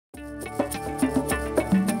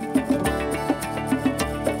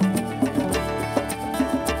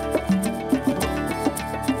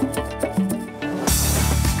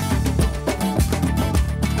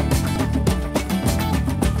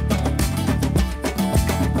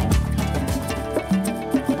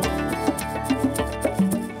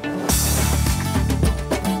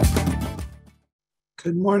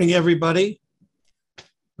Good morning, everybody.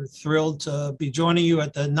 We're thrilled to be joining you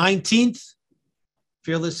at the 19th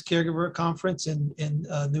Fearless Caregiver Conference in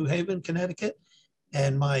New Haven, Connecticut.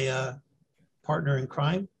 And my partner in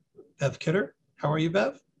crime, Bev Kidder. How are you,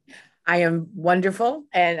 Bev? I am wonderful,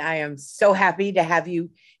 and I am so happy to have you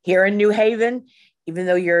here in New Haven. Even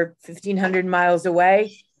though you're 1,500 miles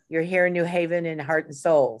away, you're here in New Haven in heart and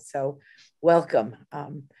soul. So welcome.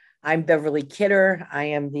 I'm Beverly Kidder. I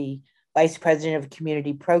am the Vice President of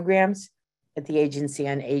Community Programs at the Agency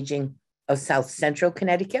on Aging of South Central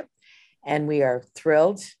Connecticut. And we are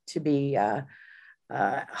thrilled to be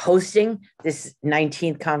hosting this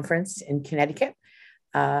 19th conference in Connecticut.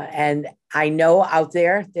 And I know out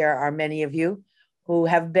there are many of you who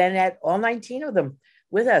have been at all 19 of them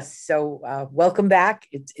with us. So welcome back.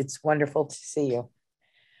 It's wonderful to see you.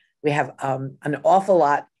 We have an awful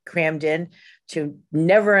lot crammed in to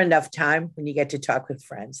never enough time when you get to talk with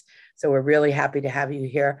friends. So we're really happy to have you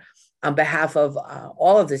here. On behalf of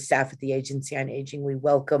all of the staff at the Agency on Aging, we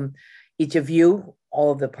welcome each of you,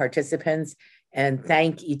 all of the participants, and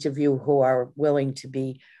thank each of you who are willing to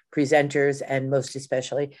be presenters, and most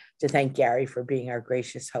especially to thank Gary for being our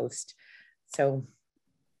gracious host. So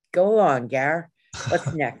go along, Gary.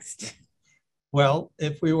 What's next? Well,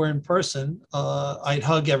 if we were in person, I'd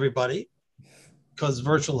hug everybody because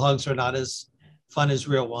virtual hugs are not as fun as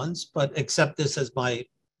real ones, but accept this as my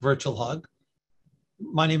virtual hug.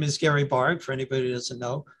 My name is Gary Barg, for anybody who doesn't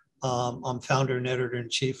know. I'm founder and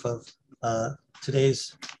editor-in-chief of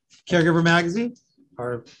today's Caregiver Magazine,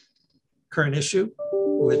 our current issue.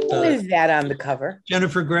 With, what is that on the cover?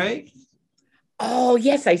 Jennifer Gray. Oh,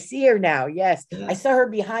 yes, I see her now. Yes, yeah. I saw her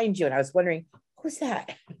behind you, and I was wondering, who's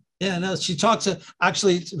that? Yeah, no, she talks,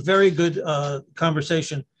 actually, it's a very good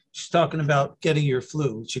conversation. She's talking about getting your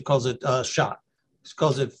flu. She calls it shot.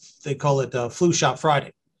 They call it Flu Shot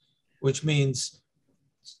Friday, which means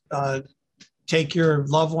take your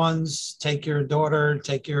loved ones, take your daughter,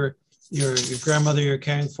 take your grandmother you're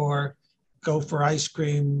caring for, go for ice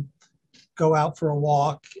cream, go out for a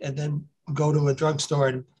walk, and then go to a drugstore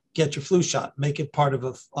and get your flu shot. Make it part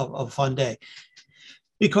of a fun day.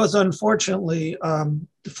 Because unfortunately,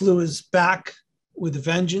 the flu is back with a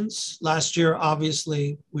vengeance. Last year,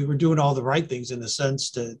 obviously, we were doing all the right things in the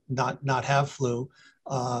sense to not have flu.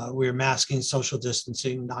 We were masking, social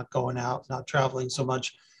distancing, not going out, not traveling so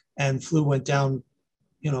much, and flu went down,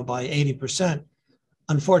 by 80%.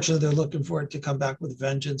 Unfortunately, they're looking for it to come back with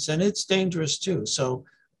vengeance, and it's dangerous too. So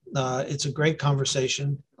it's a great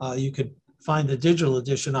conversation. You could find the digital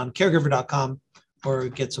edition on caregiver.com or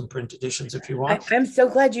get some print editions if you want. I'm so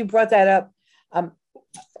glad you brought that up.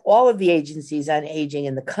 All of the agencies on aging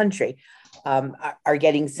in the country are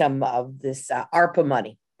getting some of this ARPA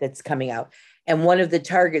money that's coming out. And one of the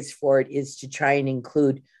targets for it is to try and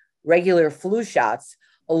include regular flu shots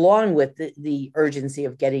along with the urgency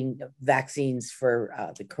of getting vaccines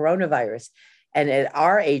for the coronavirus. And at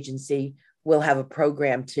our agency, we'll have a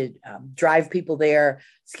program to drive people there,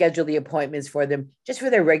 schedule the appointments for them, just for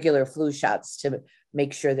their regular flu shots to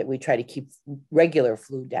make sure that we try to keep regular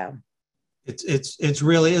flu down. It's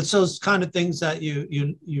those kind of things that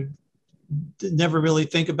you never really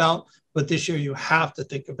think about, but this year you have to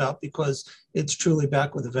think about because it's truly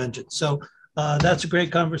back with a vengeance. So that's a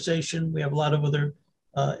great conversation. We have a lot of other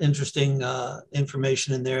interesting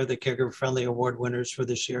information in there, the Caregiver Friendly Award winners for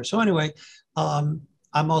this year. So anyway, I'm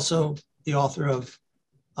also the author of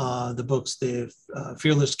the books, the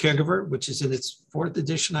Fearless Caregiver, which is in its 4th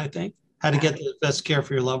edition, I think. How to get the best care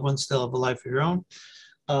for your loved ones, still have a life of your own.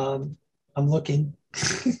 I'm looking.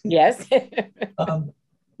 Yes.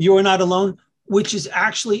 You Are Not Alone, which is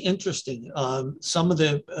actually interesting. Some of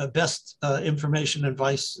the best information and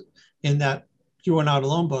advice in that You Are Not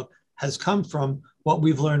Alone book has come from what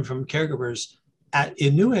we've learned from caregivers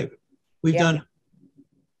in New Haven. We've done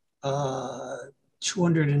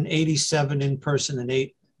 287 in-person and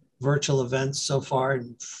 8 virtual events so far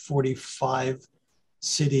in 45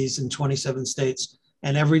 cities in 27 states.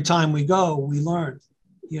 And every time we go, we learn,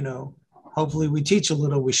 hopefully we teach a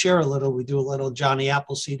little, we share a little, we do a little Johnny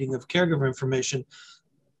Appleseeding of caregiver information,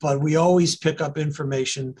 but we always pick up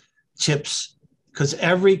information, tips, because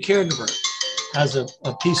every caregiver has a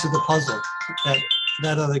piece of the puzzle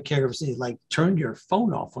that other caregivers need. Like, turn your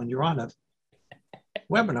phone off when you're on a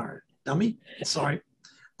webinar, dummy. Sorry.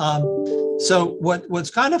 So what's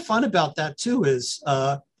kind of fun about that too is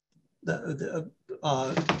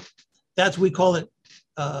that's, we call it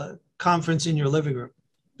conference in your living room,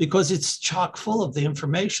 because it's chock full of the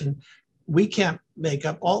information. We can't make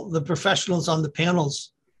up. All the professionals on the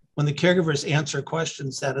panels, when the caregivers answer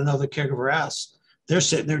questions that another caregiver asks, they're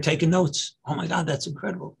sitting there taking notes. Oh my God, that's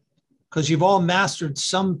incredible. because you've all mastered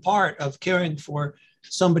some part of caring for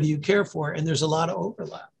somebody you care for, and there's a lot of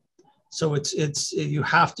overlap. So it's you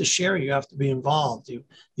have to share, you have to be involved.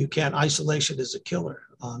 You can't, isolation is a killer.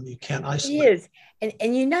 You can't isolate. It is.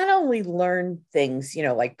 And you not only learn things,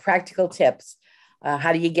 like practical tips.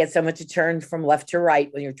 How do you get someone to turn from left to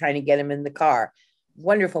right when you're trying to get them in the car?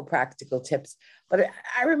 Wonderful practical tips. But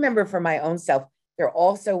I remember for my own self, there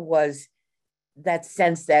also was that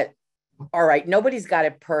sense that, all right, nobody's got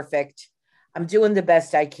it perfect. I'm doing the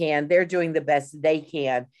best I can. They're doing the best they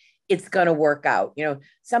can. It's going to work out.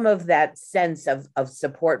 Some of that sense of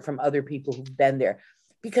support from other people who've been there.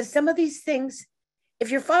 Because some of these things,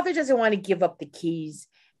 if your father doesn't want to give up the keys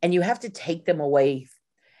and you have to take them away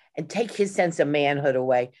and take his sense of manhood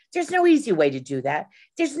away, there's no easy way to do that.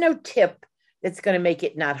 There's no tip that's going to make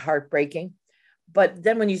it not heartbreaking. But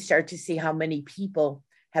then when you start to see how many people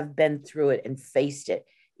have been through it and faced it,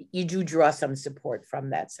 you do draw some support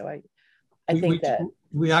from that. So I think that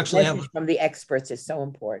we actually have from the experts is so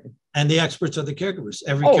important. And the experts are the caregivers.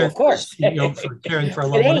 Every caregiver, of course, for caring for a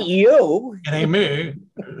loved one. It ain't you. It ain't me.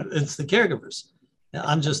 It's the caregivers.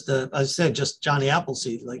 I'm just, I said, just Johnny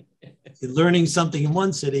Appleseed, like learning something in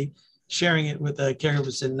one city, sharing it with the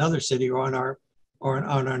caregivers in another city or on our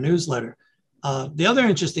newsletter. The other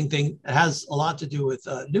interesting thing has a lot to do with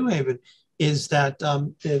New Haven is that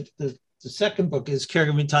the second book is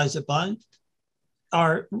Caregiving Ties That Bind.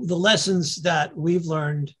 Are the lessons that we've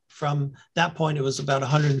learned from that point. It was about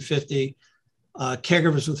 150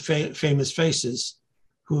 caregivers with famous faces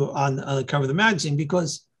who on the cover of the magazine,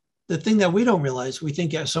 because the thing that we don't realize, we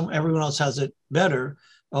think everyone else has it better.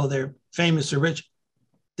 Oh, they're famous or rich.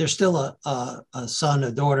 They're still a son,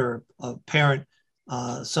 a daughter, a parent,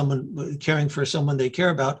 someone caring for someone they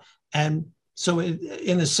care about. And so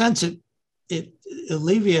in a sense, it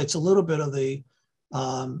alleviates a little bit of the,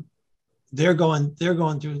 they're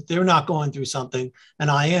not going through something, and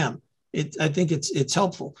I am. I think it's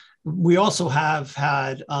helpful. We also have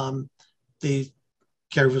had the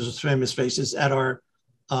caregivers with famous faces at our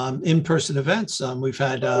in-person events. We've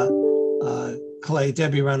had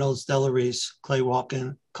Debbie Reynolds, Della Reese, Clay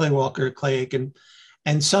Walker, Clay Aiken,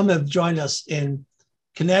 and some have joined us in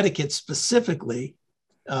Connecticut specifically,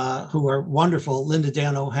 who are wonderful. Linda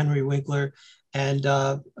Dano, Henry Winkler, and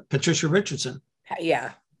Patricia Richardson.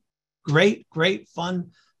 Yeah. Great, fun,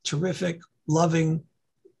 terrific, loving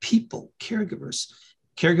people, caregivers.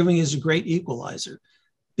 Caregiving is a great equalizer.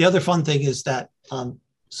 The other fun thing is that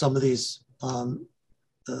some of these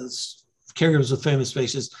caregivers with famous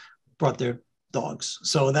faces brought their dogs.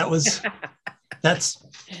 So that's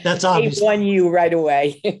obviously won you right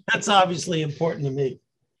away. That's obviously important to me.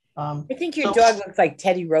 I think your dog looks like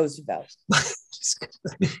Teddy Roosevelt.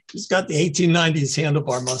 He's got the 1890s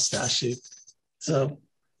handlebar mustache. So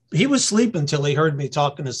he was sleeping until he heard me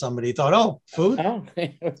talking to somebody. He thought, oh, food? Oh,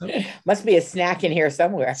 must be a snack in here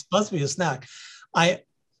somewhere. Must be a snack. I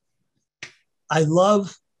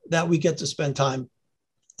love that we get to spend time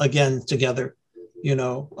again together.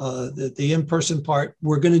 The in-person part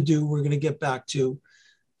we're going to get back to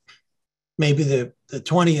maybe the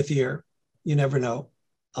 20th year. You never know.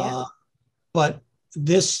 Yeah. But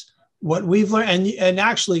what we've learned, and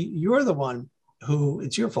actually you're the one who,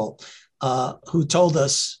 it's your fault, who told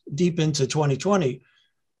us deep into 2020,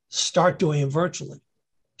 start doing it virtually.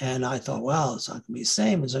 And I thought, wow, it's not going to be the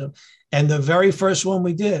same. And the very first one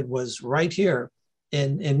we did was right here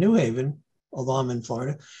in New Haven, although I'm in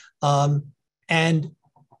Florida. And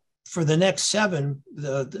for the next 7,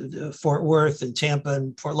 the Fort Worth and Tampa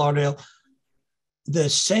and Fort Lauderdale, the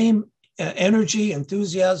same energy,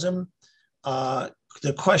 enthusiasm,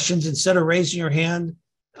 the questions, instead of raising your hand,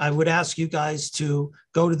 I would ask you guys to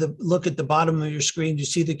look at the bottom of your screen. You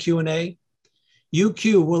see the Q&A?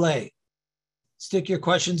 UQ will A. Stick your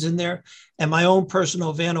questions in there. And my own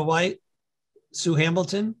personal Vanna White, Sue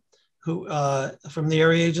Hamilton, who from the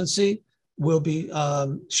area agency, will be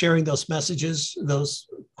sharing those messages, those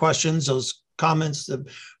questions, those comments, the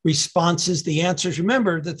responses, the answers.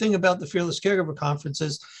 Remember, the thing about the Fearless Caregiver Conference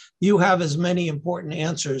is you have as many important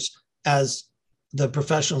answers as the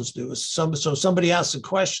professionals do. So somebody asks a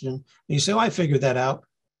question and you say, oh, I figured that out.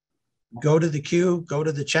 Go to the queue, go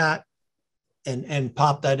to the chat and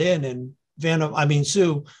pop that in. And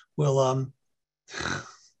Sue will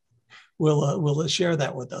share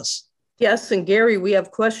that with us. Yes, and Gary, we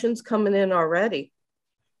have questions coming in already.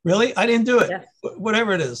 Really? I didn't do it. Yes.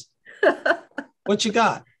 Whatever it is. What you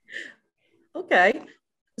got? Okay.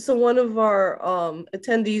 So one of our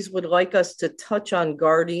attendees would like us to touch on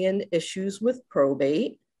guardian issues with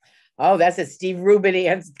probate. Oh, that's a Steve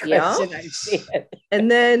Rubinian question. Yeah. I see it. And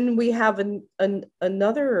then we have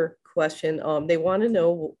another question. They want to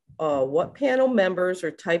know what panel members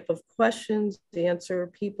or type of questions, answer,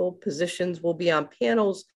 people, positions will be on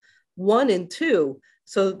panels 1 and 2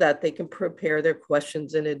 so that they can prepare their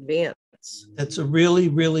questions in advance. That's a really,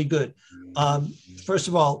 really good. First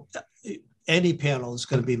of all, any panel is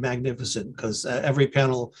going to be magnificent because every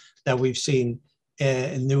panel that we've seen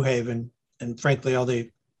in New Haven, and frankly, all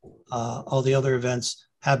the other events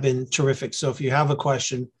have been terrific. So if you have a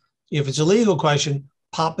question, if it's a legal question,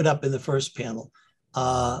 pop it up in the first panel.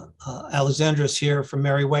 Alexandra's here from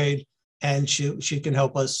Mary Wade, and she can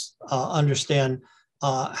help us understand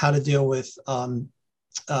how to deal with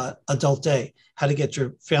adult day, how to get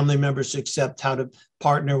your family members to accept, how to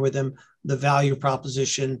partner with them, the value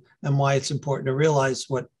proposition, and why it's important to realize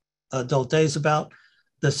what adult day is about.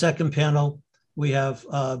 The second panel, we have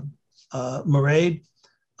Mairead,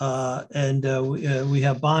 and we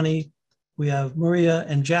have Bonnie, we have Maria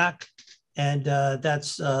and Jack, and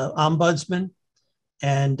that's Ombudsman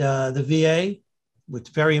and the VA, which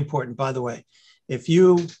is very important, by the way. If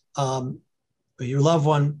you, your loved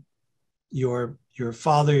one, your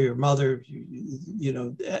father, your mother, you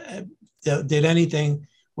know, did anything,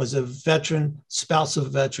 was a veteran, spouse of a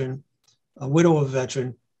veteran, a widow of a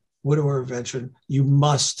veteran, widower of a veteran, you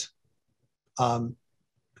must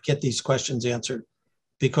get these questions answered.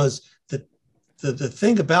 Because the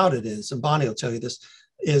thing about it is, and Bonnie will tell you this,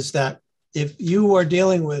 is that if you are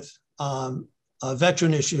dealing with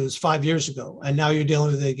veteran issues 5 years ago, and now you're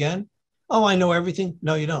dealing with it again, oh, I know everything.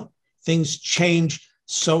 No, you don't. Things change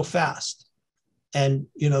so fast. And,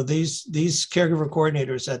 you know, these caregiver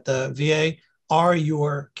coordinators at the VA are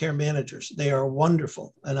your care managers. They are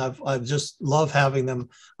wonderful. And I've just love having them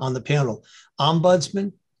on the panel.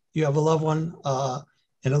 Ombudsman, you have a loved one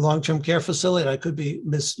in a long-term care facility. I could be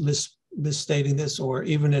misstating this, or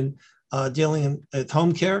even in dealing with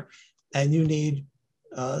home care, and you need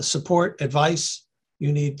support, advice,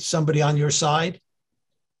 you need somebody on your side.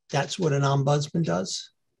 That's what an ombudsman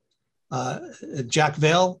does. Jack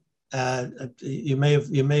Veale, you may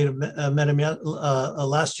have met him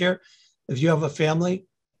last year. If you have a family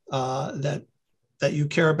that you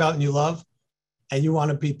care about and you love, and you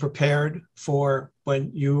want to be prepared for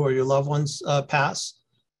when you or your loved ones pass,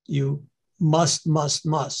 you must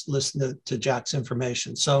listen to Jack's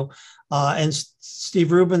information. So, and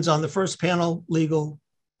Steve Rubin's on the first panel, legal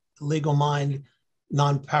mind,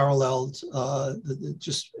 non-paralleled,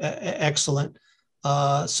 just excellent.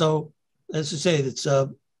 So, as I say, it's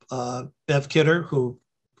Bev Kidder, who,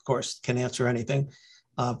 of course, can answer anything.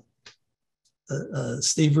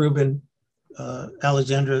 Steve Rubin,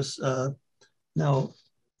 Alexandra's, no,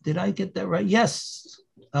 did I get that right? Yes.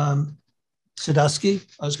 Sadusky.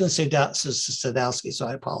 I was going to say Sadusky, so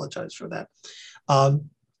I apologize for that. And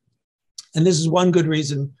this is one good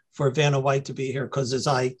reason for Vanna White to be here, because as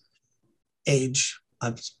I age,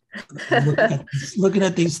 I'm looking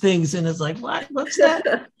at these things, and it's like, what's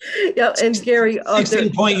that? Yeah, and Gary,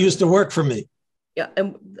 16 point used to work for me. Yeah,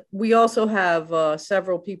 and we also have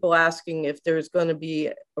several people asking if there's going to be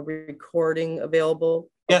a recording available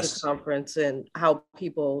of the conference, and how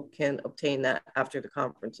people can obtain that after the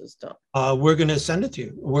conference is done. We're going to send it to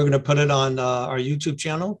you. We're going to put it on our YouTube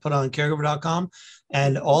channel, put it on caregiver.com,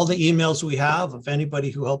 and all the emails we have of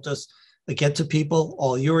anybody who helped us get to people,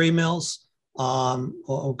 all your emails.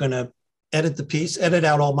 We're going to edit the piece, edit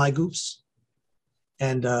out all my goofs,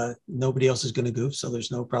 and nobody else is going to goof, so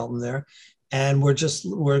there's no problem there. And we're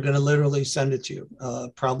going to literally send it to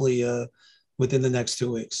you probably within the next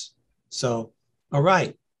 2 weeks. So, all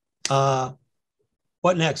right.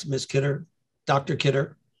 What next, Miss Kidder, Dr.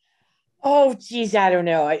 Kidder? Oh, geez, I don't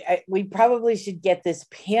know. We probably should get this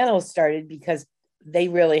panel started, because they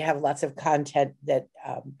really have lots of content that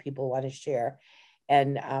people want to share.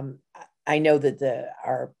 And I know that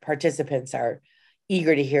our participants are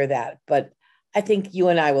eager to hear that, but I think you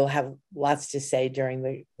and I will have lots to say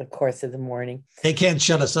during the course of the morning. They can't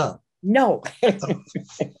shut us up. No.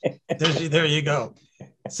 There you go.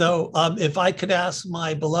 So if I could ask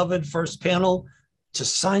my beloved first panel to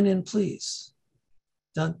sign in, please.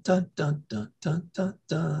 Dun, dun, dun, dun, dun, dun,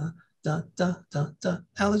 dun, dun, dun, dun, dun.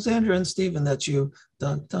 Alexandra and Stephen, that's you.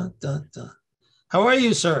 Dun, dun, dun, dun. How are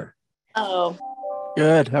you, sir? Oh.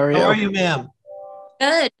 Good. How are you? How are you, ma'am?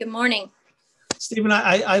 Good. Good morning. Stephen,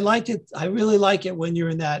 I like it. I really like it when you're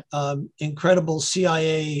in that incredible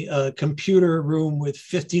CIA computer room with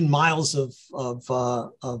 15 miles of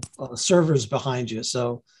servers behind you.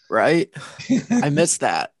 So right, I missed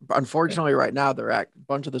that. Unfortunately, right now a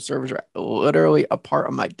bunch of the servers are literally a part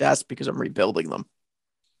of my desk because I'm rebuilding them.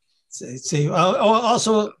 See.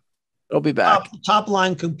 Also, it'll be back. Top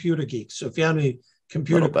line computer geeks. So if you have any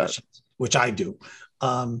computer questions, which I do.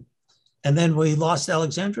 And then we lost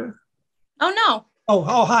Alexandra. Oh, no.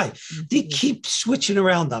 Oh, hi. They keep switching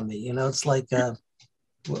around on me. You know, it's like,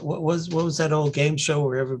 what was that old game show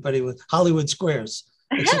where everybody was Hollywood Squares?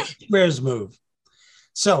 It's a Squares move.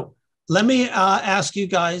 So let me ask you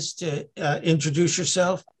guys to introduce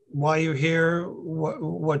yourself, why you're here,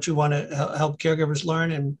 what you want to help caregivers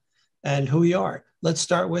learn, and who you are. Let's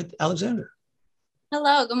start with Alexandra.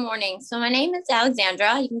 Hello, good morning. So my name is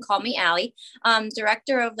Alexandra. You can call me Allie. I'm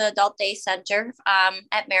director of the Adult Day Center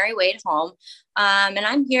at Mairead Home. And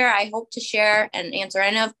I'm here, I hope to share and answer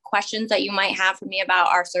any questions that you might have for me about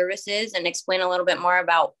our services and explain a little bit more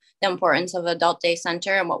about the importance of Adult Day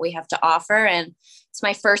Center and what we have to offer. And it's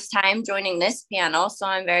my first time joining this panel, so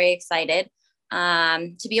I'm very excited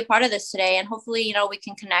to be a part of this today. And hopefully, you know, we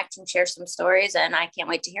can connect and share some stories, and I can't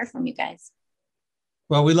wait to hear from you guys.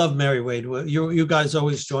 Well, we love Mairead. You guys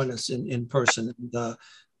always join us in person. And,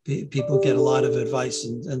 people get a lot of advice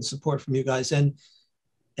and support from you guys. And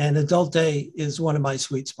Adult Day is one of my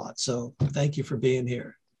sweet spots. So thank you for being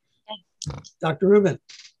here. Okay. Dr. Rubin.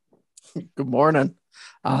 Good morning.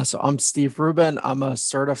 So I'm Steve Rubin. I'm a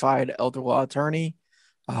certified elder law attorney.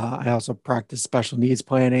 I also practice special needs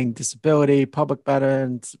planning, disability, public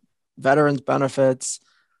veterans benefits.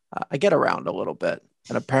 I get around a little bit,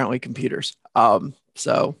 and apparently computers.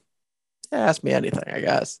 So ask me anything, I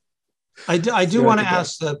guess. I do want to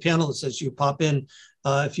ask the panelists as you pop in,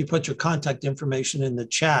 if you put your contact information in the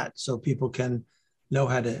chat so people can know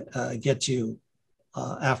how to get to you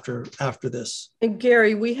after this. And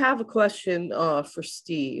Gary, we have a question for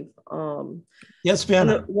Steve. Yes,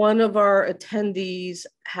 Vanna. One of our attendees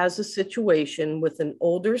has a situation with an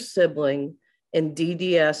older sibling in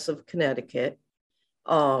DDS of Connecticut.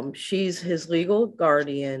 She's his legal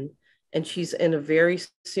guardian, and she's in a very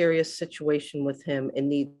serious situation with him and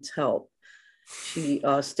needs help. She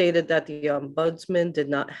stated that the ombudsman did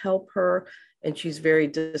not help her, and she's very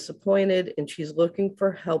disappointed, and she's looking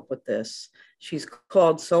for help with this. She's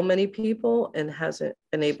called so many people and hasn't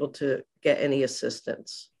been able to get any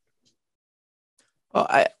assistance.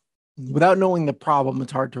 Well, without knowing the problem,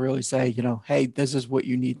 it's hard to really say, you know, hey, this is what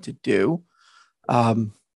you need to do.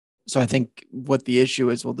 So I think what the issue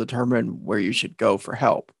is will determine where you should go for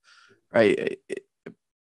help. Right.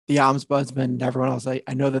 The ombudsman and everyone else,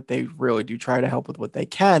 I know that they really do try to help with what they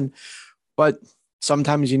can, but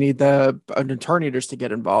sometimes you need an attorney just to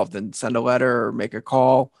get involved and send a letter or make a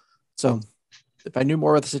call. So if I knew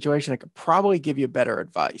more of the situation, I could probably give you better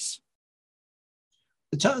advice.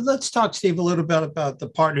 Let's talk, Steve, a little bit about the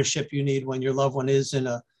partnership you need when your loved one is in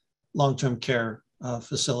a long-term care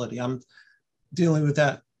facility. I'm dealing with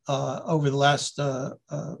that over the last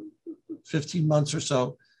 15 months or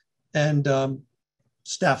so. And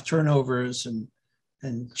staff turnovers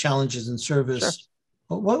and challenges in service.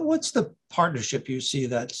 Sure. What's the partnership you see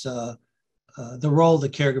that's the role the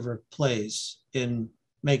caregiver plays in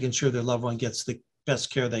making sure their loved one gets the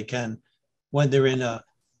best care they can when they're in a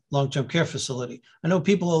long-term care facility? I know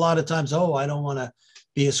people a lot of times, oh, I don't want to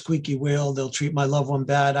be a squeaky wheel. They'll treat my loved one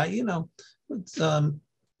bad. Do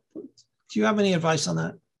you have any advice on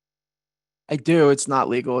that? I do. It's not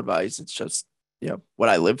legal advice. It's just, you know, what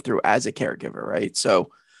I lived through as a caregiver, right?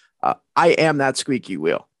 So I am that squeaky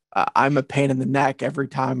wheel. I'm a pain in the neck every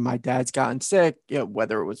time my dad's gotten sick, you know,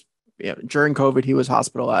 whether it was, you know, during COVID, he was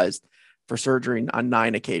hospitalized for surgery on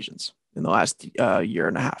 9 occasions in the last year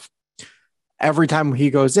and a half. Every time he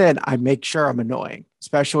goes in, I make sure I'm annoying,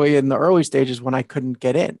 especially in the early stages when I couldn't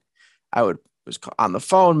get in. Was on the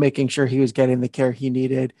phone, making sure he was getting the care he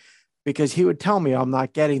needed, because he would tell me, I'm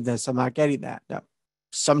not getting this, I'm not getting that. No.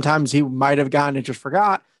 Sometimes he might have gotten and just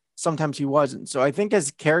forgot. Sometimes he wasn't. So I think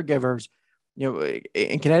as caregivers, you know,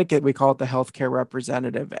 in Connecticut, we call it the healthcare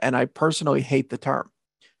representative. And I personally hate the term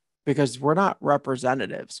because we're not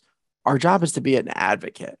representatives. Our job is to be an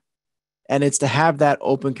advocate, and it's to have that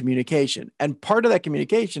open communication. And part of that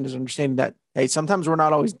communication is understanding that, hey, sometimes we're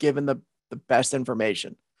not always given the best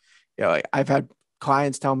information. You know, I've had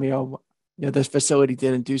clients tell me, oh, you know, this facility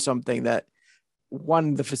didn't do something that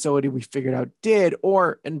the facility we figured out did,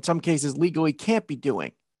 or in some cases legally can't be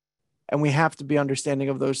doing. And we have to be understanding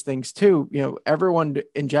of those things too. You know, everyone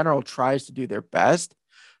in general tries to do their best.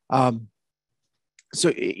 So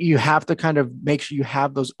you have to kind of make sure you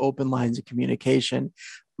have those open lines of communication.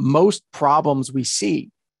 Most problems we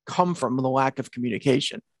see come from the lack of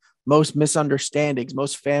communication. Most misunderstandings,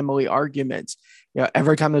 most family arguments. You know,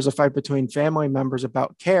 every time there's a fight between family members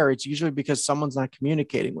about care, it's usually because someone's not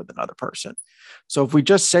communicating with another person. So if we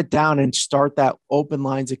just sit down and start that open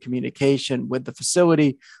lines of communication with the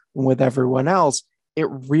facility and with everyone else, it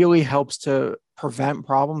really helps to prevent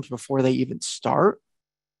problems before they even start.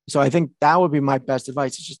 So I think that would be my best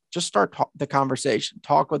advice, is just start the conversation,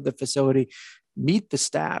 talk with the facility, meet the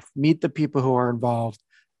staff, meet the people who are involved,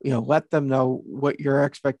 let them know what your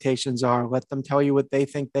expectations are. Let them tell you what they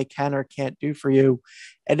think they can or can't do for you.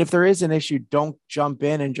 And if there is an issue, don't jump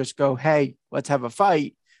in and just go, hey, let's have a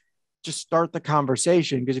fight. Just start the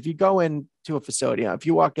conversation. Because if you go into a facility, if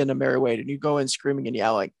you walk into Mairead and you go in screaming and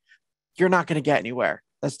yelling, you're not going to get anywhere.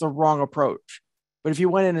 That's the wrong approach. But if you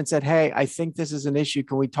went in and said, hey, I think this is an issue,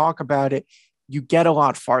 can we talk about it? You get a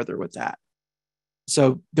lot farther with that.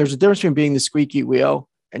 So there's a difference between being the squeaky wheel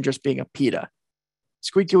and just being a PITA.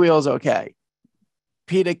 Squeaky wheel is okay.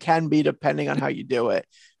 PITA can be, depending on how you do it.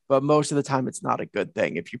 But most of the time, it's not a good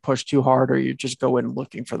thing. If you push too hard or you just go in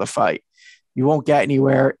looking for the fight, you won't get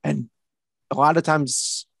anywhere. And a lot of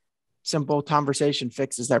times, simple conversation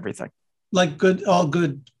fixes everything. Like all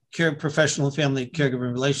good professional and family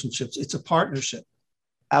caregiver relationships, it's a partnership.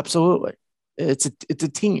 Absolutely. It's a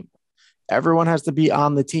team. Everyone has to be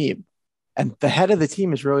on the team. And the head of the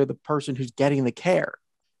team is really the person who's getting the care.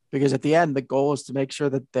 Because at the end, the goal is to make sure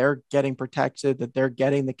that they're getting protected, that they're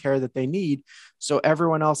getting the care that they need. So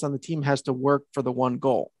everyone else on the team has to work for the one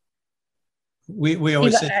goal. We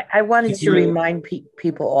always say, I wanted to remind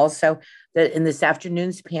people also that in this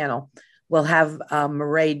afternoon's panel, we'll have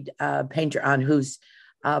Mairead Painter on, who's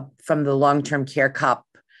from the Long-Term Care COP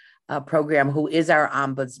program, who is our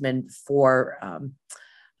ombudsman for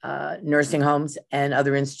nursing homes and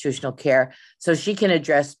other institutional care. So she can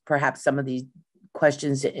address perhaps some of these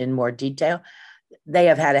questions in more detail. They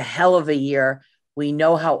have had a hell of a year. We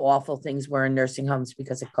know how awful things were in nursing homes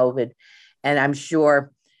because of COVID. And I'm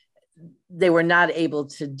sure they were not able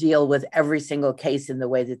to deal with every single case in the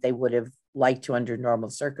way that they would have liked to under normal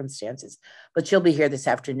circumstances. But she'll be here this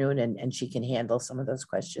afternoon and she can handle some of those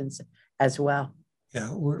questions as well.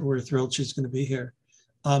 Yeah, we're thrilled she's going to be here.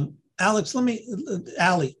 Alex,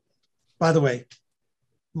 Allie, by the way,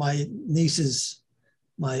 my nieces,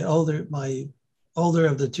 my older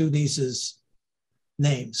of the two nieces'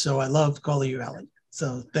 names. So I love calling you Allie.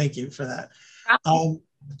 So thank you for that.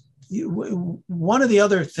 One of the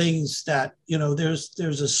other things that,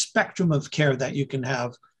 there's a spectrum of care that you can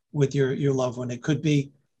have with your loved one. It could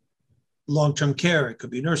be long-term care. It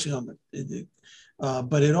could be nursing home.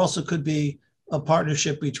 But it also could be a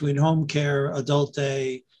partnership between home care, adult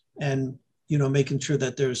day, and, making sure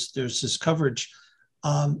that there's this coverage.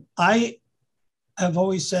 I have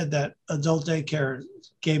always said that adult daycare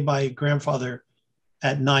gave my grandfather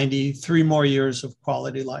at 90 3 more years of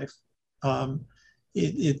quality life.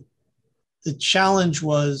 The challenge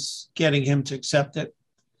was getting him to accept it.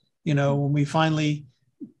 When we finally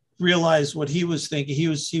realized what he was thinking,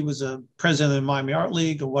 he was a president of the Miami Art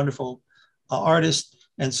League, a wonderful artist.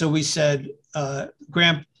 And so we said,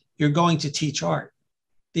 Gramp, you're going to teach art.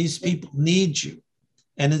 These people need you.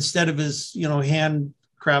 And instead of his,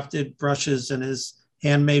 handcrafted brushes and his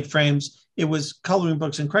handmade frames, it was coloring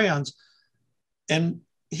books and crayons. And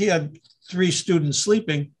he had 3 students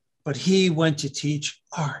sleeping, but he went to teach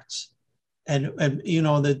arts. And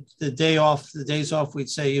the days off, we'd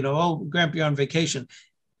say, oh, Grandpa, you're on vacation.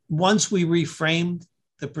 Once we reframed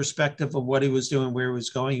the perspective of what he was doing, where he was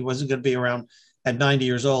going, he wasn't going to be around at 90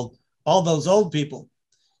 years old. All those old people.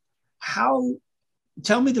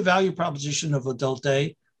 Tell me the value proposition of adult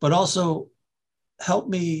day, but also help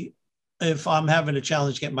me if I'm having a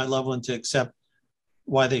challenge getting my loved one to accept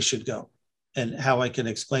why they should go and how I can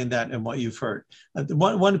explain that and what you've heard.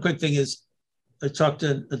 One quick thing is, I talked to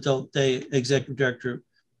an adult day executive director.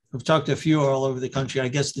 I've talked to a few all over the country. I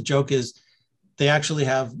guess the joke is they actually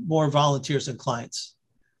have more volunteers than clients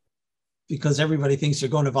because everybody thinks they're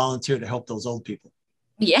going to volunteer to help those old people.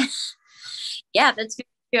 Yeah. Yeah, that's good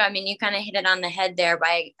too. I mean, you kind of hit it on the head there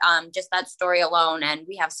by just that story alone. And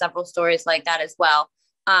we have several stories like that as well.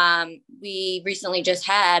 We recently just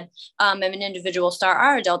had an individual start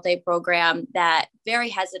our adult day program that very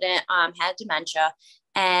hesitant, had dementia.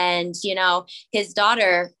 And, his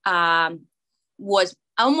daughter was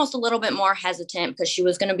almost a little bit more hesitant because she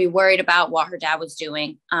was going to be worried about what her dad was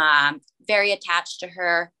doing. Very attached to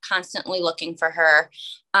her, constantly looking for her.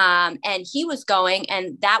 And he was going,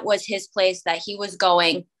 and that was his place that he was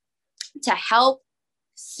going to help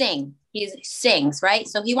sing. He sings, right?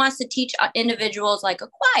 So he wants to teach individuals like a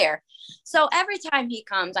choir. So every time he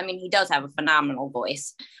comes, I mean, he does have a phenomenal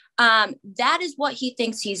voice. That is what he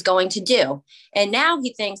thinks he's going to do. And now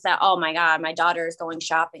he thinks that, oh my God, my daughter is going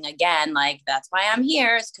shopping again. Like, that's why I'm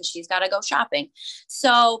here, is because she's got to go shopping.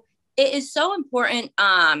 So it is so important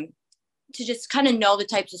to just kind of know the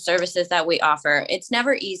types of services that we offer. It's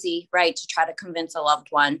never easy, right, to try to convince a loved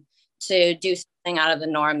one to do something out of the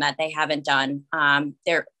norm that they haven't done.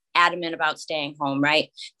 They're adamant about staying home, right?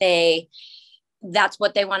 That's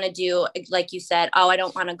what they want to do. Like you said, oh, I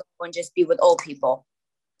don't want to go and just be with old people.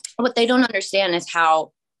 What they don't understand is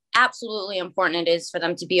how absolutely important it is for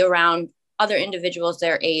them to be around other individuals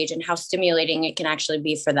their age and how stimulating it can actually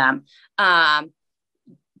be for them.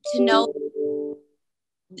 To know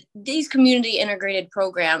these community integrated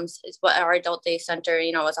programs is what our adult day center,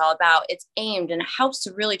 is all about. It's aimed and it helps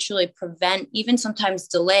to really truly prevent, even sometimes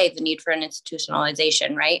delay, the need for an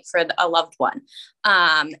institutionalization, right, for a loved one.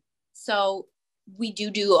 So we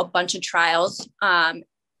do a bunch of trials.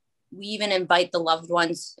 We even invite the loved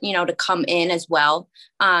ones, to come in as well,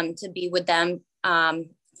 to be with them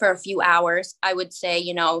for a few hours. I would say,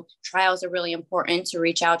 trials are really important, to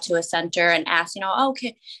reach out to a center and ask,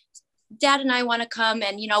 okay, Dad and I want to come,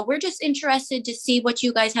 and, we're just interested to see what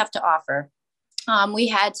you guys have to offer. We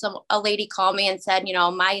had a lady call me and said,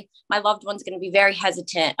 my loved one's going to be very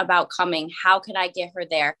hesitant about coming. How could I get her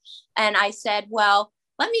there? And I said, well,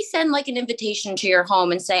 let me send like an invitation to your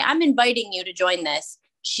home and say, I'm inviting you to join this.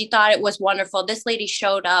 She thought it was wonderful. This lady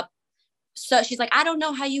showed up. So she's like, I don't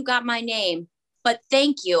know how you got my name, but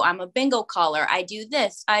thank you. I'm a bingo caller. I do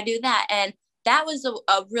this, I do that. And that was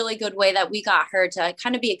a really good way that we got her to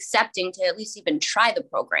kind of be accepting to at least even try the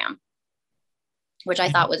program, which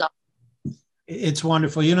I thought was awesome. It's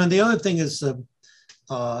wonderful. The other thing is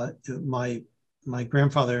my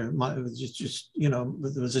grandfather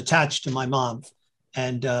was attached to my mom.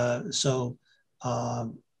 And so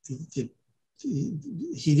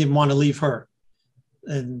he didn't want to leave her.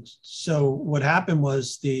 And so what happened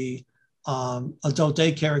was the adult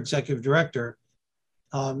daycare executive director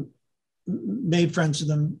made friends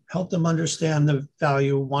with him, helped them understand the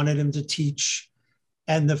value, wanted him to teach.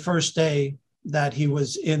 And the first day that he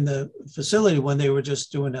was in the facility, when they were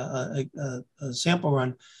just doing a sample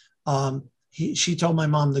run, she told my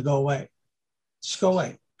mom to go away. Just go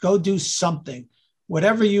away. Go do something.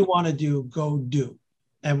 Whatever you want to do, go do.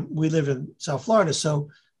 And we live in South Florida. So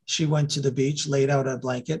she went to the beach, laid out a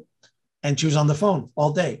blanket, and she was on the phone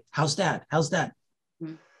all day. How's Dad? How's Dad?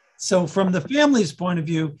 Mm-hmm. So from the family's point of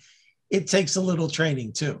view, it takes a little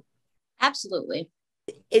training too. Absolutely.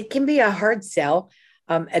 It can be a hard sell.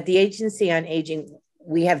 At the Agency on Aging,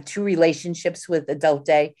 we have 2 relationships with Adult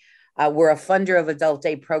Day. We're a funder of Adult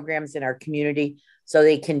Day programs in our community, so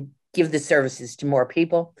they can give the services to more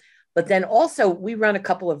people. But then also we run a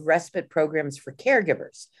couple of respite programs for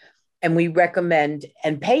caregivers, and we recommend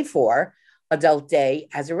and pay for Adult Day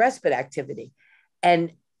as a respite activity.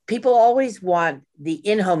 And people always want the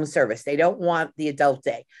in-home service. They don't want the Adult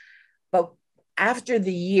Day. But after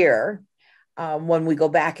the year, when we go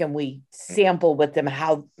back and we sample with them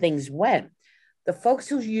how things went, the folks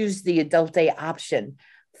who use the Adult Day option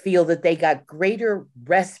feel that they got greater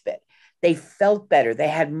respite. They felt better. They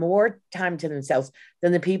had more time to themselves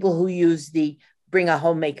than the people who use the bring a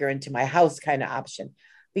homemaker into my house kind of option,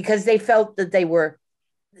 because they felt that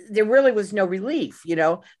there really was no relief.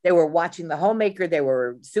 They were watching the homemaker. They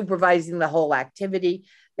were supervising the whole activity.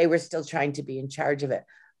 They were still trying to be in charge of it.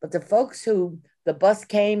 But the folks who the bus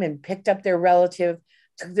came and picked up their relative,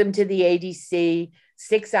 took them to the ADC,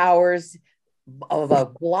 6 hours of a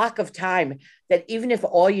block of time, that even if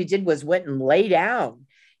all you did was went and lay down,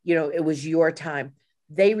 it was your time.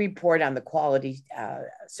 They report on the quality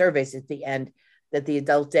surveys at the end that the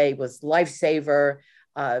Adult Day was lifesaver,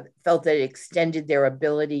 felt that it extended their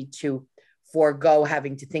ability to forego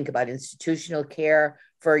having to think about institutional care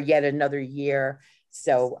for yet another year.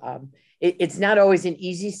 So it's not always an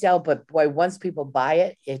easy sell, but boy, once people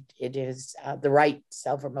buy it, it is the right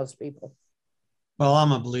sell for most people. Well,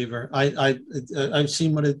 I'm a believer. I've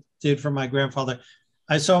seen what it did for my grandfather.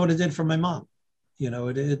 I saw what it did for my mom.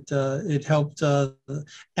 It helped.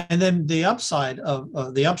 And then the upside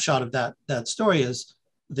of the upshot of that story is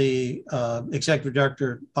the executive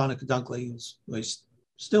director, Monica Dunkley, who I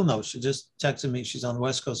still know, she just texted me. She's on the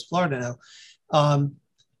West Coast of Florida now.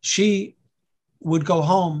 She would go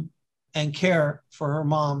home and care for her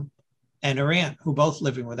mom and her aunt, who both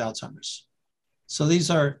living with Alzheimer's. So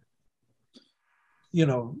these are,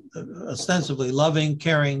 ostensibly loving,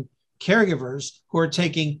 caring caregivers who are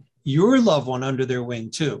taking your loved one under their wing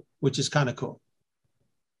too, which is kind of cool.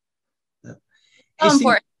 Yeah. So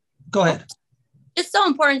important. Go ahead. It's so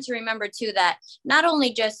important to remember too that not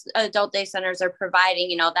only just adult day centers are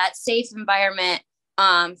providing, that safe environment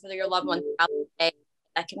for your loved ones that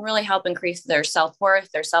can really help increase their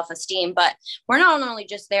self-worth, their self-esteem. But we're not only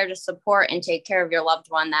just there to support and take care of your loved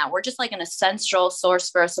one, that we're just like an essential source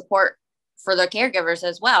for support for the caregivers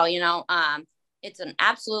as well. It's an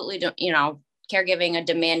absolutely, caregiving a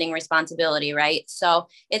demanding responsibility, right? So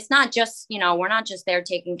it's not just, we're not just there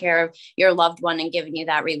taking care of your loved one and giving you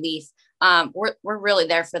that relief. We're really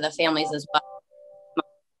there for the families as well.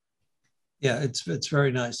 Yeah, it's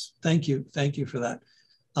very nice. Thank you for that.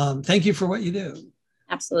 Thank you for what you do.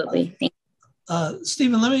 Absolutely. Thank you.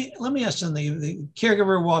 Stephen, let me ask you, the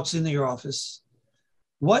caregiver walks into your office.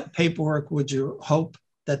 What paperwork would you hope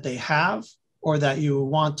that they have or that you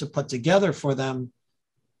want to put together for them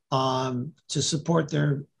to support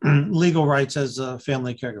their legal rights as a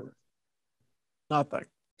family caregiver? Nothing,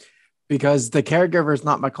 because the caregiver is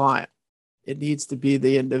not my client. It needs to be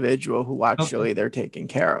the individual who actually they're taking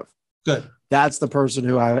care of. Good. That's the person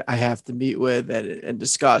who I have to meet with and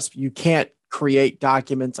discuss. You can't create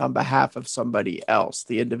documents on behalf of somebody else.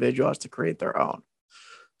 The individual has to create their own.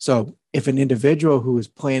 So if an individual who is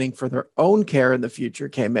planning for their own care in the future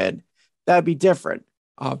came in, that'd be different.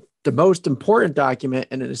 The most important document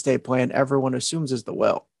in an estate plan, everyone assumes, is the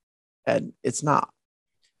will. And it's not.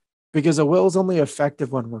 Because a will is only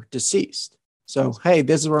effective when we're deceased. So, hey,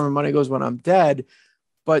 this is where my money goes when I'm dead.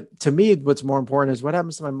 But to me, what's more important is what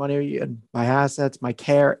happens to my money and my assets, my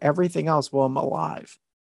care, everything else while I'm alive.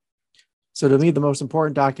 So to me, the most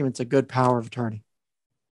important document is a good power of attorney.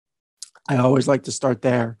 I always like to start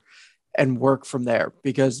there and work from there,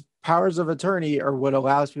 because powers of attorney are what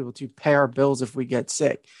allows people to pay our bills if we get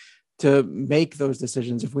sick, to make those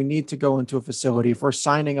decisions. If we need to go into a facility, if we're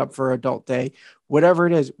signing up for adult day, whatever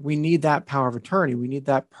it is, we need that power of attorney. We need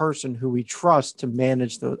that person who we trust to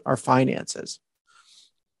manage our finances.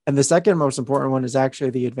 And the second most important one is actually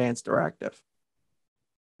the advance directive,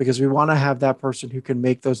 because we want to have that person who can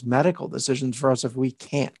make those medical decisions for us if we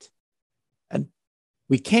can't. And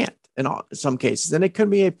we can't in some cases. And it can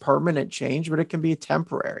be a permanent change, but it can be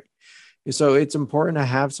temporary. So it's important to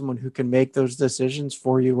have someone who can make those decisions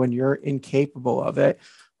for you when you're incapable of it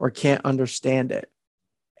or can't understand it.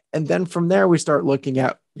 And then from there, we start looking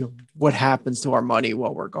at what happens to our money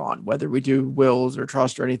while we're gone, whether we do wills or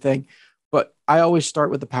trust or anything. But I always start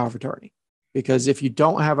with the power of attorney, because if you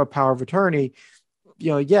don't have a power of attorney,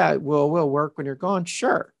 will work when you're gone.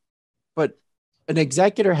 Sure. But an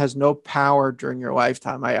executor has no power during your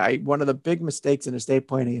lifetime. One of the big mistakes in estate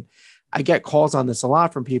planning, I get calls on this a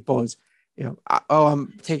lot from people, is,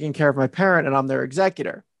 I'm taking care of my parent and I'm their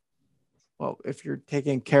executor. Well, if you're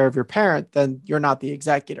taking care of your parent, then you're not the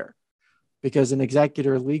executor, because an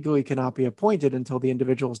executor legally cannot be appointed until the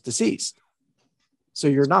individual is deceased. So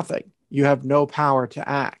you're nothing. You have no power to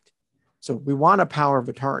act. So we want a power of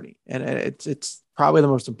attorney, and it's probably the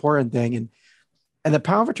most important thing. And the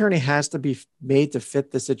power of attorney has to be made to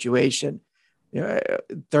fit the situation.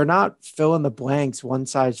 They're not fill in the blanks, one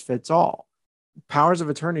size fits all. Powers of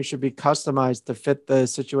attorney should be customized to fit the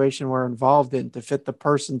situation we're involved in, to fit the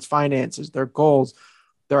person's finances, their goals,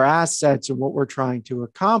 their assets, and what we're trying to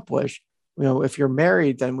accomplish. If you're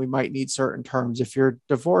married, then we might need certain terms. If you're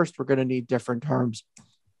divorced, we're going to need different terms,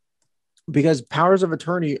 because powers of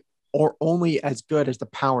attorney are only as good as the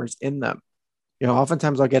powers in them.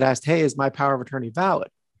 Oftentimes I'll get asked, hey, is my power of attorney valid?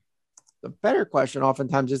 The better question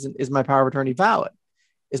oftentimes isn't, is my power of attorney valid?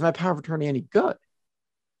 Is my power of attorney any good?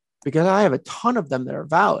 Because I have a ton of them that are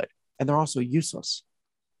valid, and they're also useless.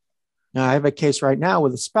 Now, I have a case right now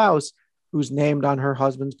with a spouse who's named on her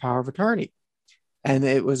husband's power of attorney. And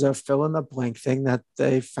it was a fill in the blank thing that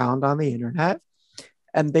they found on the internet,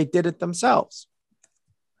 and they did it themselves.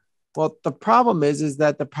 Well, the problem is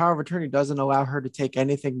that the power of attorney doesn't allow her to take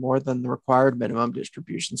anything more than the required minimum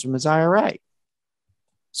distributions from his IRA.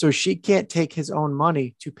 So she can't take his own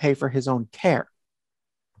money to pay for his own care.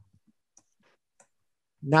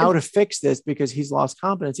 Now, to fix this, because he's lost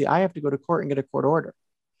competency, I have to go to court and get a court order.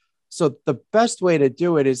 So the best way to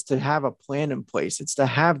do it is to have a plan in place. It's to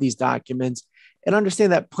have these documents and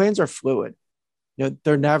understand that plans are fluid.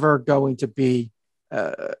 They're never going to be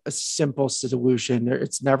a simple solution.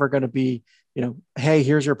 It's never going to be, hey,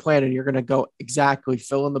 here's your plan, and you're going to go exactly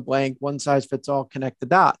fill in the blank, one size fits all, connect the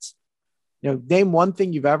dots. Name one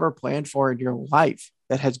thing you've ever planned for in your life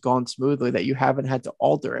that has gone smoothly, that you haven't had to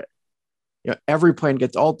alter it. Every plan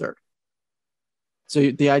gets altered. So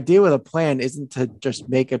the idea with a plan isn't to just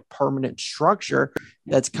make a permanent structure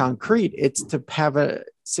that's concrete. It's to have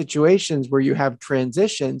situations where you have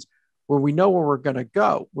transitions where we know where we're going to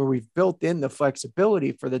go, where we've built in the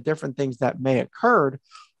flexibility for the different things that may occur,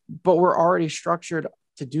 but we're already structured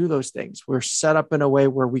to do those things. We're set up in a way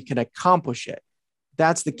where we can accomplish it.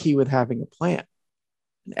 That's the key with having a plan.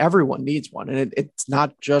 And everyone needs one. And it's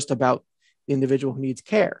not just about the individual who needs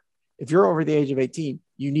care. If you're over the age of 18,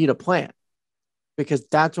 you need a plan, because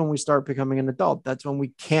that's when we start becoming an adult. That's when we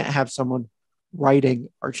can't have someone writing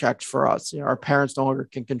our checks for us. Our parents no longer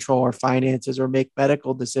can control our finances or make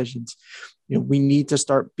medical decisions. We need to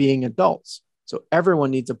start being adults. So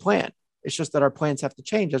everyone needs a plan. It's just that our plans have to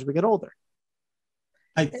change as we get older.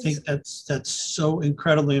 I think that's so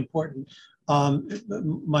incredibly important.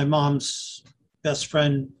 My mom's best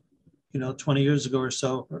friend, 20 years ago or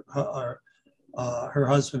so, her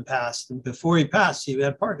husband passed, and before he passed, he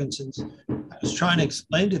had Parkinson's. I was trying to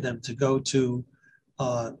explain to them to go to,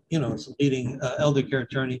 a leading elder care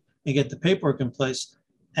attorney and get the paperwork in place,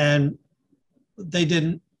 and they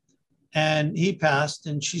didn't. And he passed,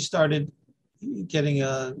 and she started getting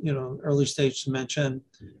early stage dementia.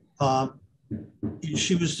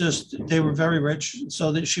 She was they were very rich,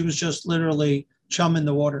 so that she was just literally chum in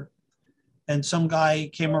the water. And some guy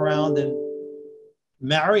came around and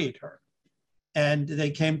married her. And they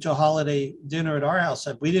came to a holiday dinner at our house.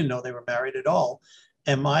 And we didn't know they were married at all.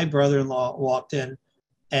 And my brother-in-law walked in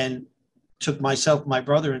and took myself and my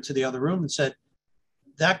brother into the other room and said,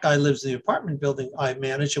 that guy lives in the apartment building I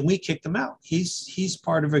manage, and we kicked him out. He's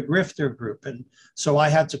part of a grifter group. And so I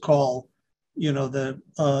had to call, the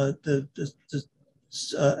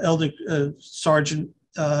elder sergeant,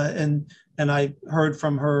 and I heard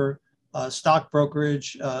from her stock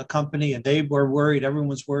brokerage company, and they were worried. Everyone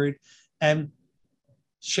was worried. And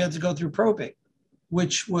she had to go through probate,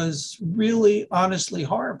 which was really honestly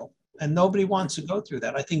horrible. And nobody wants to go through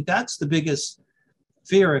that. I think that's the biggest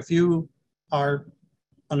fear. If you are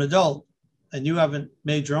an adult and you haven't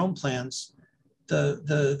made your own plans,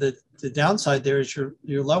 the downside there is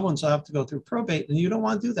your loved ones will have to go through probate, and you don't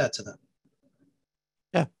want to do that to them.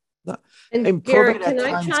 Yeah. And Gary, probate at can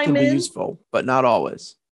I times chime can be in? useful, but not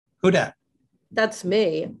always. Who dat? That's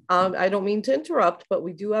me. I don't mean to interrupt, but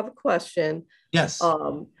we do have a question. Yes.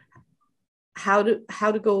 How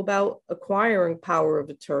to go about acquiring power of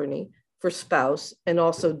attorney for spouse, and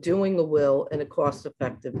also doing a will in a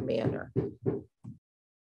cost-effective manner.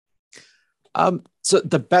 So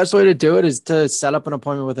the best way to do it is to set up an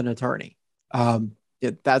appointment with an attorney.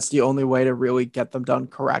 That's the only way to really get them done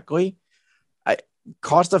correctly.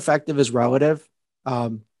 Cost effective is relative,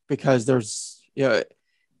 because there's,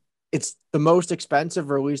 it's the most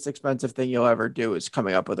expensive or least expensive thing you'll ever do is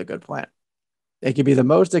coming up with a good plan. It can be the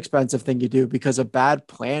most expensive thing you do, because a bad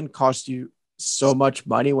plan costs you so much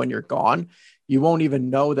money when you're gone. You won't even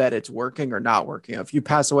know that it's working or not working. If you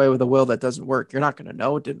pass away with a will that doesn't work, you're not going to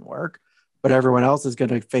know it didn't work, but everyone else is going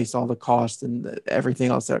to face all the costs and everything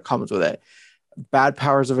else that comes with it. Bad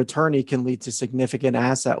powers of attorney can lead to significant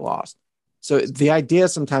asset loss. So the idea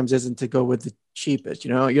sometimes isn't to go with the cheapest, you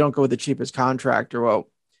don't go with the cheapest contractor. Well,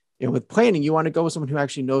 with planning, you want to go with someone who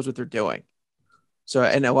actually knows what they're doing. So,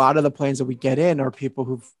 and a lot of the plans that we get in are people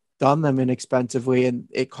who've done them inexpensively, and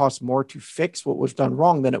it costs more to fix what was done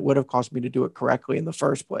wrong than it would have cost me to do it correctly in the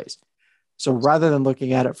first place. So rather than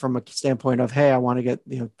looking at it from a standpoint of, hey, I want to get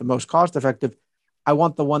the most cost effective, I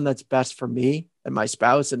want the one that's best for me and my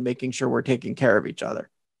spouse, and making sure we're taking care of each other.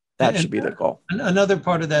 That should be the goal. Another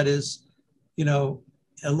part of that is,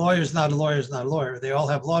 a lawyer's not a lawyer is not a lawyer. They all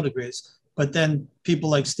have law degrees. But then people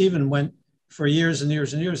like Stephen went for years and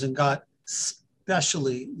years and years and got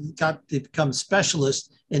to become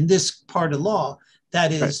specialist in this part of law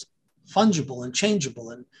that is fungible and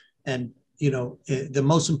changeable, and the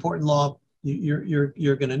most important law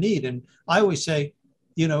you're going to need. And I always say,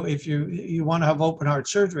 if you want to have open heart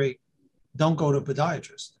surgery, don't go to a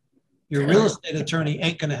podiatrist. Your real estate attorney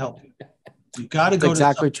ain't going to help you. You got to go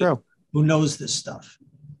to true. Who knows this stuff.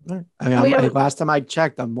 I mean, last time I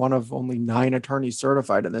checked, I'm one of only 9 attorneys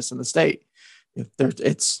certified in this in the state.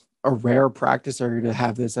 It's a rare practice area to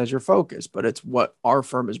have this as your focus, but it's what our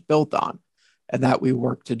firm is built on and that we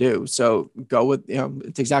work to do. So go with,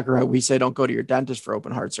 it's exactly right. We say don't go to your dentist for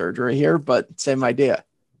open heart surgery here, but same idea.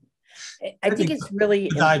 I think it's really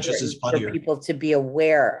important for people to be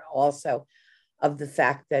aware also of the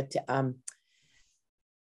fact that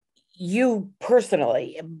you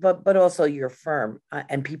personally, but also your firm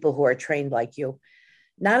and people who are trained like you,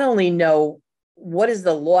 not only know what does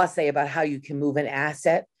the law say about how you can move an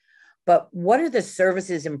asset, but what are the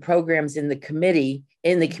services and programs in the community,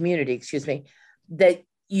 that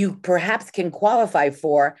you perhaps can qualify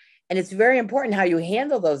for. And it's very important how you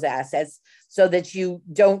handle those assets so that you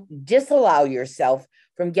don't disallow yourself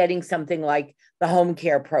from getting something like the home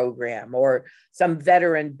care program or some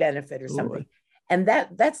veteran benefit or something. And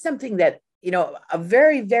that's something that, a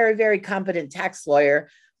very, very, very competent tax lawyer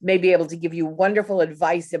may be able to give you wonderful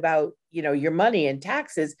advice about, your money and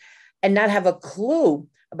taxes, and not have a clue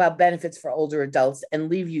about benefits for older adults and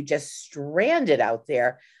leave you just stranded out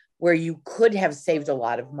there where you could have saved a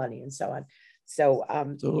lot of money and so on. So,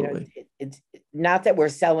 it's not that we're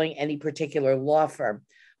selling any particular law firm,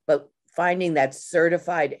 but finding that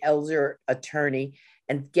certified elder attorney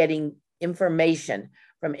and getting information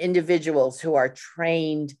from individuals who are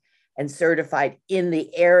trained and certified in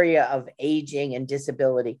the area of aging and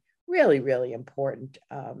disability, really, really important.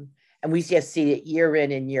 And we just see it year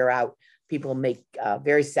in and year out. People make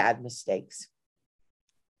very sad mistakes.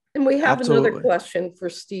 And we have another question for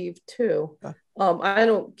Steve too. I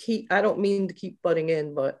don't mean to keep butting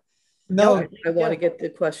in, but no, I want to get the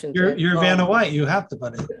question. You're Vanna White. You have to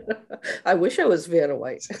butt in. I wish I was Vanna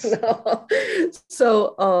White.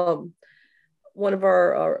 So one of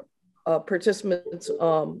our participants,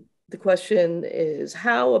 the question is,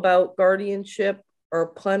 how about guardianship or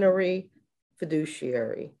plenary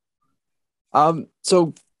fiduciary?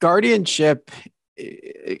 So guardianship,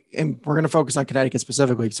 and we're going to focus on Connecticut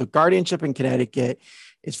specifically. So guardianship in Connecticut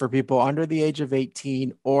is for people under the age of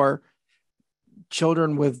 18 or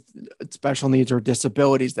children with special needs or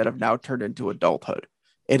disabilities that have now turned into adulthood.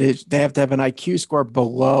 They have to have an IQ score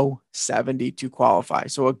below 70 to qualify.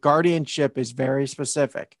 So a guardianship is very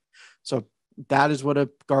specific. So that is what a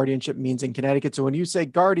guardianship means in Connecticut. So when you say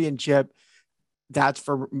guardianship, that's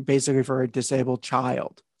for basically for a disabled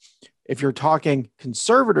child. If you're talking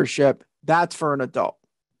conservatorship, that's for an adult.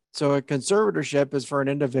 So a conservatorship is for an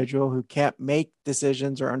individual who can't make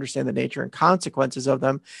decisions or understand the nature and consequences of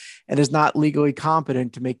them and is not legally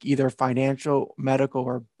competent to make either financial, medical,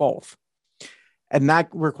 or both. And that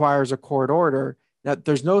requires a court order. Now,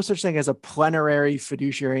 there's no such thing as a plenary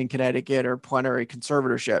fiduciary in Connecticut or plenary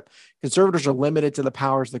conservatorship. Conservators are limited to the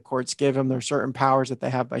powers the courts give them. There are certain powers that they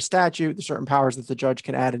have by statute. There's certain powers that the judge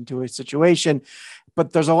can add into a situation.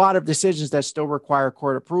 But there's a lot of decisions that still require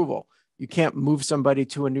court approval. You can't move somebody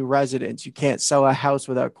to a new residence. You can't sell a house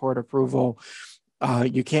without court approval.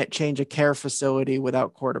 You can't change a care facility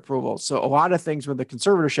without court approval. So a lot of things with the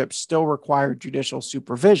conservatorship still require judicial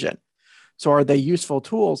supervision. So are they useful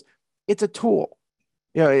tools? It's a tool.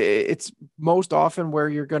 It's most often where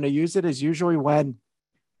you're going to use it is usually when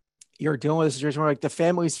you're dealing with a situation where like the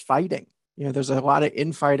family's fighting. There's a lot of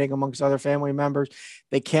infighting amongst other family members.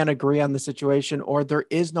 They can't agree on the situation, or there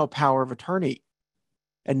is no power of attorney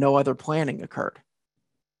and no other planning occurred.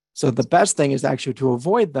 So the best thing is actually to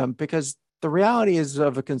avoid them, because the reality is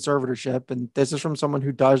of a conservatorship, and this is from someone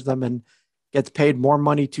who does them and gets paid more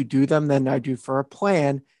money to do them than I do for a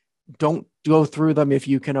plan. Don't go through them if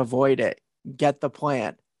you can avoid it. Get the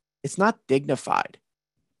plan. It's not dignified.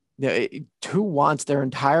 Who wants their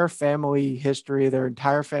entire family history, their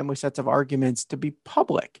entire family sets of arguments to be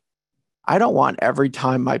public? I don't want every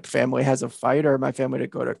time my family has a fight or my family to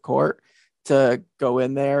go to court to go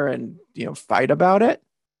in there and, fight about it.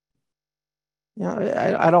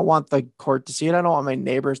 I don't want the court to see it. I don't want my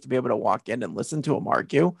neighbors to be able to walk in and listen to them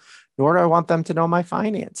argue, nor do I want them to know my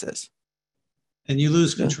finances. And you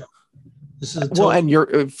lose control. This is it's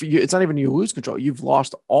not even you lose control. You've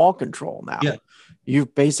lost all control now. Yeah. You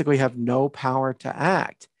basically have no power to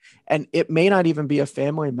act. And it may not even be a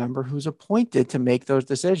family member who's appointed to make those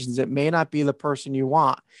decisions. It may not be the person you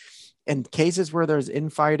want. In cases where there's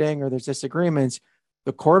infighting or there's disagreements,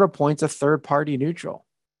 the court appoints a third party neutral.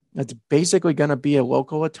 It's basically going to be a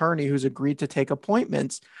local attorney who's agreed to take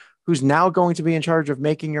appointments, who's now going to be in charge of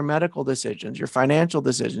making your medical decisions, your financial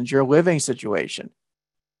decisions, your living situation.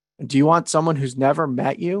 Do you want someone who's never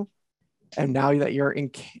met you, and now that you're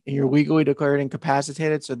legally declared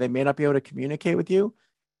incapacitated, so they may not be able to communicate with you,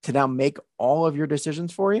 to now make all of your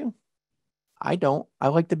decisions for you? I don't. I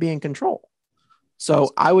like to be in control.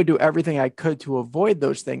 So I would do everything I could to avoid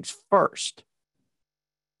those things first.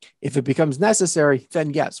 If it becomes necessary,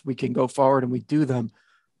 then yes, we can go forward and we do them.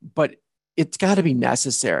 But it's got to be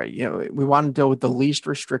necessary. We want to deal with the least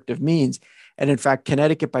restrictive means. And in fact,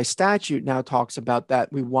 Connecticut by statute now talks about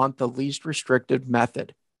that. We want the least restrictive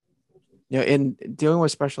method. In dealing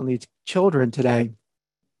with special needs children today,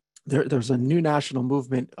 there's a new national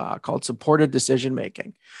movement called supported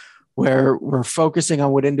decision-making, where we're focusing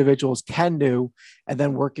on what individuals can do and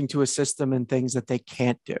then working to assist them in things that they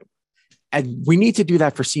can't do. And we need to do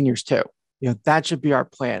that for seniors too. That should be our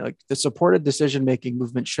plan. Like, the supported decision-making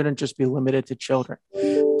movement shouldn't just be limited to children.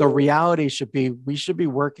 The reality should be, we should be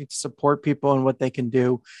working to support people in what they can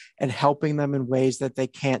do and helping them in ways that they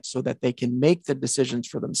can't, so that they can make the decisions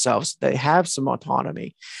for themselves. They have some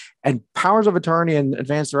autonomy, and powers of attorney and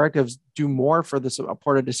advanced directives do more for the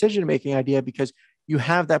supported decision-making idea, because you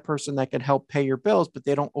have that person that can help pay your bills, but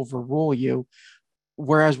they don't overrule you.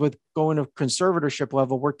 Whereas with going to conservatorship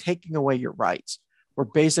level, we're taking away your rights. We're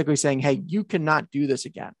basically saying, hey, you cannot do this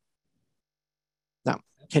again. Now,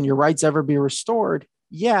 can your rights ever be restored?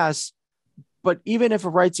 Yes, But even if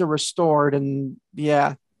rights are restored, and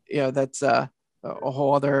that's a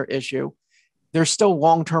whole other issue, there's still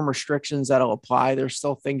long-term restrictions that'll apply. There's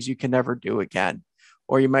still things you can never do again,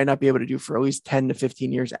 or you might not be able to do for at least 10 to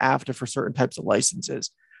 15 years after for certain types of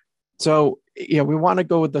licenses. So, we want to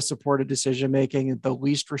go with the supported decision-making, the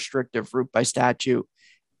least restrictive route by statute.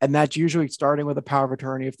 And that's usually starting with a power of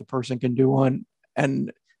attorney if the person can do one,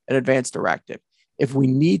 and an advance directive. If we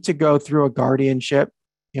need to go through a guardianship,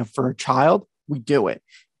 for a child, we do it.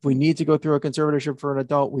 If we need to go through a conservatorship for an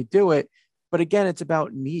adult, we do it. But again, it's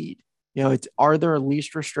about need. Are there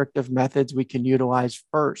least restrictive methods we can utilize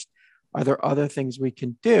first? Are there other things we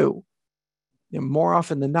can do? More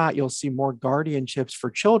often than not, you'll see more guardianships for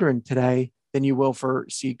children today than you will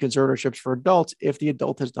see conservatorships for adults if the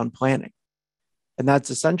adult has done planning. And that's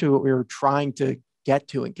essentially what we were trying to get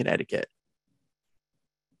to in Connecticut.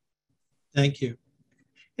 Thank you.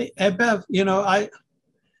 Hey, Bev,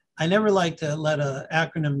 I never like to let an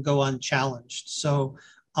acronym go unchallenged. So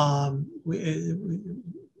one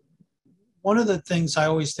of the things I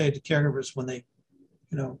always say to caregivers when they,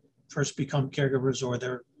 first become caregivers or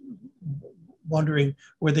they're wondering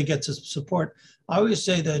where they get to support, I always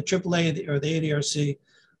say the AAA or the ADRC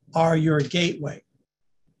are your gateway,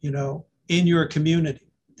 in your community.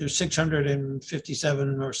 There's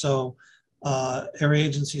 657 or so area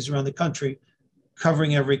agencies around the country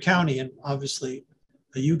covering every county. And obviously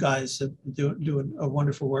you guys have doing a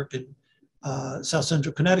wonderful work in South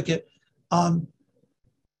Central Connecticut. And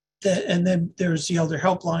then there's the Elder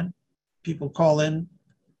Helpline. People call in.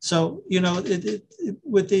 So,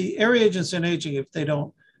 with the area agents on aging, if they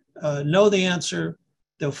don't know the answer,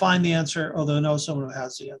 they'll find the answer, or they'll know someone who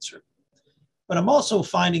has the answer. But I'm also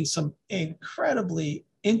finding some incredibly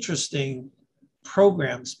interesting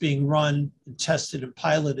programs being run and tested and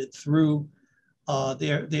piloted through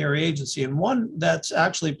the area agency. And one that's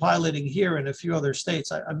actually piloting here in a few other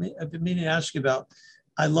states, I've been meaning to ask you about.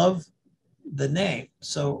 I love the name,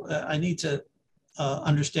 so I need to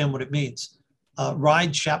understand what it means.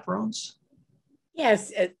 Ride chaperones?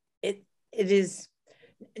 Yes, it is.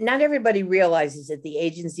 Not everybody realizes that the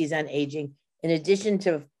agencies on aging, in addition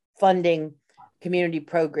to funding community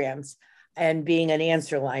programs and being an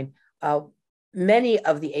answer line, many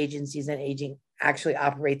of the agencies on aging actually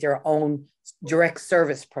operate their own direct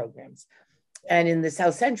service programs. And in the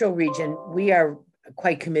South Central region, we are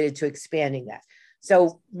quite committed to expanding that.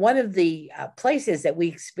 So one of the places that we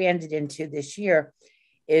expanded into this year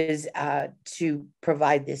is to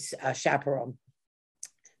provide this chaperone,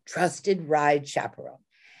 Trusted Ride Chaperone.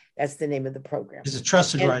 That's the name of the program. It's a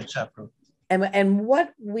Trusted Ride Chaperone. And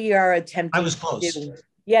what we are attempting I was close. to do,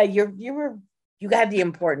 yeah, you had the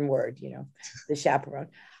important word, the chaperone.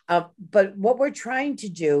 But what we're trying to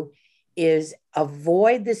do is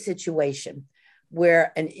avoid the situation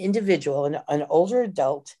where an individual, an older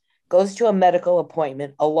adult, goes to a medical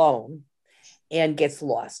appointment alone and gets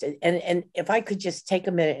lost. And if I could just take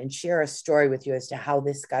a minute and share a story with you as to how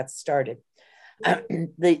this got started.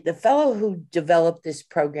 The fellow who developed this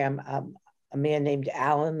program, a man named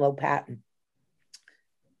Alan Lopatin,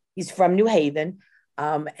 he's from New Haven,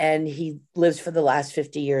 and he lives for the last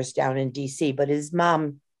 50 years down in DC, but his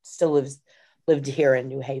mom still lived here in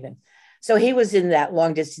New Haven. So he was in that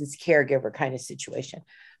long distance caregiver kind of situation.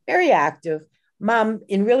 Very active. Mom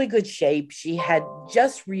in really good shape. She had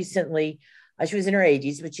just recently, she was in her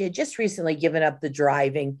 80s, but she had just recently given up the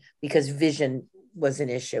driving because vision was an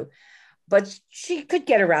issue. But she could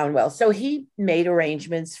get around well. So he made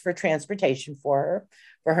arrangements for transportation for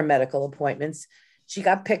her medical appointments. She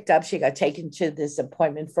got picked up. She got taken to this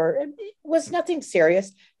appointment it was nothing serious.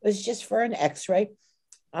 It was just for an x-ray.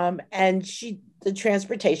 And the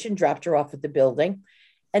transportation dropped her off at the building.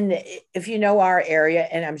 And if you know our area,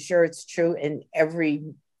 and I'm sure it's true in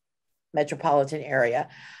every metropolitan area,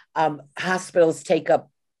 hospitals take up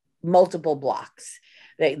multiple blocks.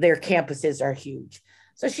 Their campuses are huge.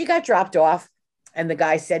 So she got dropped off, and the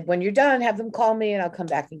guy said, when you're done, have them call me and I'll come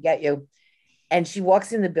back and get you. And she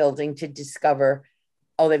walks in the building to discover,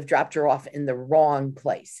 oh, they've dropped her off in the wrong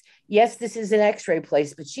place. Yes, this is an x-ray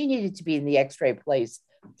place, but she needed to be in the x-ray place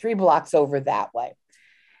 3 blocks over that way.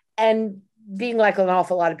 And being like an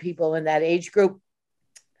awful lot of people in that age group,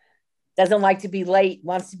 doesn't like to be late,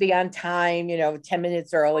 wants to be on time, 10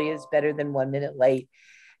 minutes early is better than 1 minute late.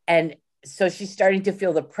 And so she's starting to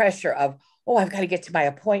feel the pressure of, oh, I've got to get to my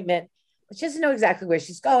appointment, but she doesn't know exactly where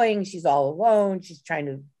she's going. She's all alone. She's trying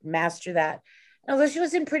to master that. And although she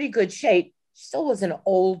was in pretty good shape, she still was an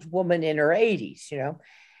old woman in her 80s,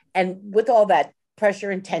 and with all that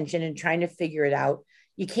pressure and tension and trying to figure it out,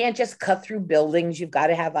 you can't just cut through buildings. You've got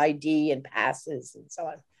to have ID and passes and so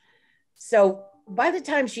on. So by the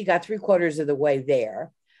time she got 3/4 of the way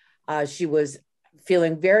there, she was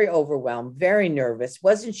feeling very overwhelmed, very nervous,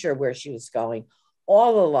 wasn't sure where she was going,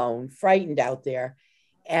 all alone, frightened out there.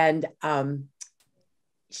 And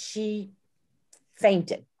she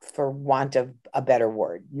fainted, for want of a better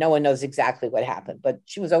word. No one knows exactly what happened, but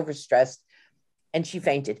she was overstressed and she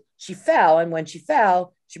fainted. She fell, and when she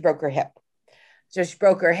fell, she broke her hip. So she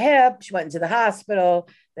broke her hip, she went into the hospital.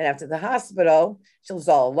 Then after the hospital, she was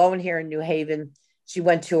all alone here in New Haven. She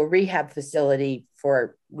went to a rehab facility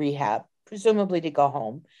for rehab, presumably to go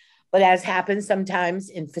home. But as happens sometimes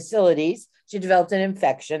in facilities, she developed an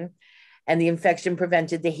infection, and the infection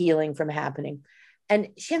prevented the healing from happening. And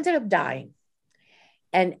she ended up dying.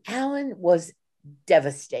 And Alan was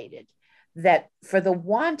devastated that for the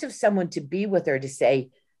want of someone to be with her to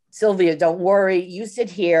say, Sylvia, don't worry, you sit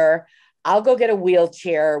here, I'll go get a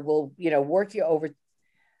wheelchair, we'll, work you over.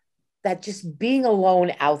 That just being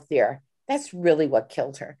alone out there, that's really what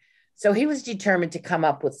killed her. So he was determined to come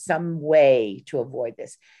up with some way to avoid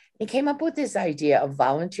this. He came up with this idea of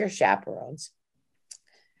volunteer chaperones.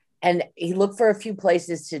 And he looked for a few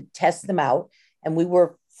places to test them out. And we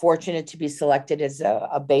were fortunate to be selected as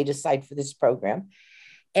a beta site for this program.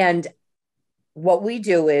 And what we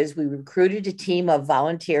do is we recruited a team of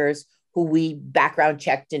volunteers who we background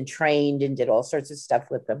checked and trained and did all sorts of stuff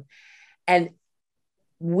with them. And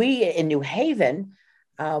we in New Haven,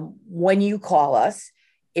 when you call us,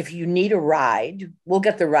 if you need a ride, we'll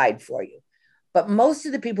get the ride for you. But most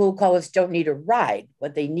of the people who call us don't need a ride.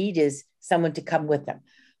 What they need is someone to come with them.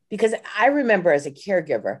 Because I remember as a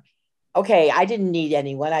caregiver, okay, I didn't need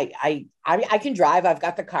anyone. I can drive. I've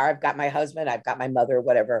got the car. I've got my husband. I've got my mother,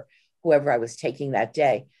 whoever I was taking that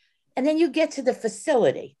day. And then you get to the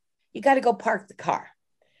facility. You got to go park the car.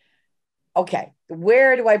 Okay,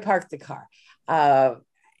 where do I park the car?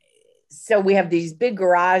 So we have these big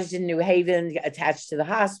garages in New Haven attached to the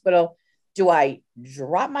hospital. Do I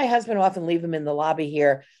drop my husband off and leave him in the lobby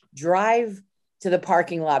here, drive to the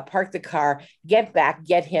parking lot, park the car, get back,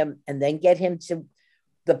 get him, and then get him to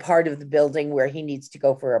the part of the building where he needs to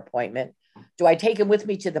go for an appointment? Do I take him with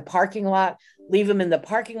me to the parking lot, leave him in the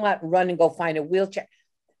parking lot, run and go find a wheelchair?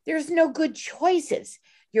 There's no good choices.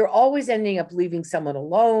 You're always ending up leaving someone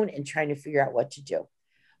alone and trying to figure out what to do.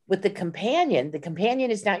 With the companion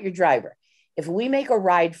is not your driver. If we make a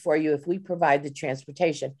ride for you, if we provide the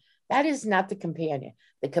transportation, that is not the companion.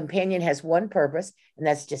 The companion has one purpose, and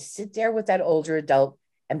that's just sit there with that older adult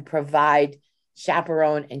and provide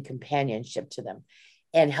chaperone and companionship to them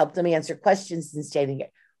and help them answer questions and stay there.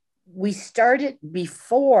 We start it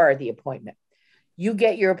before the appointment. You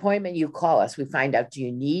get your appointment, you call us. We find out, do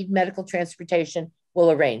you need medical transportation?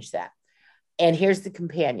 We'll arrange that. And here's the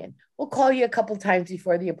companion. We'll call you a couple times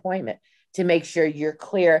before the appointment to make sure you're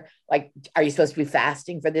clear. Like, are you supposed to be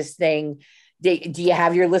fasting for this thing? Do you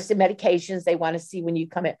have your list of medications they want to see when you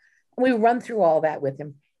come in? And we run through all that with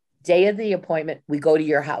them. Day of the appointment, we go to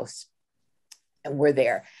your house and we're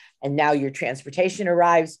there. And now your transportation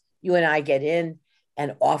arrives. You and I get in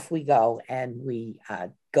and off we go. And we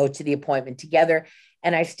go to the appointment together.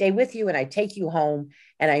 And I stay with you and I take you home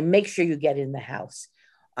and I make sure you get in the house.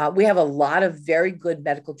 We have a lot of very good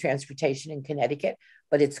medical transportation in Connecticut,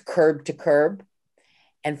 but it's curb to curb.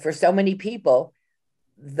 And for so many people,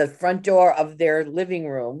 the front door of their living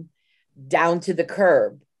room down to the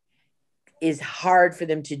curb is hard for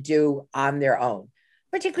them to do on their own,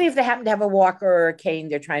 particularly if they happen to have a walker or a cane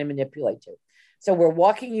they're trying to manipulate to. So we're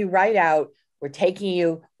walking you right out. We're taking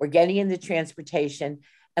you, we're getting in the transportation,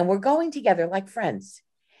 and we're going together like friends.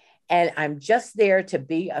 And I'm just there to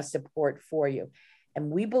be a support for you. And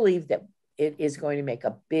we believe that it is going to make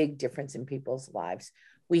a big difference in people's lives.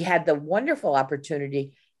 We had the wonderful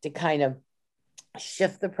opportunity to kind of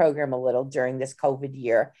shift the program a little during this COVID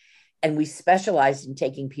year. And we specialized in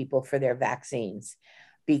taking people for their vaccines,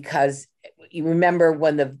 because you remember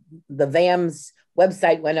when the VAMS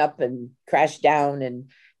website went up and crashed down, and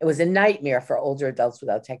it was a nightmare for older adults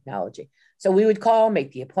without technology. So we would call,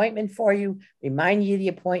 make the appointment for you, remind you of the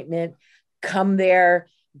appointment, come there,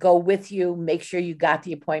 go with you, make sure you got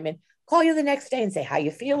the appointment, call you the next day and say, how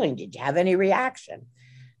you feeling? Did you have any reaction?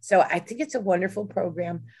 So I think it's a wonderful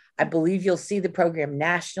program. I believe you'll see the program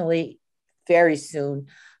nationally very soon.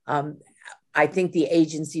 I think the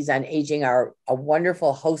agencies on aging are a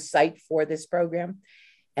wonderful host site for this program.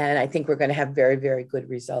 And I think we're going to have very, very good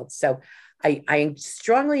results. So I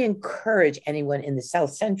strongly encourage anyone in the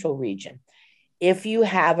South Central region, if you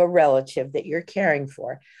have a relative that you're caring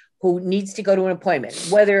for who needs to go to an appointment,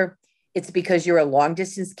 whether it's because you're a long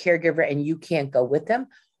distance caregiver and you can't go with them,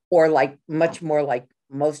 or like much more like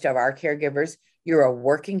most of our caregivers, you're a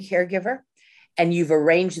working caregiver and you've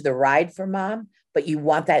arranged the ride for mom, but you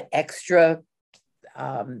want that extra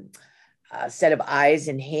set of eyes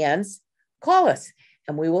and hands, call us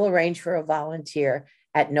and we will arrange for a volunteer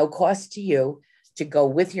at no cost to you to go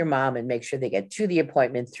with your mom and make sure they get to the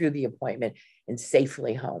appointment, through the appointment, and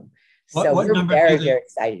safely home. So we're very, very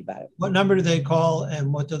excited about it. What number do they call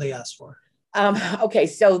and what do they ask for? Okay,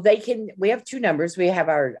 so we have two numbers. We have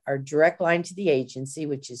our direct line to the agency,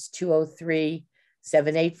 which is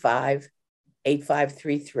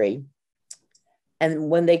 203-785-8533. And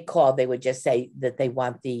when they call, they would just say that they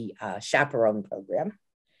want the chaperone program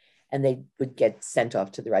and they would get sent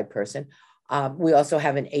off to the right person. We also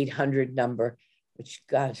have an 800 number, which,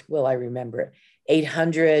 God, will I remember it?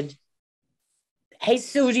 800. Hey,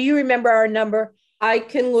 Sue, do you remember our number? I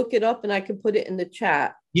can look it up and I can put it in the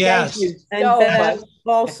chat. Yes. And then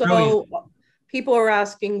also, people are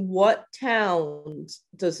asking, what towns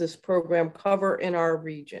does this program cover in our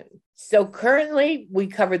region? So currently, we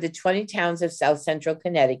cover the 20 towns of South Central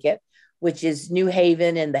Connecticut, which is New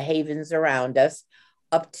Haven and the havens around us,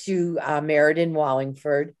 up to Meriden,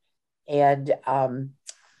 Wallingford, and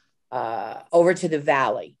over to the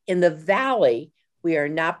Valley. In the Valley, we are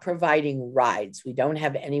not providing rides. We don't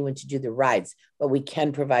have anyone to do the rides, but we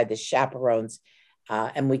can provide the chaperones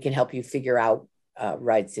and we can help you figure out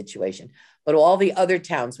ride situation. But all the other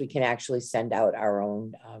towns, we can actually send out our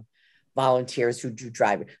own volunteers who do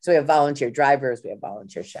driving. So we have volunteer drivers, we have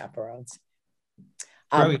volunteer chaperones.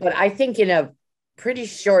 But I think in a pretty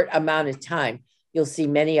short amount of time, you'll see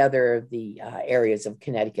many other of the areas of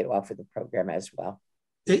Connecticut offer the program as well.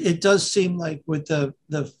 It does seem like with the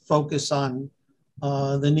focus on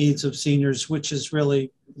the needs of seniors, which is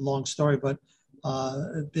really a long story, but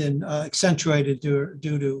been accentuated due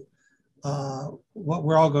to what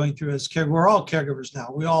we're all going through as caregivers. We're all caregivers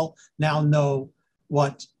now. We all now know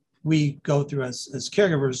what we go through as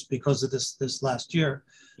caregivers because of this last year.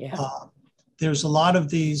 Yeah. There's a lot of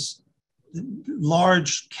these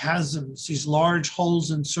large chasms, these large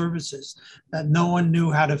holes in services that no one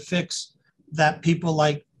knew how to fix, that people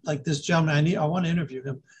like this gentleman, I want to interview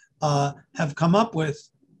him, have come up with,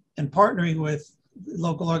 and partnering with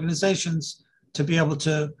local organizations to be able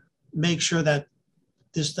to make sure that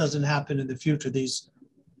this doesn't happen in the future, these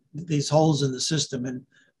holes in the system. And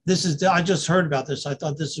this is, I just heard about this. I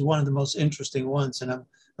thought this is one of the most interesting ones, and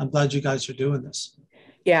I'm glad you guys are doing this.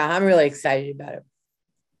 Yeah, I'm really excited about it.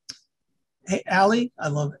 Hey, Allie, I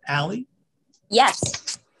love Allie.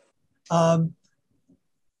 Yes. Talk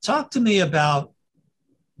to me about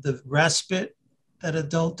the respite that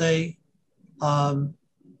Adult Day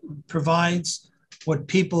provides, what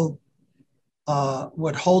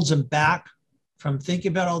holds them back from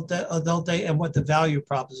thinking about Adult Day, and what the value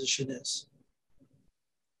proposition is.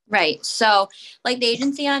 Right. So like the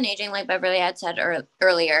Agency on Aging, like Beverly had said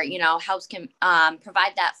earlier, helps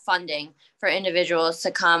provide that funding for individuals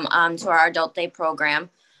to come to our Adult Day program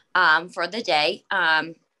for the day.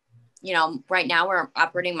 Right now we're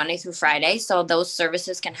operating Monday through Friday. So those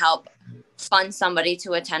services can help fund somebody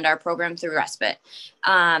to attend our program through respite.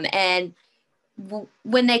 And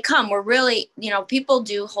when they come, we're really, people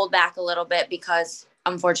do hold back a little bit because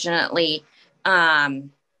unfortunately,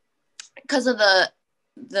 because of the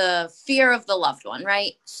fear of the loved one,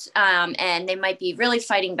 right? And they might be really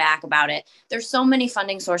fighting back about it. There's so many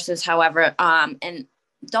funding sources, however, and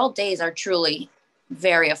Adult Days are truly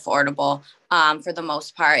very affordable for the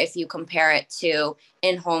most part if you compare it to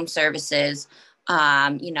in-home services,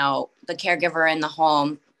 the caregiver in the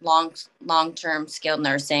home, long-term skilled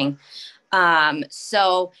nursing.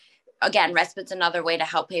 So again, respite's another way to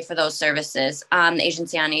help pay for those services. The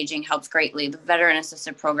Agency on Aging helps greatly. The Veteran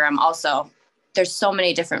Assisted Program also. There's so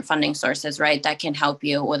many different funding sources, right, that can help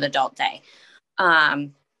you with Adult Day.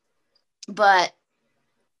 But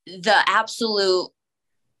the absolute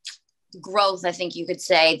growth, I think you could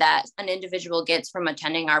say, that an individual gets from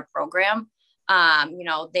attending our program,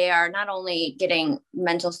 they are not only getting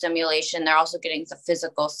mental stimulation, they're also getting the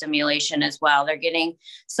physical stimulation as well. They're getting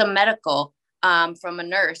some medical from a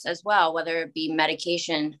nurse as well, whether it be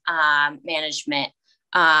medication management.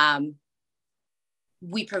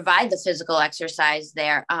 We provide the physical exercise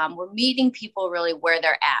there. We're meeting people really where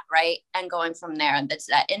they're at, right? And going from there. That's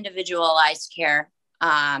that individualized care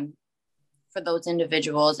for those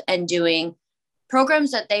individuals, and doing programs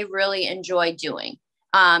that they really enjoy doing.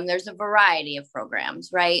 There's a variety of programs,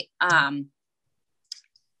 right?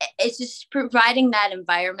 It's just providing that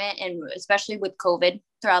environment, and especially with COVID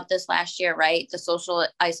throughout this last year, right? The social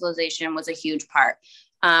isolation was a huge part.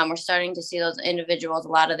 We're starting to see those individuals, a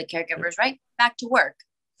lot of the caregivers, right, back to work.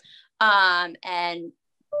 And,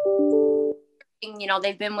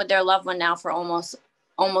 they've been with their loved one now for almost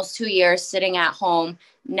almost 2 years sitting at home.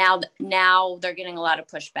 Now they're getting a lot of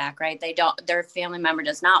pushback, right? Their family member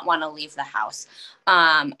does not want to leave the house.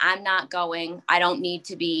 I'm not going. I don't need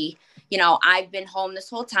to be, I've been home this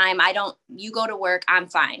whole time. You go to work, I'm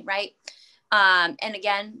fine, right? And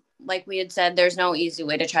again, like we had said, there's no easy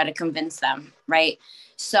way to try to convince them, right?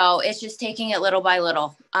 So it's just taking it little by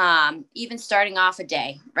little, even starting off a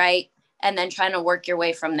day, right? And then trying to work your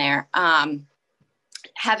way from there.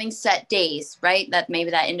 Having set days, right? That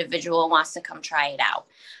maybe that individual wants to come try it out.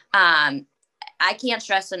 I can't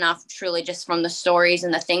stress enough, truly, just from the stories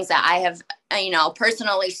and the things that I have,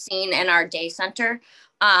 personally seen in our day center,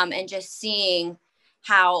 and just seeing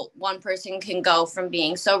how one person can go from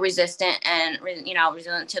being so resistant and,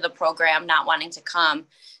 resilient to the program, not wanting to come,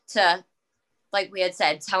 to, like we had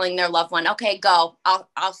said, telling their loved one, okay, go,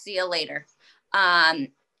 I'll see you later.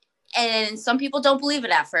 And some people don't believe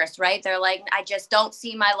it at first, right? They're like, I just don't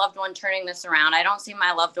see my loved one turning this around. I don't see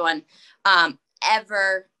my loved one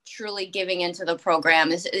ever truly giving into the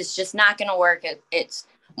program. It's just not going to work. It's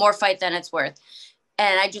more fight than it's worth.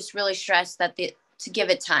 And I just really stress that to give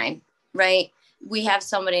it time, right? We have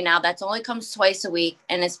somebody now that's only comes twice a week,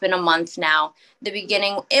 and it's been a month now. The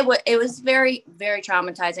beginning, it was very, very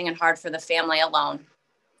traumatizing and hard for the family alone.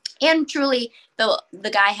 And truly, the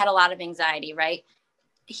guy had a lot of anxiety, right?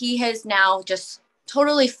 He has now just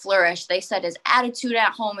totally flourished. They said his attitude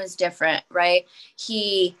at home is different, right?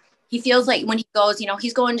 He feels like when he goes,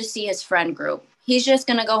 he's going to see his friend group. He's just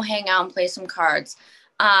going to go hang out and play some cards.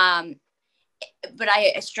 But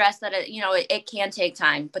I stress that, it can take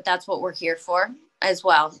time, but that's what we're here for as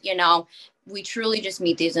well. We truly just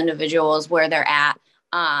meet these individuals where they're at.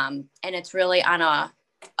 And it's really on a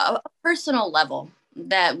personal level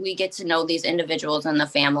that we get to know these individuals and the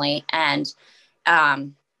family. And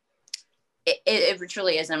it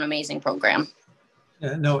truly is an amazing program.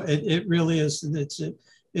 Yeah, no, it really is.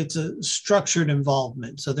 It's a structured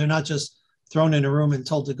involvement. So they're not just thrown in a room and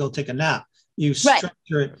told to go take a nap. You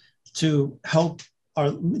structure it to help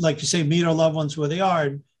like you say, meet our loved ones where they are,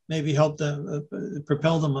 and maybe help them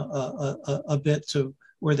propel them a bit to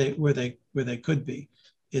where they could be.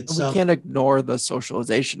 We can't ignore the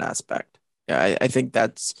socialization aspect. Yeah, I think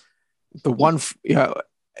that's the one.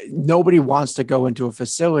 Nobody wants to go into a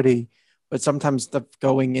facility, but sometimes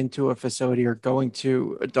going into a facility or going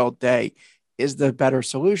to adult day is the better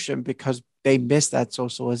solution, because they miss that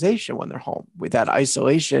socialization when they're home. With that,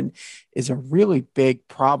 isolation is a really big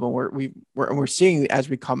problem. We're seeing as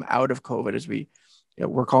we come out of COVID, as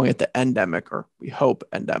we're calling it the endemic, or we hope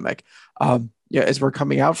endemic. As we're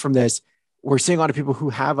coming out from this, we're seeing a lot of people who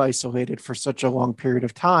have isolated for such a long period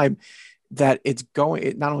of time that it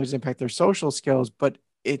not only does impact their social skills, but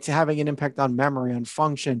it's having an impact on memory, on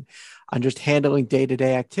function, on just handling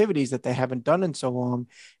day-to-day activities that they haven't done in so long.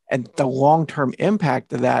 And the long-term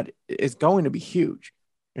impact of that is going to be huge.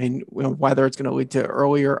 I mean, whether it's going to lead to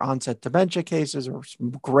earlier onset dementia cases or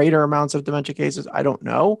greater amounts of dementia cases, I don't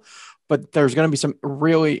know. But there's going to be some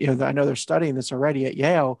really, I know they're studying this already at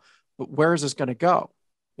Yale, but where is this going to go?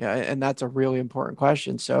 Yeah, and that's a really important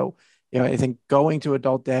question. So, I think going to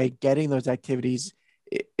adult day, getting those activities,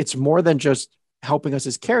 it's more than just helping us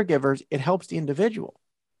as caregivers. It helps the individual.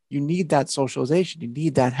 You need that socialization. You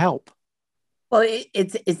need that help. Well,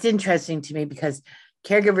 it's interesting to me because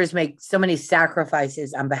caregivers make so many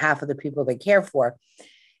sacrifices on behalf of the people they care for.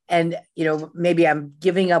 And, maybe I'm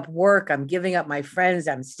giving up work, I'm giving up my friends,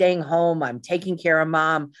 I'm staying home, I'm taking care of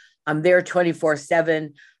mom, I'm there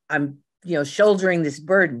 24/7, I'm, shouldering this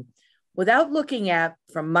burden without looking at,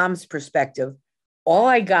 from mom's perspective, all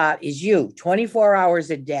I got is you 24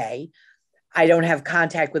 hours a day. I don't have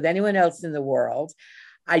contact with anyone else in the world.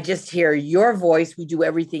 I just hear your voice. We do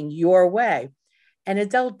everything your way. And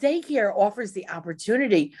adult daycare offers the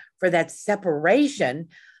opportunity for that separation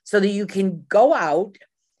so that you can go out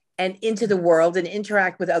and into the world and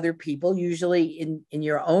interact with other people, usually in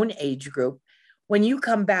your own age group. When you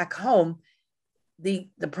come back home, the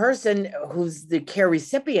person who's the care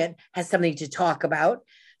recipient has something to talk about,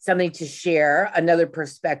 something to share, another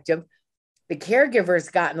perspective. The caregiver's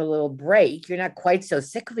gotten a little break. You're not quite so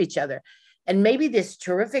sick of each other. And maybe this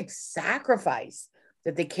terrific sacrifice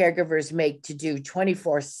that the caregivers make to do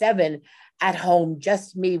 24/7 at home,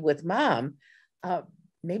 just me with mom,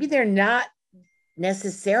 maybe they're not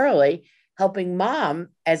necessarily helping mom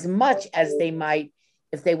as much as they might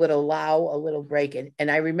if they would allow a little break.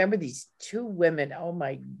 And I remember these two women, oh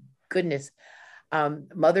my goodness,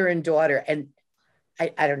 mother and daughter. And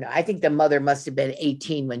I don't know, I think the mother must have been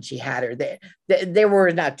 18 when she had her. There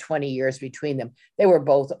were not 20 years between them. They were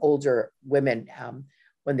both older women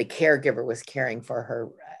when the caregiver was caring for her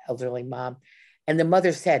elderly mom. And the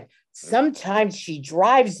mother said, sometimes she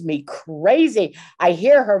drives me crazy. I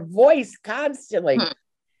hear her voice constantly.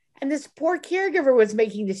 And this poor caregiver was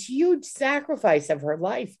making this huge sacrifice of her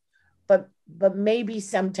life. But maybe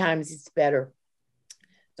sometimes it's better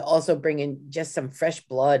to also bring in just some fresh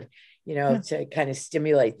blood, to kind of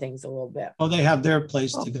stimulate things a little bit. Oh, they have their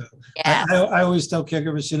place to go. Yeah. I always tell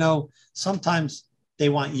caregivers, sometimes they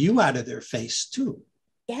want you out of their face too.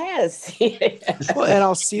 Yes. Well, and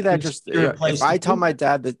I'll see that if I tell my do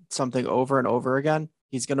dad that something over and over again,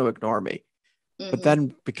 he's going to ignore me. Mhm. But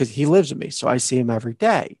then because he lives with me, so I see him every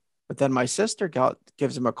day. But then my sister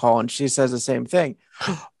gives him a call and she says the same thing.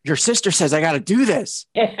 Your sister says I got to do this.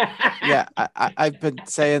 Yeah, I've been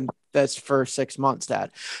saying this for 6 months,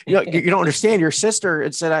 Dad. You don't understand. Your sister,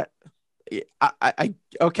 it said,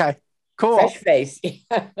 okay, cool. Fresh face.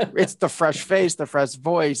 It's the fresh face, the fresh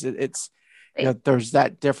voice. It's there's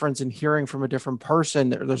that difference in hearing from a different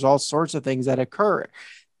person. There's all sorts of things that occur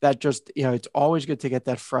that just, it's always good to get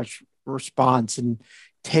that fresh response and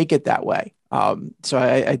take it that way. So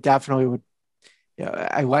I definitely would,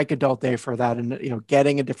 I like Adult Day for that, and,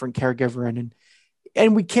 getting a different caregiver in,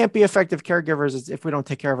 and we can't be effective caregivers if we don't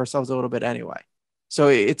take care of ourselves a little bit anyway. So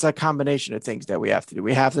it's a combination of things that we have to do.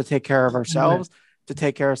 We have to take care of ourselves to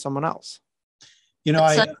take care of someone else. Go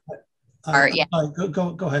ahead, Alex.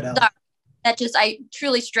 I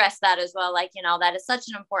truly stress that as well. That is such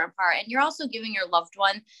an important part. And you're also giving your loved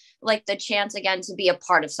one the chance again to be a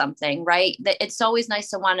part of something, right? That it's always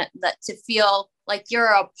nice to feel like you're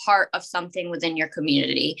a part of something within your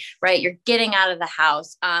community, right? You're getting out of the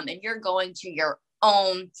house and you're going to your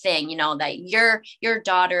own thing, that your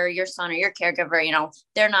daughter, your son, or your caregiver,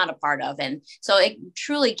 they're not a part of. And so it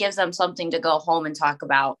truly gives them something to go home and talk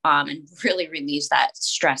about and really relieves that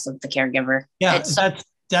stress of the caregiver. Yeah,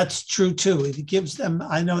 that's true too. It gives them,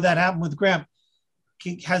 I know that happened with Graham.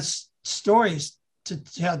 He has stories to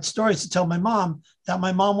tell my mom that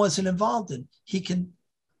my mom wasn't involved in. He can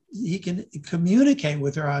communicate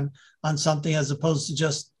with her on something as opposed to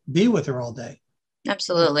just be with her all day.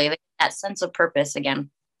 Absolutely. That sense of purpose again.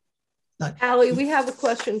 Allie, we have a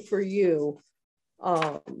question for you.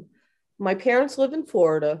 My parents live in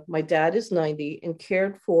Florida. My dad is 90 and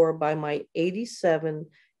cared for by my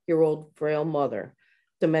 87-year-old frail mother.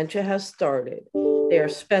 Dementia has started. They are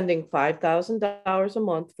spending $5,000 a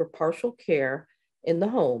month for partial care in the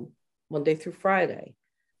home, Monday through Friday.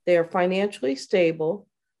 They are financially stable,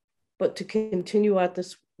 but to continue at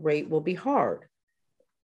this rate will be hard.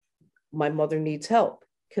 My mother needs help.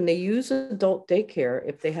 Can they use adult daycare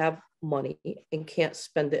if they have money and can't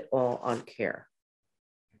spend it all on care?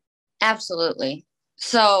 Absolutely.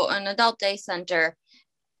 So an adult day center,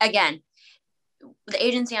 again, the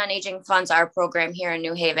Agency on Aging funds our program here in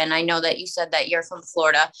New Haven. I know that you said that you're from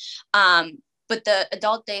Florida, but the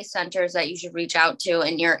adult day centers that you should reach out to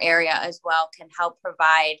in your area as well can help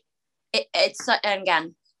provide. It's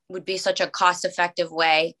again would be such a cost-effective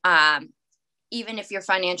way. Even if you're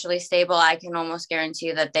financially stable, I can almost guarantee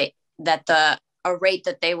you that a rate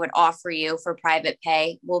that they would offer you for private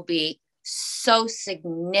pay will be so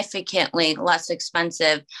significantly less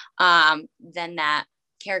expensive than that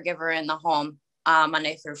caregiver in the home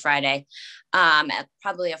Monday through Friday, at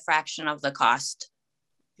probably a fraction of the cost.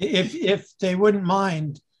 If they wouldn't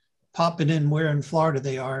mind popping in where in Florida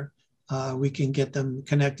they are, we can get them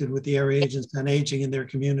connected with the area agents on aging in their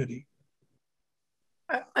community.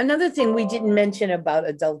 Another thing we didn't mention about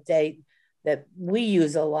Adult Day that we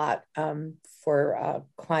use a lot for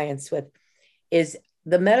clients with is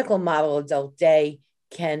the medical model. Adult Day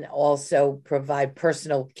can also provide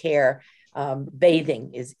personal care.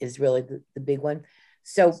 Bathing is really the big one.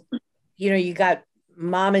 So, you got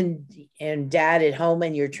mom and dad at home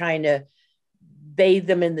and you're trying to bathe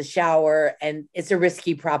them in the shower, and it's a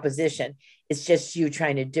risky proposition. It's just you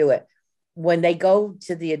trying to do it. When they go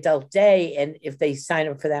to the Adult Day, and if they sign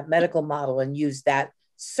up for that medical model and use that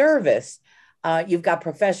service, you've got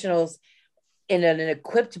professionals in an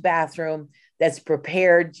equipped bathroom that's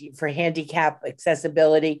prepared for handicap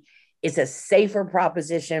accessibility. It's a safer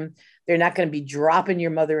proposition. They're not going to be dropping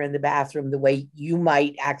your mother in the bathroom the way you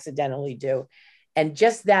might accidentally do. And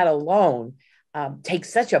just that alone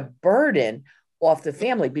takes such a burden off the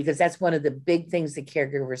family, because that's one of the big things the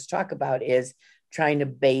caregivers talk about is trying to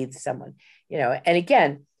bathe someone, and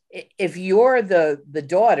again, if you're the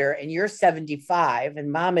daughter and you're 75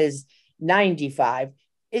 and mom is 95,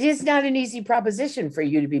 it is not an easy proposition for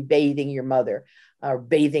you to be bathing your mother or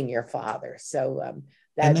bathing your father. So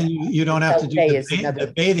and then you don't have to do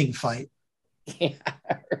the bathing fight. Yeah,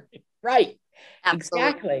 right. Absolutely.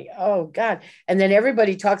 Exactly. Oh God. And then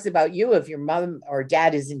everybody talks about you if your mom or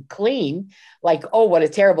dad isn't clean, like, oh, what a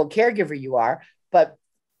terrible caregiver you are. But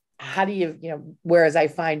how do you, whereas I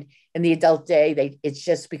find in the adult day, it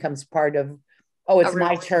just becomes part of, oh, it's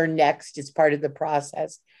my turn next. It's part of the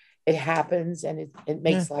process. It happens, and it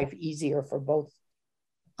makes life easier for both.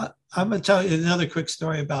 I'm going to tell you another quick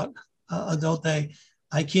story about adult day.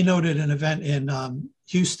 I keynoted an event in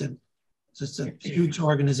Houston. It's a huge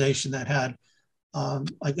organization that had,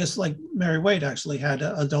 I guess like Mairead actually had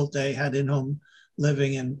adult day, had in-home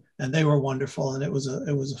living, and they were wonderful. And it was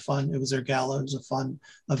their gala. It was a fun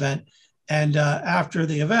event. And after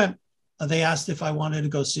the event, they asked if I wanted to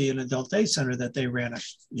go see an adult day center that they ran.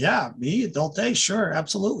 Yeah, me, adult day, sure,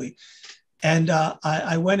 absolutely. And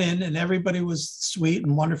I went in, and everybody was sweet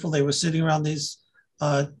and wonderful. They were sitting around these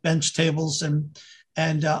bench tables, and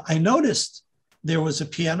I noticed there was a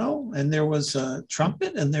piano, and there was a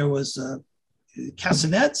trumpet, and there was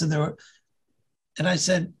castanets, and I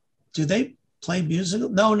said, do they play music?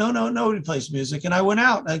 No, nobody plays music. And I went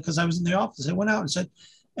out because I was in the office. I went out and said,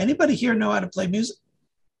 anybody here know how to play music?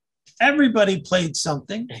 Everybody played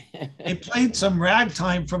something. They played some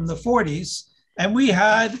ragtime from the 40s, and we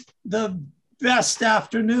had the best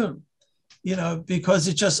afternoon, because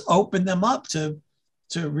it just opened them up to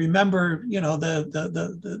remember,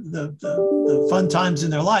 the fun times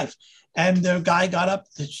in their life. And the guy got up,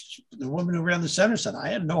 the woman who ran the center said, I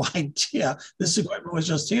had no idea this equipment was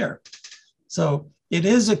just here. So it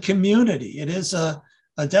is a community. It is a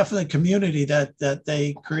definite community that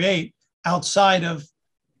they create outside of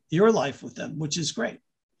your life with them, which is great.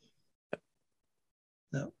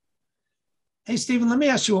 So, hey, Stephen, let me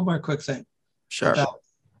ask you one more quick thing. Sure.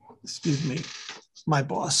 Excuse me, my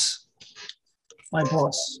boss. My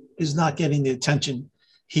boss is not getting the attention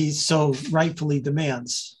he so rightfully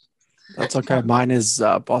demands. That's okay. Mine is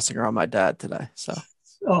bossing around my dad today. So.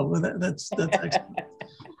 Oh, well, that's excellent.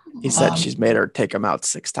 He said she's made her take him out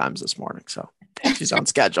 6 times this morning, so she's on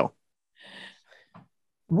schedule.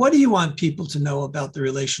 What do you want people to know about the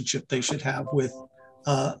relationship they should have with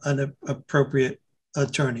an appropriate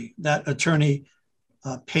attorney? That attorney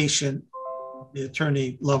patient, the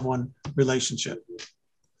attorney loved one relationship.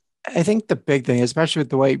 I think the big thing, especially with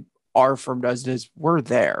the way our firm does it, is we're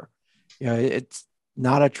there. It's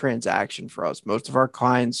not a transaction for us. Most of our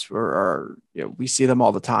clients are we see them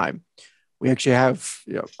all the time. We actually have,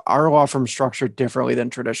 our law firm structured differently than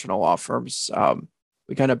traditional law firms.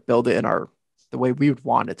 We kind of build it in the way we would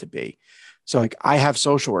want it to be. So like I have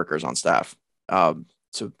social workers on staff.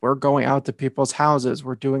 So we're going out to people's houses.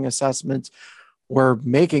 We're doing assessments. We're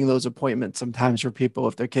making those appointments sometimes for people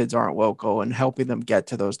if their kids aren't local and helping them get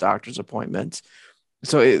to those doctor's appointments.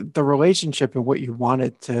 So the relationship and what you want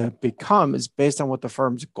it to become is based on what the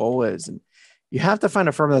firm's goal is. And you have to find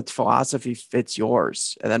a firm that's philosophy fits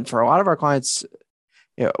yours. And then for a lot of our clients,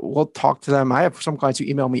 we'll talk to them. I have some clients who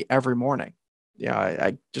email me every morning.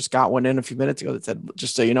 I just got one in a few minutes ago that said,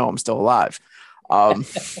 just so you know, I'm still alive. And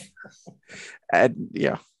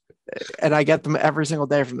I get them every single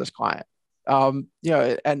day from this client.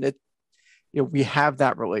 We have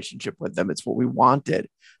that relationship with them. It's what we wanted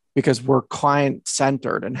because we're client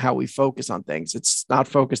centered and how we focus on things. It's not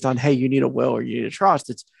focused on, hey, you need a will or you need a trust.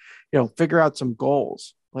 It's, figure out some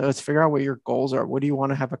goals. Let's figure out what your goals are. What do you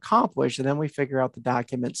want to have accomplished? And then we figure out the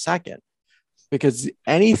document second, because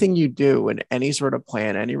anything you do in any sort of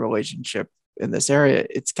plan, any relationship in this area,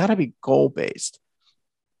 it's got to be goal-based.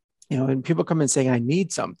 And people come in saying, I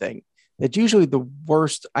need something. That's usually the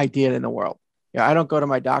worst idea in the world. I don't go to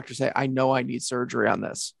my doctor say, I know I need surgery on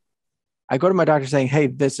this. I go to my doctor saying, hey,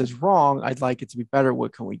 this is wrong. I'd like it to be better.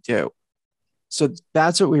 What can we do? So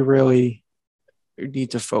that's what we really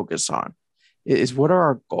need to focus on is what are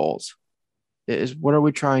our goals? Is what are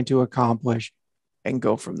we trying to accomplish and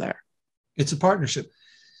go from there? It's a partnership.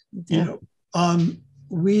 Yeah.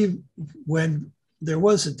 When there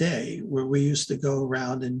was a day where we used to go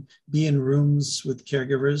around and be in rooms with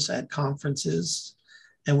caregivers at conferences,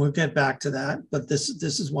 and we'll get back to that, but this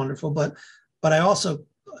is wonderful. But I also,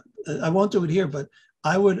 I won't do it here, but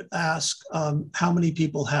I would ask how many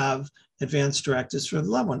people have advanced directives for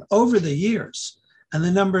the loved one over the years. And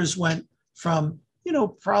the numbers went from,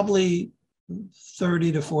 probably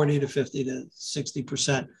 30 to 40 to 50 to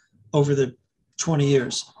 60% over the 20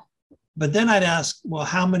 years. But then I'd ask, well,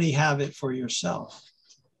 how many have it for yourself?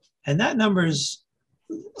 And that number is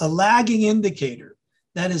a lagging indicator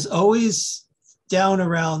that is always down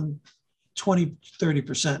around 20,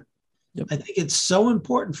 30%. Yep. I think it's so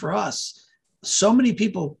important for us. So many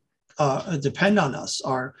people depend on us,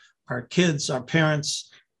 our kids, our parents,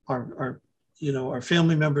 our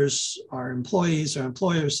family members, our employees, our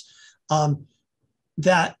employers,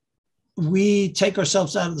 that we take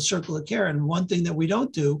ourselves out of the circle of care. And one thing that we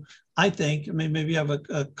don't do, I think, maybe you have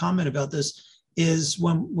a comment about this, is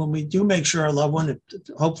when we do make sure our loved one,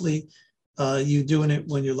 hopefully you doing it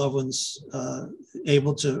when your loved one's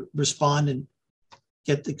able to respond and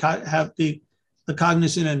get have the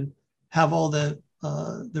cognizant and have all the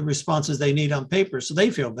responses they need on paper so they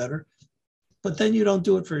feel better, but then you don't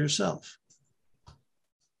do it for yourself.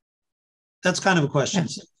 That's kind of a question.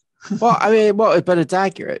 Well, I mean, but it's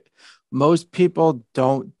accurate. Most people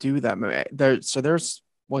don't do that. There's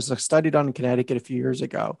was a study done in Connecticut a few years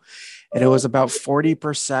ago, and it was about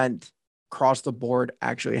 40% across the board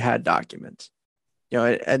actually had documents.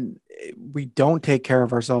 And we don't take care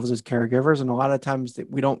of ourselves as caregivers, and a lot of times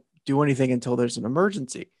we don't do anything until there's an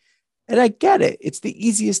emergency. And I get it. It's the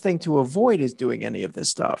easiest thing to avoid is doing any of this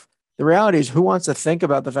stuff. The reality is, who wants to think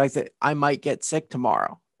about the fact that I might get sick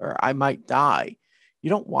tomorrow or I might die? You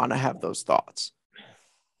don't want to have those thoughts.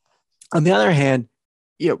 On the other hand,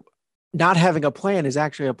 not having a plan is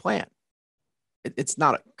actually a plan. It's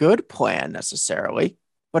not a good plan necessarily,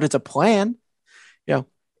 but it's a plan.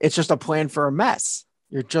 It's just a plan for a mess.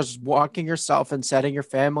 You're just walking yourself and setting your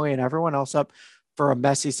family and everyone else up for a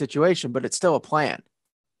messy situation, but it's still a plan.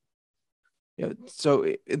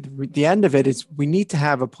 So the end of it is we need to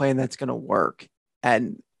have a plan that's going to work.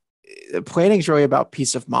 And planning is really about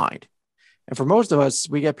peace of mind. And for most of us,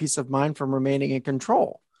 we get peace of mind from remaining in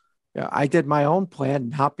control. I did my own plan,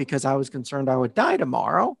 not because I was concerned I would die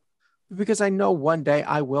tomorrow, but because I know one day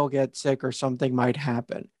I will get sick or something might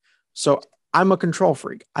happen. So I'm a control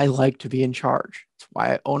freak. I like to be in charge. That's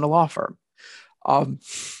why I own a law firm.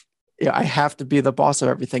 I have to be the boss of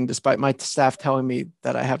everything, despite my staff telling me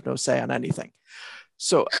that I have no say on anything.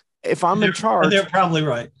 So if I'm in charge, they're probably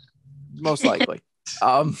right. Most likely.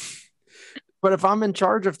 But if I'm in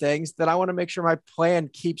charge of things, then I want to make sure my plan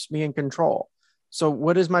keeps me in control. So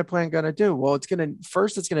what is my plan going to do? Well, it's going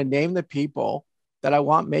to name the people that I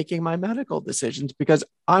want making my medical decisions because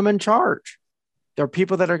I'm in charge. There are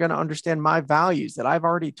people that are going to understand my values that I've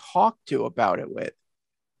already talked to about it with.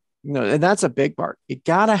 And that's a big part. You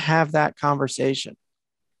got to have that conversation.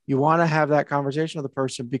 You want to have that conversation with the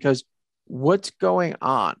person because what's going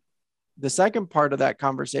on? The second part of that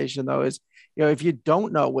conversation, though, is, if you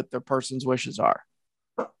don't know what the person's wishes are,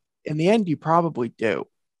 in the end, you probably do.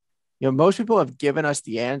 Most people have given us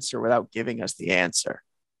the answer without giving us the answer.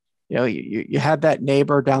 You had that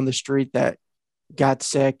neighbor down the street that got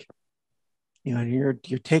sick, and you're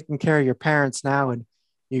taking care of your parents now. And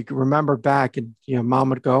you can remember back and, mom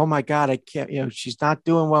would go, oh my God, I can't, she's not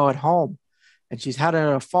doing well at home and she's had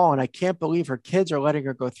a fall. And I can't believe her kids are letting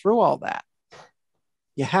her go through all that.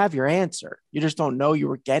 You have your answer. You just don't know you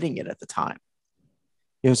were getting it at the time.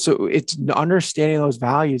 So it's understanding those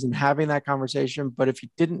values and having that conversation. But if you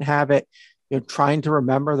didn't have it, trying to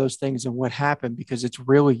remember those things and what happened, because it's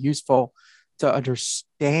really useful to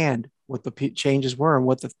understand what the changes were and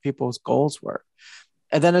what the people's goals were.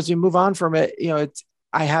 And then as we move on from it,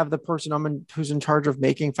 I have the person who's in charge of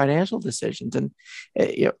making financial decisions. And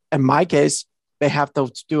in my case, they have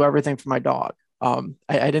to do everything for my dog.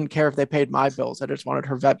 I didn't care if they paid my bills. I just wanted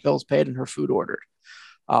her vet bills paid and her food ordered.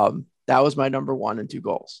 That was my number 1 and 2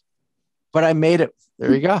 goals. But I made it.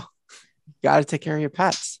 There you go. Got to take care of your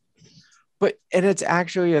pets. And it's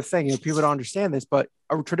actually a thing. People don't understand this, but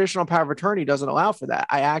a traditional power of attorney doesn't allow for that.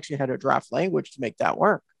 I actually had to draft language to make that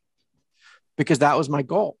work because that was my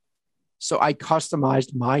goal. So I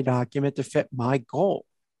customized my document to fit my goal.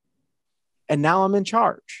 And now I'm in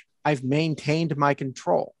charge. I've maintained my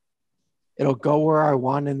control. It'll go where I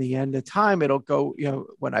want in the end of time. It'll go,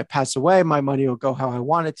 when I pass away, my money will go how I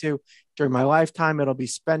want it to. During my lifetime, it'll be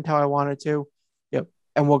spent how I want it to.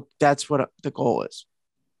 And that's what the goal is.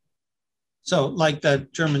 So like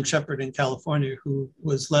that German Shepherd in California who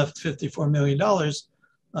was left $54 million,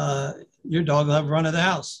 your dog will have run of the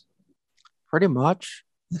house. Pretty much.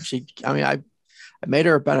 I made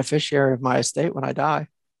her a beneficiary of my estate when I die.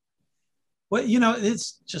 Well,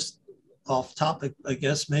 it's just off topic, I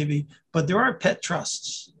guess, maybe, but there are pet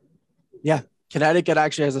trusts. Yeah. Connecticut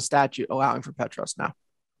actually has a statute allowing for pet trusts now.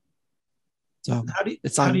 So how do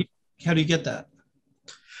you get that?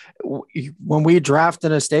 When we draft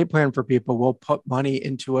an estate plan for people, we'll put money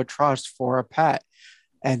into a trust for a pet.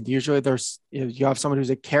 And usually there's, you have someone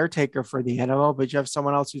who's a caretaker for the animal, but you have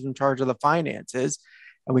someone else who's in charge of the finances,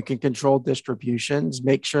 and we can control distributions,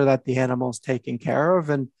 make sure that the animal's taken care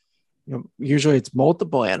of. And, usually it's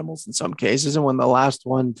multiple animals in some cases. And when the last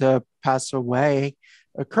one to pass away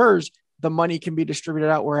occurs, the money can be distributed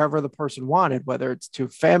out wherever the person wanted, whether it's to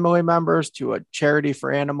family members, to a charity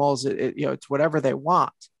for animals, it's whatever they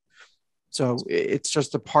want. So it's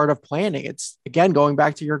just a part of planning. It's, again, going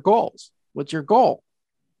back to your goals. What's your goal?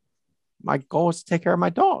 My goal is to take care of my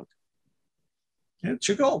dog. It's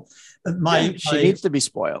your goal. She needs to be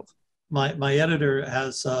spoiled. My editor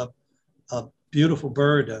has a beautiful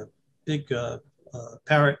bird, a big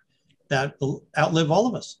parrot that will outlive all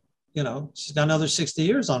of us. You know, she's got another 60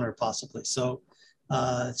 years on her possibly. So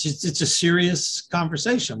it's a serious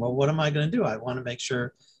conversation. Well, what am I going to do? I want to make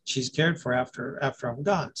sure she's cared for after I'm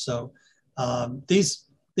gone. So these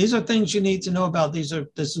are things you need to know about. This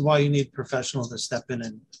is why you need professionals to step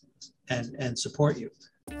in and support you.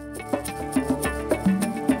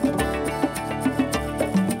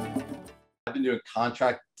 I've been doing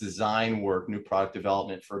contract design work, new product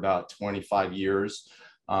development for about 25 years.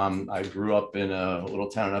 I grew up in a little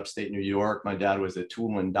town in upstate New York. My dad was a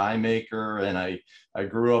tool and die maker, and I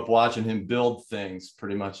grew up watching him build things.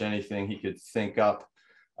 Pretty much anything he could think up,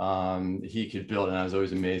 he could build, and I was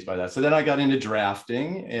always amazed by that. So then I got into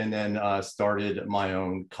drafting, and then started my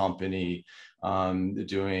own company.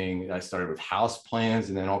 I started with house plans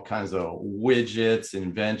and then all kinds of widgets,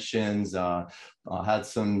 inventions, had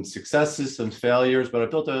some successes, some failures, but I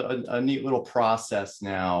built a neat little process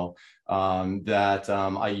now that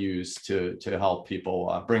I use to help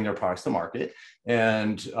people bring their products to market.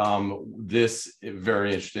 And this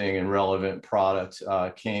very interesting and relevant product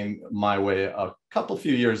came my way a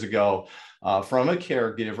few years ago from a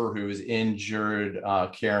caregiver who was injured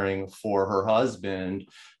caring for her husband.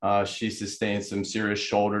 She sustained some serious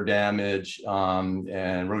shoulder damage and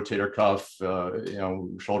rotator cuff,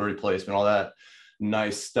 shoulder replacement, all that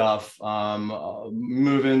nice stuff,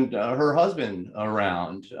 moving her husband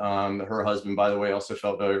around. Her husband, by the way, also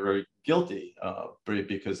felt very, very guilty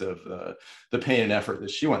because of the pain and effort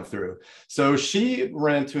that she went through. So she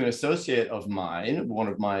ran to an associate of mine, one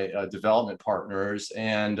of my development partners,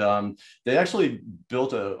 and they actually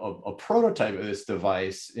built a prototype of this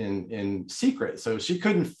device in secret. So she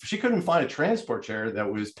couldn't find a transport chair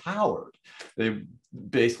that was powered. They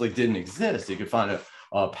basically didn't exist. You could find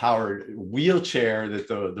a powered wheelchair that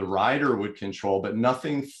the rider would control, but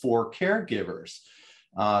nothing for caregivers.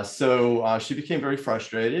 So she became very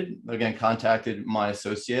frustrated, again, contacted my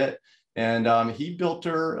associate, and he built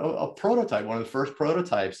her a prototype, one of the first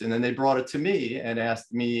prototypes. And then they brought it to me and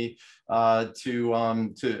asked me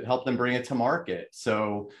to help them bring it to market.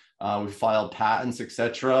 So we filed patents,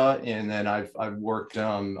 etc. And then I've worked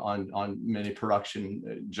on many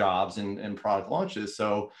production jobs and product launches.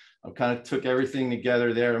 So I kind of took everything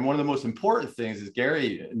together there. And one of the most important things, as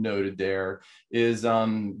Gary noted there, is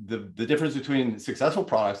the difference between successful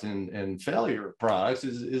products and failure products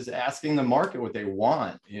is asking the market what they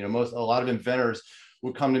want. You know, a lot of inventors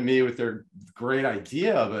would come to me with their great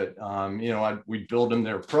idea, but we'd build them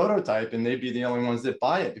their prototype and they'd be the only ones that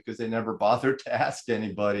buy it because they never bothered to ask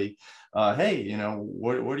anybody, hey,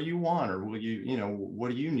 what do you want, or what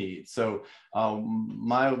do you need? So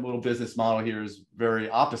my little business model here is very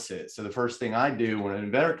opposite. So the first thing I do when an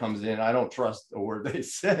inventor comes in, I don't trust a word they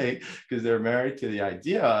say because they're married to the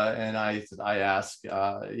idea, and I ask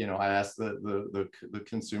the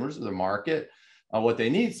consumers of the market what they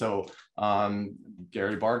need. So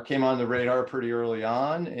Gary Barg came on the radar pretty early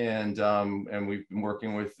on, and we've been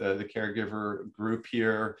working with the caregiver group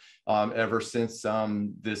here ever since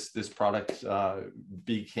this product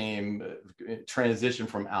became transitioned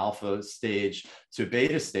from alpha stage to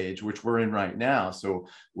beta stage, which we're in right now. So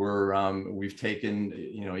we've taken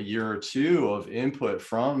a year or two of input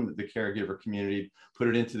from the caregiver community, put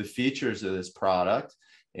it into the features of this product.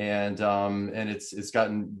 And it's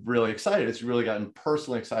gotten really exciting. It's really gotten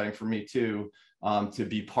personally exciting for me too, to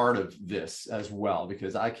be part of this as well,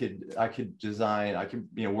 because I could design, I could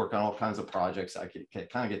work on all kinds of projects. I could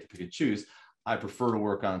kind of get to pick and choose. I prefer to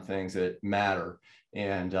work on things that matter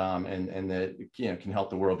and that can help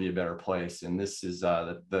the world be a better place. And this is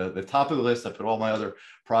the top of the list. I put all my other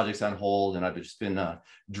projects on hold, and I've just been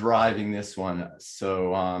driving this one.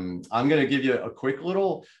 So I'm going to give you a quick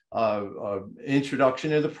little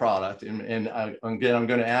introduction to the product, and again, I'm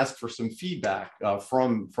going to ask for some feedback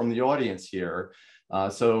from the audience here.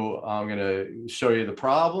 So I'm going to show you the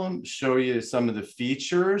problem, show you some of the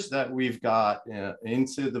features that we've got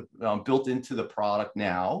built into the product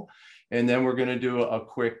now. And then we're going to do a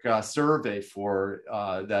quick survey for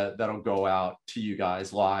that'll go out to you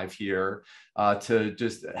guys live here to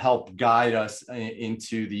just help guide us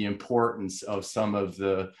into the importance of some of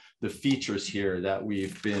the features here that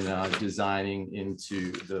we've been designing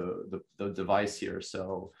into the device here.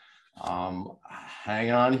 So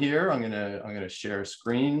hang on here. I'm gonna share a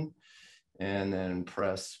screen and then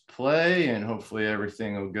press play, and hopefully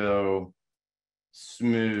everything will go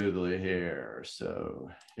smoothly here. So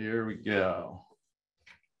here we go.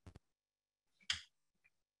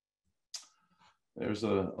 There's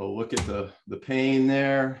a look at the pane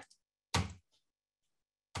there.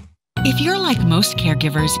 If you're like most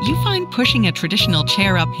caregivers, you find pushing a traditional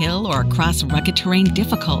chair uphill or across rugged terrain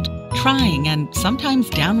difficult, trying, and sometimes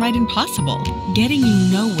downright impossible, getting you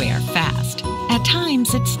nowhere fast. At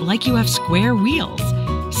times, it's like you have square wheels.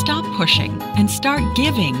 Stop pushing and start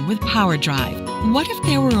giving with PowerDrive. What if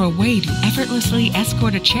there were a way to effortlessly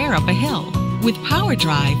escort a chair up a hill? With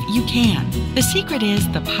PowerDrive, you can. The secret is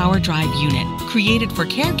the PowerDrive unit. Created for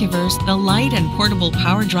caregivers, the light and portable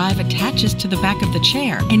PowerDrive attaches to the back of the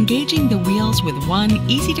chair, engaging the wheels with one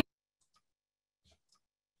easy-to-push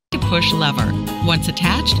lever. Once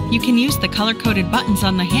attached, you can use the color-coded buttons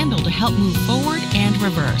on the handle to help move forward and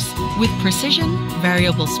reverse. With precision,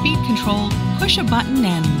 variable speed control, push a button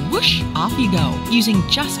and whoosh, off you go, using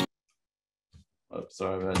just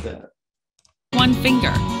sorry about that. one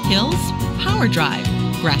finger. Hills, PowerDrive.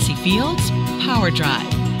 Grassy fields,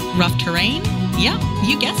 PowerDrive. Rough terrain? Yep,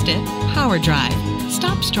 you guessed it, PowerDrive.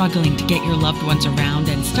 Stop struggling to get your loved ones around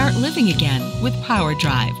and start living again with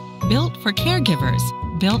PowerDrive. Built for caregivers,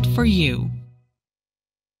 built for you.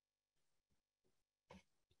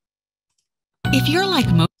 If you're like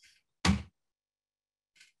most...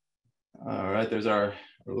 All right, there's our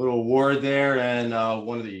little award there, and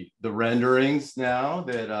one of the renderings now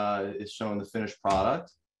that is showing the finished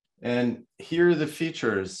product. And here are the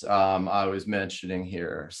features I was mentioning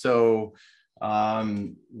here. So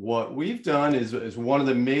what we've done is one of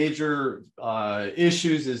the major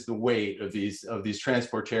issues is the weight of these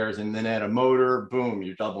transport chairs, and then add a motor, boom,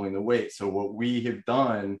 you're doubling the weight. So what we have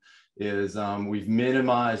done is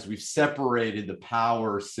we've separated the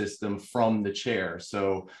power system from the chair.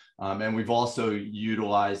 So, and we've also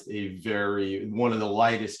utilized one of the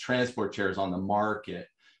lightest transport chairs on the market.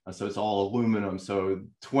 So it's all aluminum. So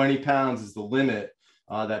 20 pounds is the limit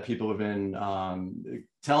that people have been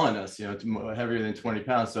telling us, heavier than 20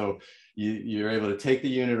 pounds. So you're able to take the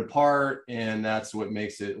unit apart, and that's what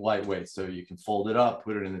makes it lightweight. So you can fold it up,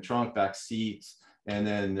 put it in the trunk, back seats, and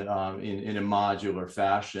then in a modular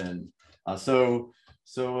fashion. So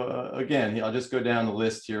again, I'll just go down the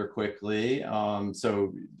list here quickly.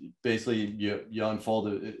 So basically, you unfold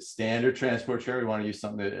a standard transport chair. We want to use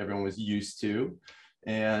something that everyone was used to.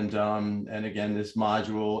 And again, this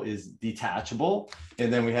module is detachable.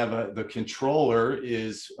 And then we have the controller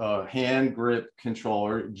is a hand grip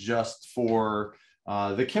controller just for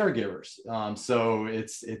the caregivers. So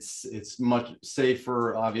it's much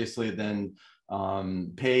safer, obviously, than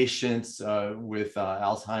patients with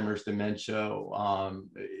Alzheimer's, dementia,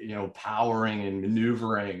 powering and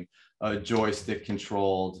maneuvering a joystick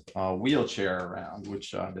controlled wheelchair around,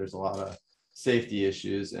 which there's a lot of safety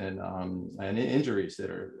issues and injuries that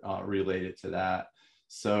are related to that.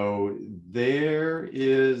 So there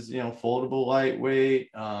is, foldable,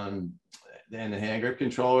 lightweight, and the hand grip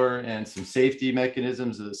controller, and some safety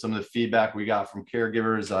mechanisms. Some of the feedback we got from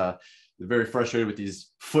caregivers, they're very frustrated with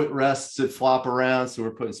these footrests that flop around. So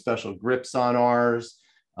we're putting special grips on ours.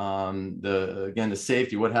 Again, the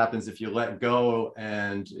safety, what happens if you let go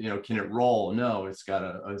and, can it roll? No, it's got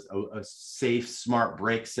a safe, smart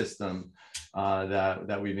brake system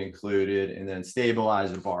that we've included, and then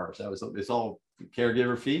stabilizer bars. It's all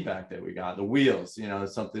caregiver feedback that we got. The wheels,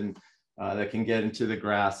 something that can get into the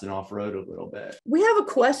grass and off-road a little bit. We have a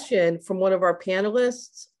question from one of our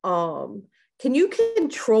panelists. Can you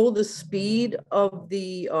control the speed of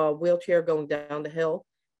the wheelchair going down the hill?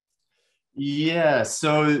 Yeah,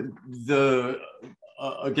 so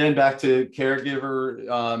again, back to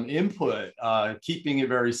caregiver input, keeping it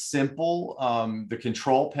very simple. The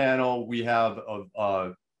control panel, we have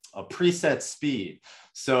a preset speed.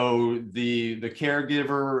 So the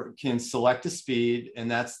caregiver can select a speed,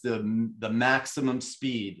 and that's the maximum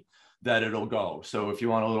speed that it'll go. So if you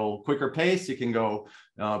want a little quicker pace, you can go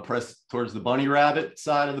press towards the bunny rabbit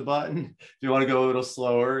side of the button. If you want to go a little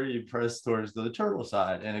slower, you press towards the turtle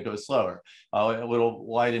side and it goes slower.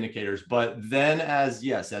 Little light indicators. But then as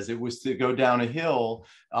it was to go down a hill,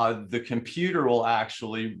 the computer will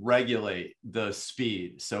actually regulate the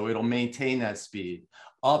speed. So it'll maintain that speed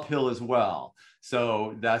uphill as well.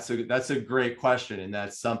 So that's a great question, and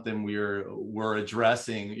that's something we're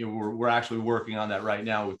addressing. We're actually working on that right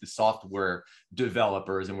now with the software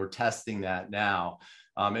developers, and we're testing that now.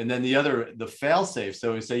 And then the fail-safe.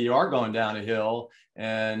 So we say you are going down a hill,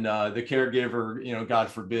 and the caregiver, God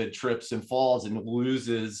forbid, trips and falls and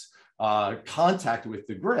loses contact with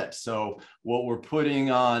the grip. So what we're putting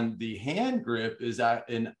on the hand grip is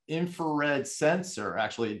an infrared sensor,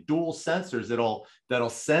 actually dual sensors that'll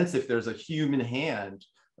sense if there's a human hand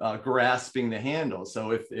grasping the handle. So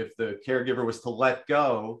if the caregiver was to let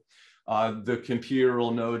go, the computer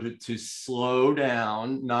will know to slow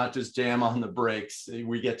down, not just jam on the brakes.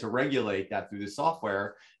 We get to regulate that through the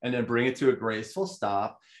software and then bring it to a graceful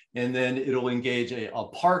stop. And then it'll engage a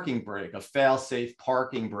parking brake, a fail-safe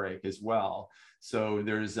parking brake as well. So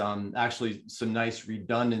there's actually some nice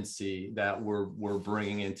redundancy that we're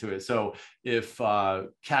bringing into it. So if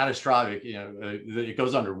catastrophic, it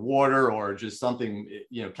goes underwater or just something,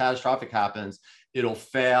 catastrophic happens, it'll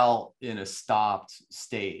fail in a stopped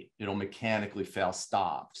state. It'll mechanically fail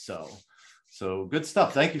stop. So good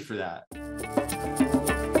stuff. Thank you for that.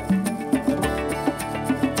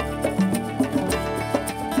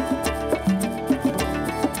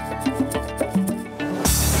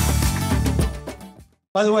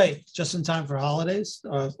 By the way, just in time for holidays,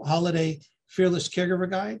 holiday Fearless Caregiver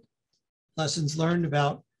Guide, lessons learned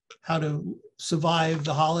about how to survive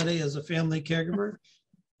the holiday as a family caregiver.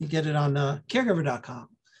 You get it on caregiver.com,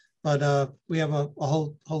 but we have a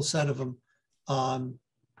whole set of them.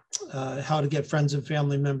 How to get friends and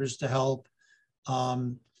family members to help.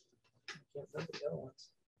 Alzheimer's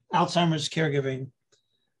caregiving,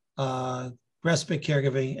 respite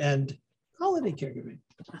caregiving, and holiday caregiving.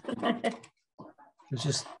 It's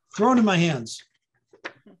just thrown in my hands.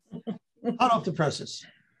 Hot off the presses.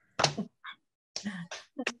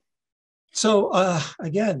 So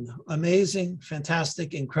again, amazing,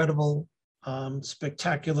 fantastic, incredible,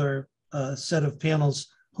 spectacular set of panels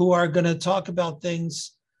who are going to talk about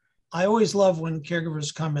things. I always love when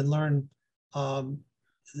caregivers come and learn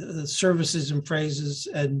the services and phrases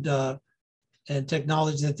and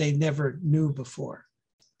technology that they never knew before.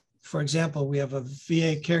 For example, we have a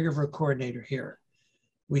VA caregiver coordinator here.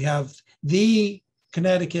 We have the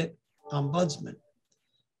Connecticut Ombudsman.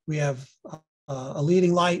 We have a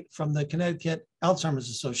leading light from the Connecticut Alzheimer's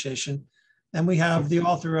Association. And we have the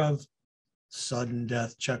author of Sudden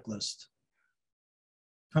Death Checklist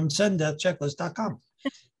from suddendeathchecklist.com.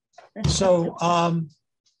 So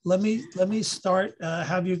let me start,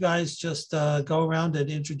 have you guys just go around and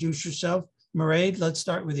introduce yourself. Mairead, let's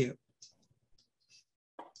start with you.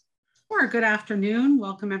 Sure. Good afternoon.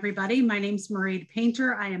 Welcome, everybody. My name is Mairead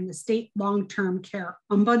Painter. I am the State Long-Term Care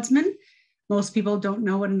Ombudsman. Most people don't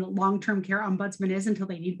know what a long-term care ombudsman is until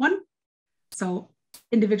they need one. So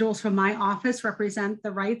individuals from my office represent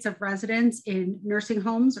the rights of residents in nursing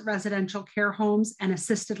homes, residential care homes, and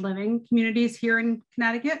assisted living communities here in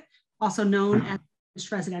Connecticut, also known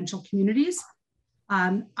as residential communities.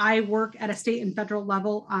 I work at a state and federal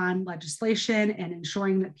level on legislation and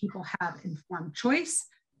ensuring that people have informed choice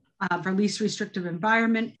for least restrictive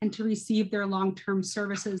environment and to receive their long-term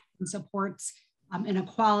services and supports in a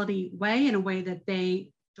quality way, in a way that they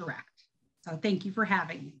direct. So thank you for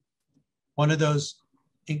having me. One of those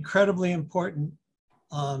incredibly important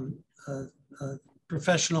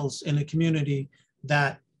professionals in a community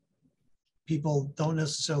that people don't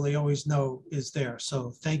necessarily always know is there.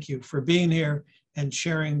 So thank you for being here and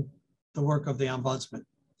sharing the work of the Ombudsman.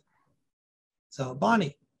 So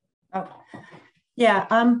Bonnie. Oh. Yeah,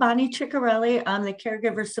 I'm Bonnie Cecarelli. I'm the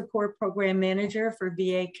Caregiver Support Program Manager for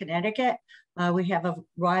VA Connecticut. We have a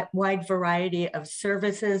wide variety of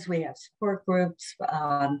services. We have support groups,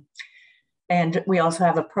 and we also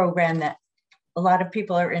have a program that a lot of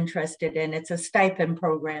people are interested in. It's a stipend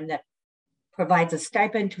program that provides a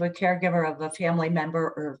stipend to a caregiver of a family member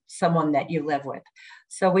or someone that you live with.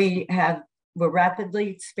 So we're rapidly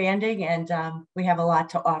expanding, and we have a lot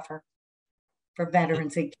to offer for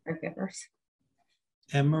veterans and caregivers.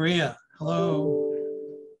 And Maria, hello.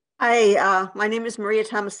 Hi, my name is Maria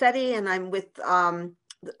Tomasetti, and I'm with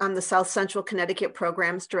I'm the South Central Connecticut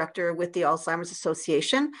Programs Director with the Alzheimer's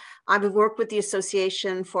Association. I've worked with the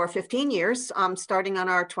association for 15 years, starting on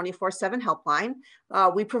our 24/7 helpline.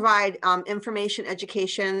 We provide information,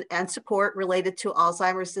 education, and support related to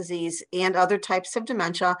Alzheimer's disease and other types of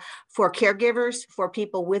dementia for caregivers, for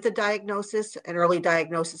people with a diagnosis, an early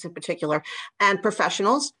diagnosis in particular, and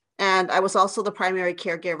professionals. And I was also the primary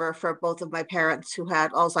caregiver for both of my parents who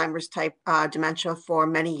had Alzheimer's type dementia for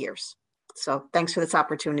many years. So thanks for this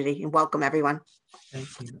opportunity and welcome everyone. Thank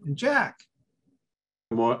you. And Jack.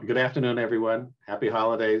 Good afternoon, everyone. Happy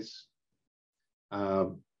holidays.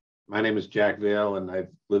 My name is Jack Veale, and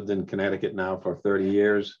I've lived in Connecticut now for 30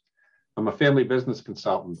 years. I'm a family business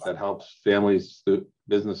consultant that helps families,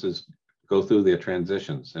 businesses go through their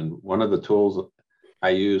transitions. And one of the tools I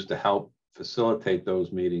use to help facilitate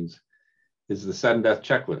those meetings is the sudden death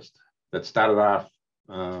checklist that started off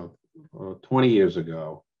 20 years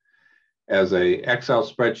ago as a Excel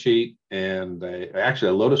spreadsheet and actually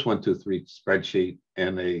a Lotus 123 spreadsheet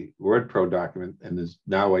and a Word Pro document, and is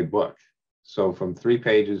now a book. So from 3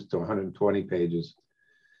 pages to 120 pages,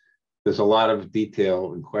 there's a lot of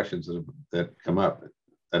detail and questions that come up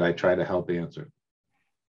that I try to help answer.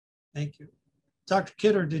 Thank you. Dr.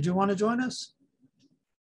 Kidder, did you want to join us?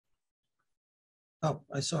 Oh,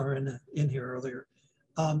 I saw her in here earlier.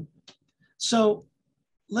 So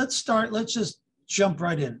let's just jump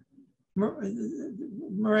right in.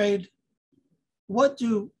 Mairead, what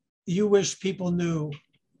do you wish people knew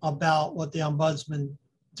about what the Ombudsman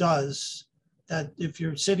does that if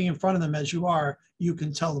you're sitting in front of them as you are, you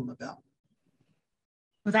can tell them about?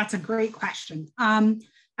 Well, that's a great question.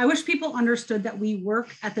 I wish people understood that we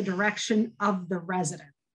work at the direction of the resident.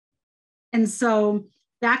 And so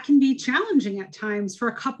that can be challenging at times for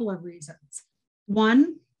a couple of reasons.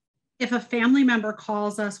 One, if a family member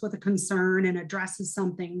calls us with a concern and addresses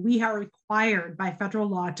something, we are required by federal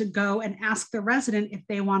law to go and ask the resident if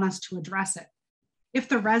they want us to address it. If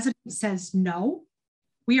the resident says no,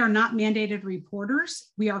 we are not mandated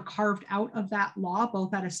reporters. We are carved out of that law,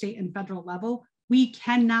 both at a state and federal level. We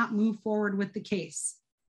cannot move forward with the case.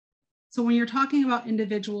 So when you're talking about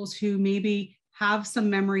individuals who maybe have some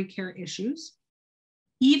memory care issues,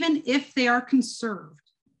 even if they are conserved,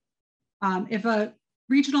 if a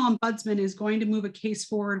regional ombudsman is going to move a case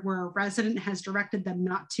forward where a resident has directed them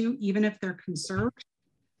not to, even if they're conserved,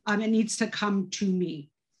 it needs to come to me,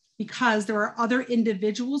 because there are other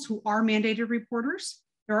individuals who are mandated reporters.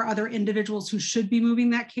 There are other individuals who should be moving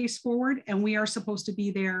that case forward, and we are supposed to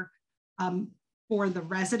be there for the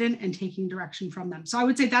resident and taking direction from them. So I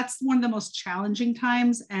would say that's one of the most challenging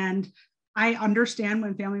times. And I understand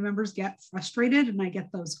when family members get frustrated and I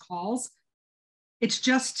get those calls. It's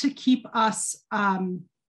just to keep us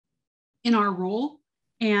in our role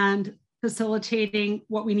and facilitating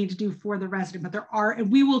what we need to do for the resident. But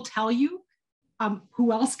and we will tell you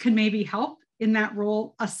who else can maybe help in that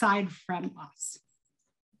role aside from us.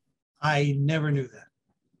 I never knew that.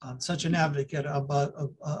 I'm such an advocate of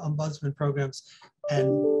ombudsman programs, and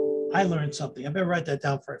I learned something. I better write that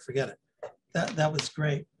down before I forget it. That was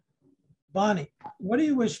great. Bonnie, what do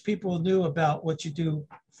you wish people knew about what you do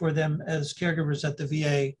for them as caregivers at the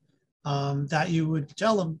VA that you would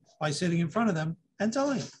tell them by sitting in front of them and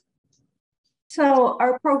telling them? So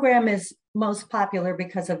our program is most popular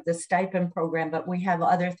because of the stipend program, but we have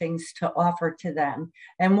other things to offer to them.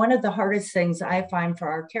 And one of the hardest things I find for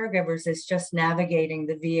our caregivers is just navigating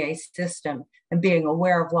the VA system and being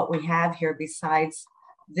aware of what we have here besides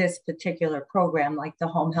this particular program, like the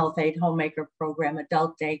home health aid homemaker program,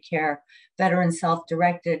 adult daycare, veteran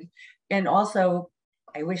self-directed. And also,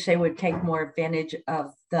 I wish they would take more advantage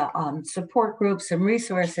of the support groups and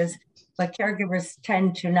resources, but caregivers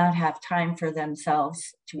tend to not have time for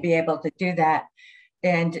themselves to be able to do that.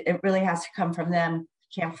 And it really has to come from them.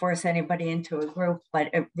 Can't force anybody into a group, but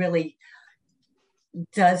it really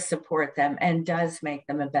does support them and does make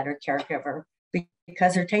them a better caregiver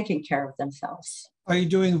because they're taking care of themselves. Are you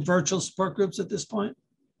doing virtual support groups at this point?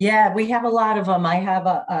 Yeah, we have a lot of them. I have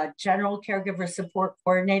a general caregiver support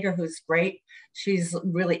coordinator who's great. She's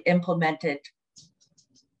really implemented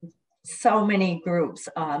so many groups,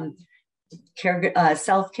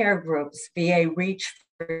 self-care groups, VA Reach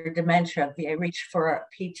for dementia, VA Reach for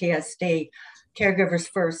PTSD, Caregivers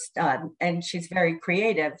First, and she's very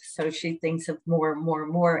creative. So she thinks of more and more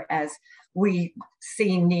and more as we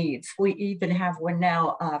see needs. We even have one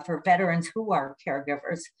now for veterans who are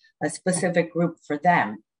caregivers, a specific group for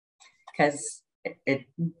them, because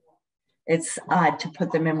it's odd to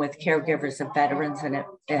put them in with caregivers of veterans and a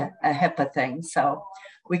HIPAA thing. So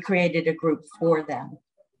we created a group for them.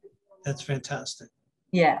 That's fantastic.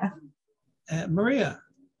 Yeah. Maria.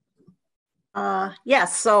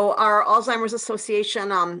 Yes, so our Alzheimer's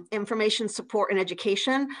Association information support and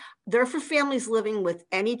education, they're for families living with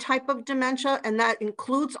any type of dementia, and that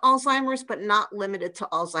includes Alzheimer's, but not limited to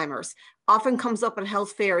Alzheimer's. Often comes up at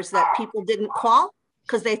health fairs that people didn't call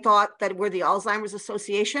because they thought that we're the Alzheimer's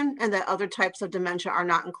Association and that other types of dementia are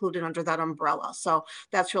not included under that umbrella. So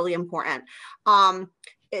that's really important.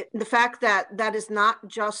 The fact that that is not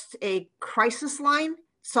just a crisis line.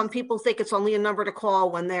 Some people think it's only a number to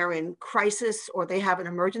call when they're in crisis or they have an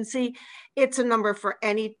emergency. It's a number for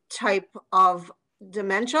any type of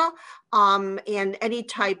dementia and any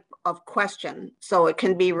type of question. So it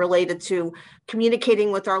can be related to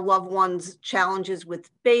communicating with our loved ones, challenges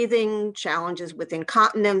with bathing, challenges with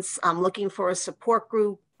incontinence. I'm looking for a support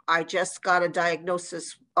group. I just got a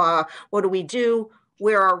diagnosis. What do we do?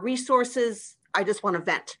 Where are resources? I just want to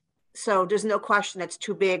vent. So there's no question that's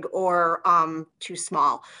too big or too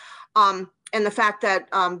small. and the fact that,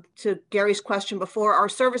 to Gary's question before, our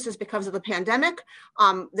services, because of the pandemic,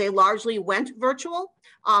 they largely went virtual.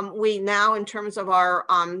 We now, in terms of our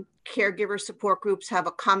caregiver support groups, have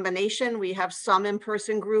a combination. We have some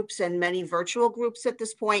in-person groups and many virtual groups at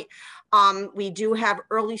this point. We do have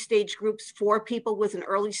early stage groups for people with an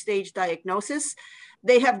early stage diagnosis.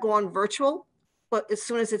 They have gone virtual, but as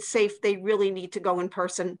soon as it's safe, they really need to go in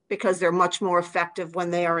person because they're much more effective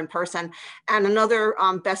when they are in person. And another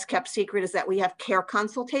best kept secret is that we have care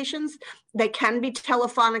consultations. They can be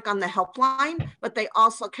telephonic on the helpline, but they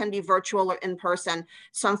also can be virtual or in person.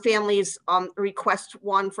 Some families request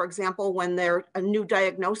one, for example, when they're a new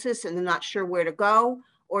diagnosis and they're not sure where to go,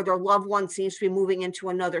 or their loved one seems to be moving into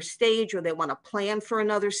another stage, or they want to plan for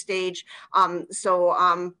another stage. I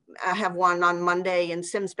have one on Monday in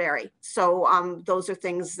Simsbury. So those are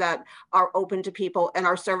things that are open to people, and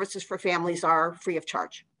our services for families are free of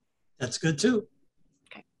charge. That's good too.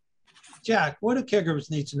 Okay. Jack, what do caregivers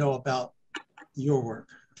need to know about your work?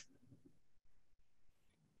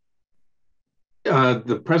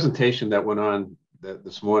 The presentation that went on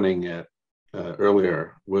this morning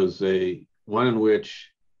earlier was one in which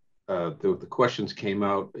the questions came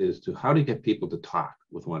out as to how to get people to talk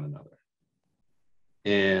with one another.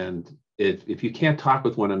 And if you can't talk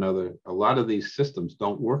with one another, a lot of these systems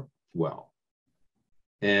don't work well.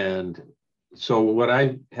 And so what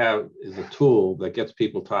I have is a tool that gets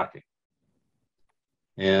people talking.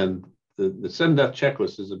 And the sudden death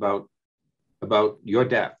checklist is about your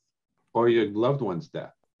death or your loved one's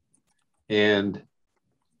death. And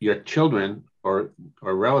your children or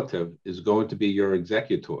relative is going to be your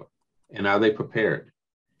executor. And are they prepared?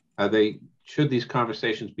 Should these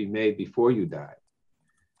conversations be made before you die?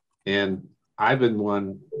 And I've been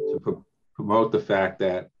one to promote the fact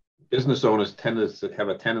that business owners tend to have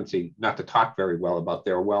a tendency not to talk very well about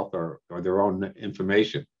their wealth or their own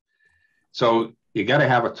information. So you got to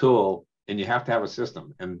have a tool and you have to have a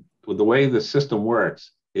system. And the way the system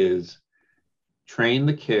works is train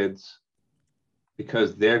the kids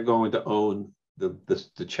because they're going to own the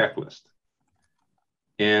checklist.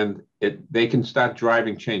 And they can start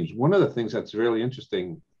driving change. One of the things that's really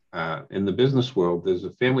interesting in the business world, there's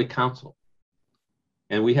a family council.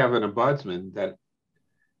 And we have an ombudsman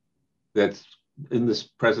that's in this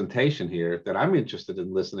presentation here that I'm interested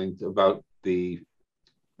in listening to about the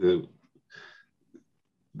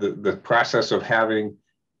process of having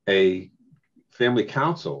a family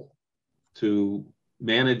council to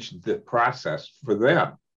manage the process for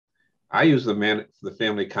them. I use the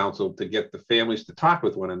family council to get the families to talk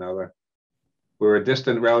with one another. We're a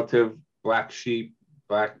distant relative, black sheep,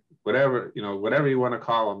 whatever you want to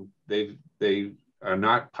call them. They are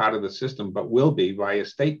not part of the system, but will be by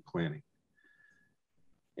estate planning.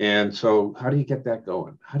 And so how do you get that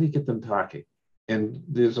going? How do you get them talking? And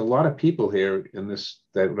there's a lot of people here in this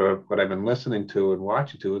what I've been listening to and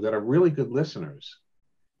watching to that are really good listeners.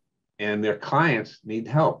 And their clients need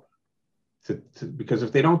help. Because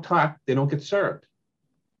if they don't talk, they don't get served.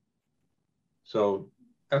 So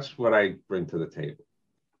that's what I bring to the table.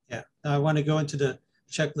 Yeah, I want to go into the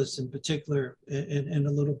checklist in particular in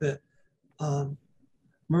a little bit.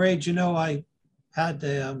 Mairead, I had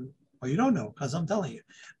you don't know because I'm telling you,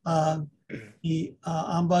 the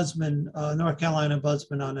ombudsman, North Carolina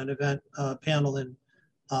ombudsman on an event panel in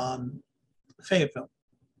Fayetteville,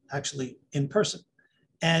 actually in person.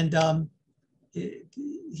 And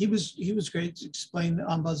he was great to explain the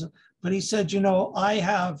ombudsman, but he said, I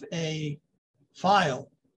have a file,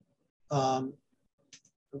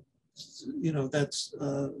 that's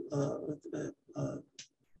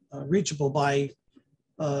reachable by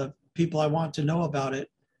people I want to know about it,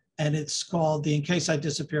 and it's called the In Case I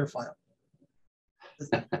Disappear file.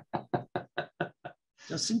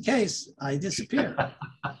 Just in case I disappear.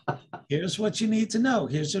 Here's what you need to know.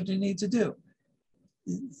 Here's what you need to do.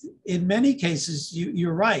 In many cases,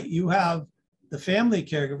 you're right. You have the family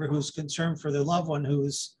caregiver who's concerned for their loved one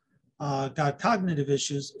who's got cognitive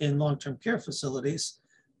issues in long-term care facilities,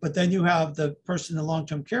 but then you have the person in the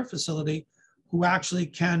long-term care facility who actually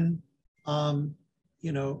can,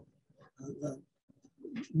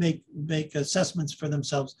 make assessments for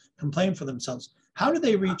themselves, complain for themselves. How do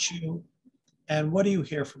they reach you, and what do you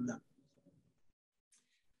hear from them?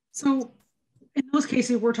 So in those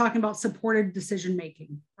cases, we're talking about supported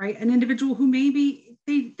decision-making, right? An individual who maybe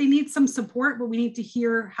they need some support, but we need to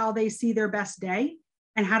hear how they see their best day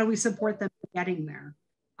and how do we support them getting there.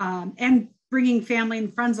 And bringing family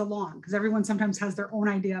and friends along, because everyone sometimes has their own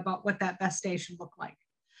idea about what that best day should look like.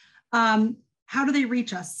 How do they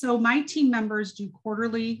reach us? So my team members do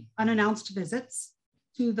quarterly unannounced visits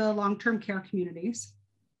to the long-term care communities.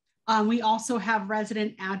 We also have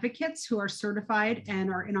resident advocates who are certified and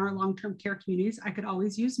are in our long-term care communities. I could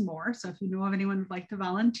always use more. So if you know of anyone who'd like to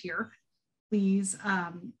volunteer, please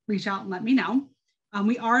reach out and let me know.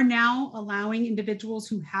 We are now allowing individuals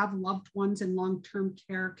who have loved ones in long-term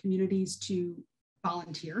care communities to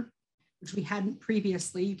volunteer, which we hadn't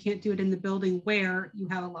previously. You can't do it in the building where you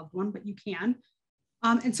have a loved one, but you can.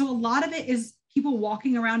 And so a lot of it is people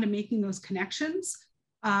walking around and making those connections.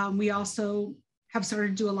 We also have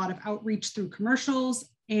started to do a lot of outreach through commercials,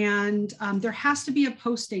 and there has to be a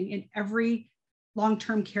posting in every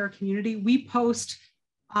long-term care community. We post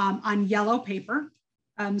on yellow paper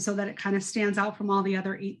so that it kind of stands out from all the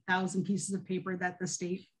other 8,000 pieces of paper that the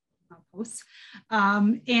state posts.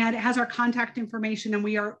 And it has our contact information, and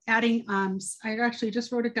we are adding, I actually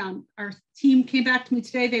just wrote it down. Our team came back to me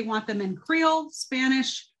today. They want them in Creole,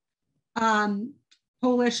 Spanish,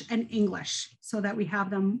 Polish, and English so that we have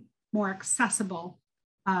them more accessible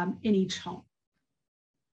in each home.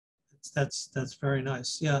 That's very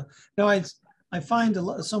nice. Yeah. No, I find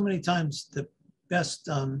so many times the best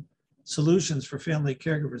solutions for family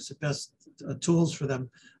caregivers, the best tools for them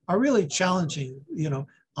are really challenging. You know,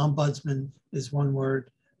 ombudsman is one word,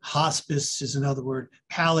 hospice is another word,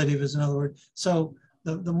 palliative is another word. So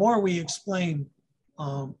the more we explain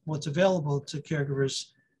what's available to caregivers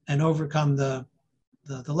and overcome the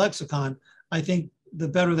lexicon, I think the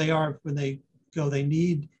better they are when they go, they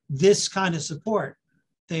need this kind of support,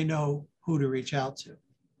 they know who to reach out to.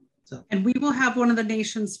 So. And we will have one of the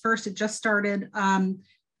nation's first, it just started,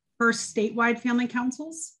 first statewide family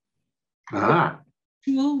councils.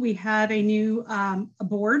 We have a new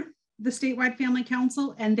board, the statewide family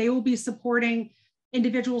council, and they will be supporting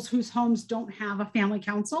individuals whose homes don't have a family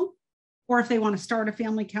council, or if they want to start a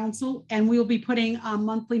family council. And we'll be putting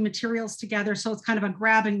monthly materials together. So it's kind of a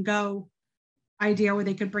grab and go idea where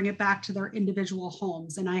they could bring it back to their individual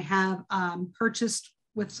homes. And I have purchased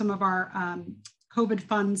with some of our COVID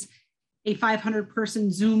funds, a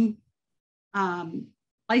 500-person Zoom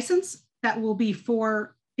license that will be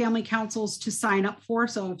for family councils to sign up for.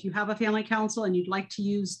 So if you have a family council and you'd like to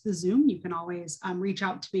use the Zoom, you can always reach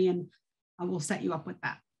out to me and we'll set you up with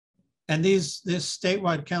that. And this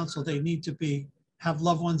statewide council, they need to have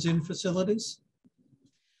loved ones in facilities?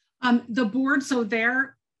 The board, so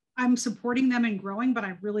I'm supporting them and growing, but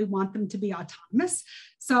I really want them to be autonomous.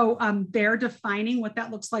 So they're defining what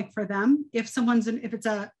that looks like for them. If it's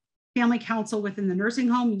a family council within the nursing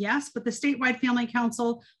home, yes, but the statewide family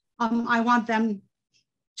council, I want them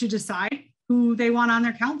to decide who they want on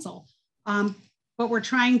their council. But we're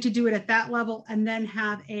trying to do it at that level and then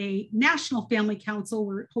have a national family council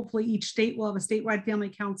where hopefully each state will have a statewide family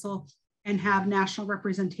council and have national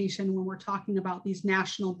representation when we're talking about these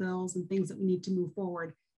national bills and things that we need to move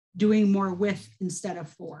forward, doing more with instead of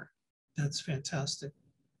for. That's fantastic.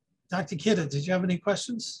 Dr. Kidder, did you have any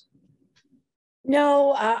questions?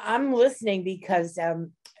 No, I'm listening because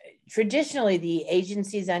traditionally the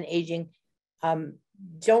agencies on aging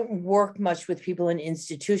don't work much with people in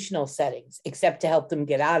institutional settings, except to help them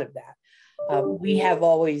get out of that. We have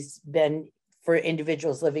always been for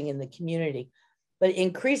individuals living in the community, but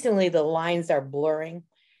increasingly the lines are blurring.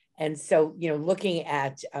 And so, looking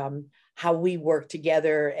at how we work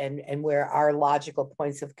together and where our logical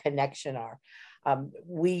points of connection are.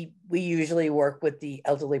 We usually work with the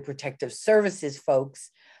elderly protective services folks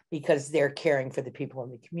because they're caring for the people in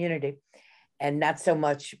the community, and not so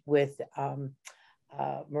much with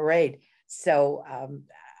Mairead. So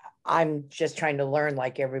I'm just trying to learn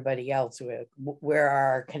like everybody else. Where are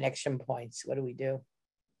our connection points? What do we do?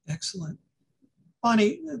 Excellent.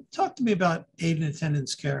 Bonnie, talk to me about aid and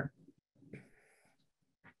attendance care.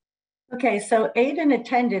 Okay, so aid and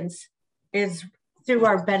attendance is through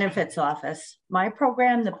our benefits office. My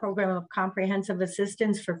program, the Program of Comprehensive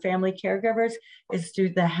Assistance for Family Caregivers, is through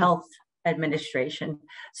the Health Administration.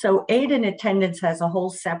 So aid and attendance has a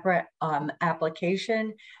whole separate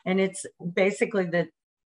application, and it's basically the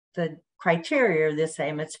criteria are the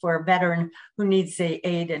same. It's for a veteran who needs the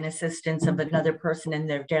aid and assistance of another person in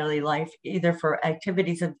their daily life, either for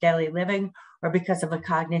activities of daily living or because of a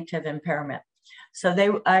cognitive impairment.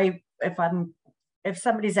 So if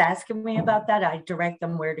somebody's asking me about that, I direct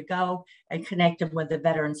them where to go and connect them with the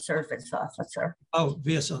veteran service officer. Oh,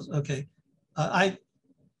 VSOs, okay.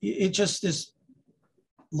 It's just this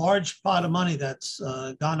large pot of money that's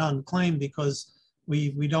gone unclaimed because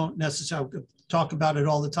we don't necessarily talk about it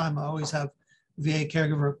all the time. I always have VA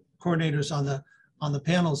caregiver coordinators on the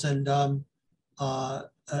panels, and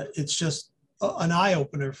it's just an eye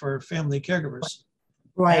opener for family caregivers.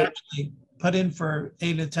 Right. I actually put in for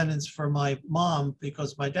aid and attendance for my mom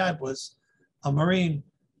because my dad was a Marine,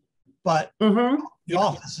 but the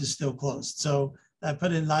office is still closed. So I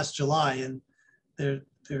put in last July, and they're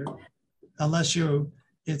unless you,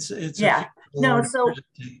 it's yeah. No, so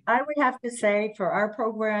I would have to say for our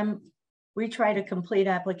program, we try to complete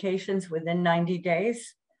applications within 90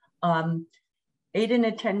 days. Aid in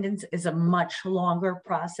attendance is a much longer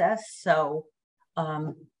process. So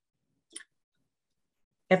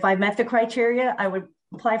if I met the criteria, I would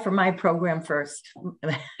apply for my program first.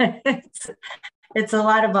 It's a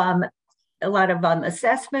lot of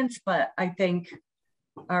assessments, but I think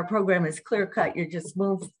our program is clear cut. You just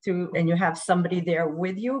move through and you have somebody there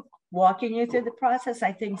with you, walking you through the process.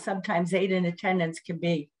 I think sometimes aid in attendance can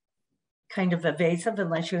be kind of evasive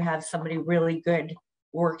unless you have somebody really good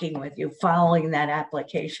working with you, following that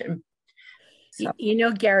application. So. You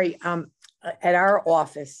know, Gary, at our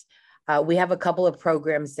office, we have a couple of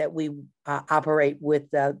programs that we operate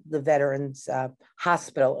with the Veterans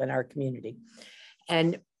Hospital in our community.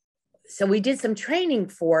 And so we did some training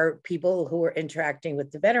for people who were interacting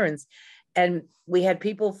with the veterans. And we had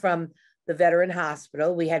people from the Veteran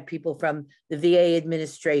Hospital. We had people from the VA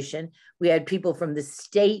administration. We had people from the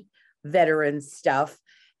state veteran stuff.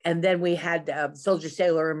 And then we had Soldier,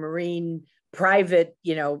 Sailor, and Marine private,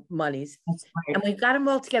 monies. Right. And we got them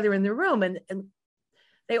all together in the room. And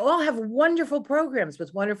they all have wonderful programs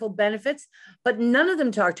with wonderful benefits, but none of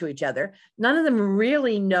them talk to each other. None of them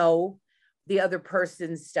really know the other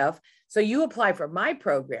person's stuff. So you apply for my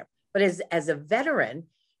program, but as a veteran,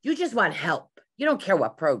 you just want help. You don't care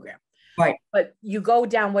what program. Right. But you go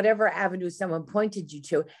down whatever avenue someone pointed you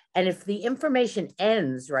to. And if the information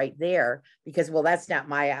ends right there, because, well, that's not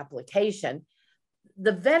my application,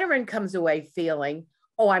 the veteran comes away feeling,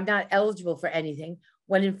 oh, I'm not eligible for anything,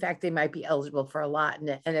 when in fact they might be eligible for a lot.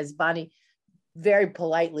 And as Bonnie very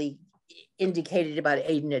politely indicated about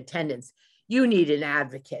aid in attendance, you need an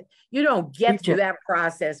advocate. You don't get through that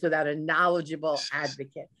process without a knowledgeable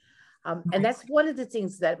advocate. And that's one of the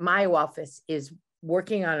things that my office is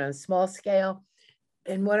working on a small scale.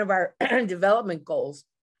 And one of our development goals,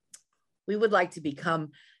 we would like to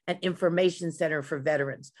become an information center for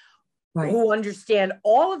veterans who understand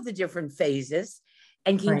all of the different phases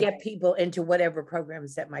and can get people into whatever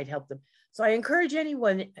programs that might help them. So I encourage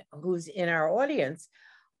anyone who's in our audience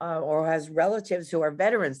or has relatives who are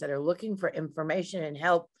veterans that are looking for information and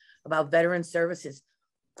help about veteran services,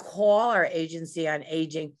 call our agency on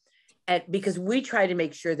aging, because we try to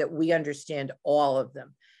make sure that we understand all of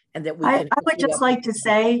them, and that we can. I would just like to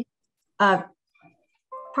say,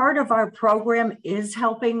 part of our program is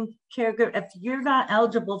helping caregivers. If you're not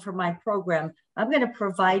eligible for my program, I'm going to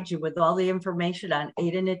provide you with all the information on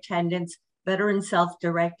aid in attendance, veteran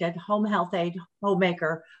self-directed, home health aid,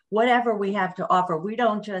 homemaker, whatever we have to offer. We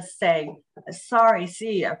don't just say, sorry,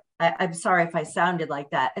 see you. I'm sorry if I sounded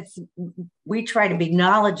like that. We try to be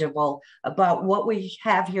knowledgeable about what we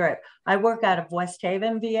have here. I work out of West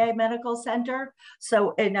Haven VA Medical Center.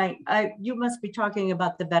 So, and you must be talking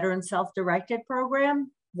about the veteran self-directed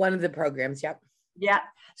program. One of the programs, yep. Yeah,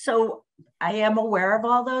 so I am aware of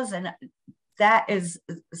all those, and that is,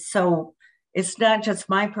 so it's not just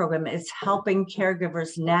my program, it's helping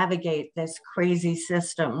caregivers navigate this crazy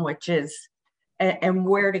system, which is, and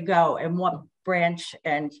where to go and what branch.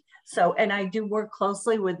 And so, and I do work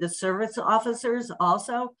closely with the service officers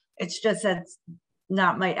also. It's just that's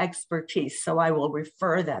not my expertise, so I will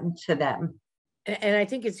refer them to them. And I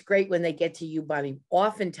think it's great when they get to you, Bonnie.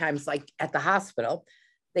 Oftentimes, like at the hospital,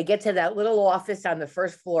 they get to that little office on the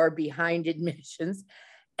first floor behind admissions,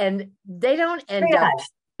 and they don't end up,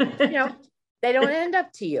 they don't end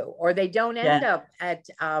up to you, or they don't end up at,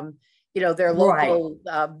 their local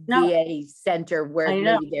VA center where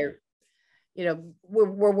maybe they're,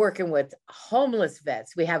 we're working with homeless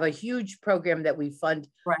vets. We have a huge program that we fund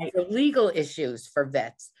for legal issues for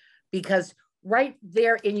vets, because right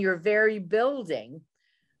there in your very building,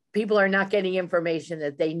 people are not getting information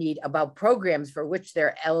that they need about programs for which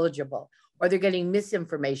they're eligible, or they're getting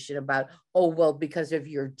misinformation about, oh, well, because of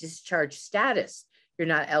your discharge status, you're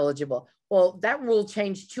not eligible. Well, that rule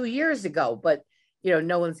changed 2 years ago, but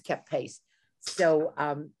no one's kept pace. So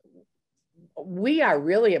we are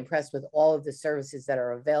really impressed with all of the services that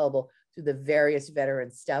are available through the various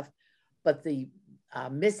veteran stuff, but the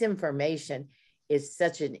misinformation is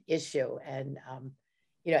such an issue. And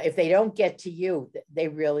if they don't get to you, they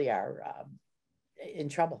really are in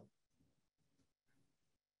trouble.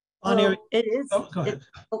 Well, it is. Oh, go ahead.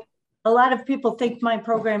 A lot of people think my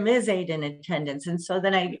program is aid in attendance. And so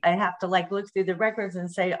then I have to look through the records and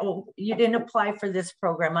say, oh, you didn't apply for this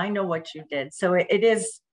program. I know what you did. So it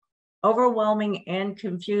is overwhelming and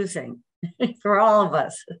confusing for all of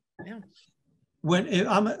us. Yeah. When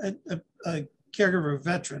I'm a caregiver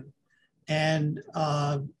veteran, And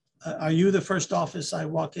are you the first office I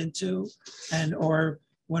walk into? And or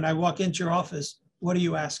when I walk into your office, what are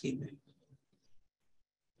you asking me?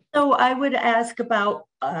 So I would ask about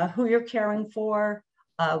who you're caring for,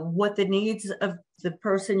 what the needs of the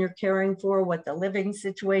person you're caring for, what the living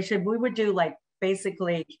situation. We would do like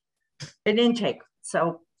basically an intake.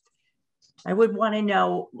 So I would want to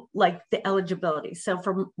know like the eligibility. So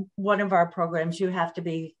for one of our programs, you have to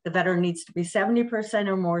be, the veteran needs to be 70%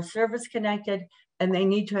 or more service connected, and they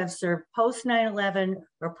need to have served post 9/11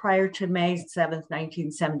 or prior to May 7th,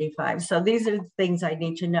 1975. So these are the things I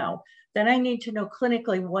need to know. Then I need to know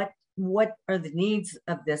clinically what are the needs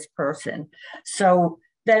of this person. So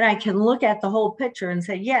then I can look at the whole picture and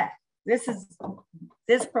say, yeah,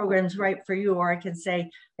 this program's right for you. Or I can say,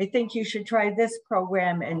 I think you should try this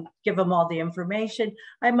program and give them all the information.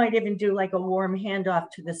 I might even do like a warm handoff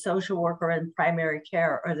to the social worker in primary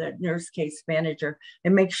care or the nurse case manager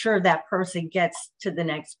and make sure that person gets to the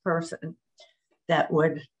next person that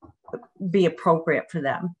would be appropriate for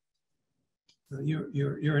them.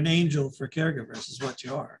 You're an angel for caregivers is what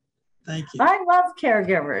you are. Thank you. I love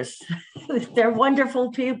caregivers. They're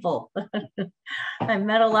wonderful people. I've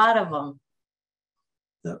met a lot of them.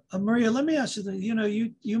 Maria, let me ask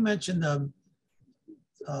you, you mentioned, and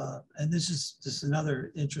this is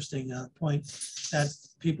another interesting point that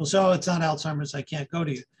people say, oh, it's not Alzheimer's, I can't go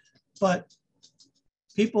to you. But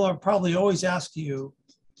people are probably always asking you,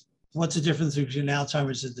 what's the difference between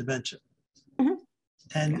Alzheimer's and dementia? Mm-hmm.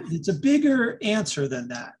 And it's a bigger answer than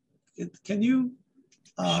that. Can you?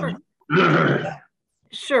 Sure.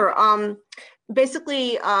 Sure.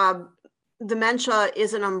 Basically, dementia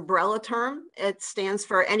is an umbrella term. It stands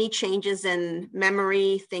for any changes in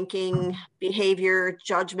memory, thinking, behavior,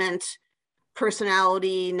 judgment,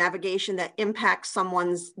 personality, navigation that impacts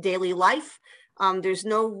someone's daily life. There's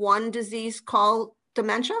no one disease called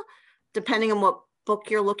dementia. Depending on what book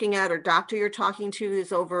you're looking at or doctor you're talking to,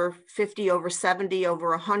 there's over 50, over 70, over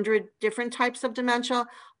 100 different types of dementia.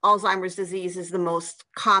 Alzheimer's disease is the most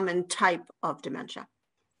common type of dementia.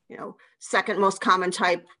 Second most common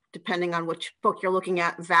type, depending on which book you're looking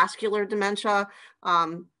at, vascular dementia,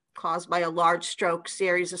 caused by a large stroke,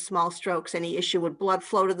 series of small strokes, any issue with blood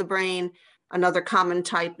flow to the brain. Another common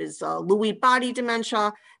type is Lewy body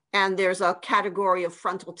dementia. And there's a category of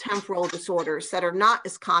frontal temporal disorders that are not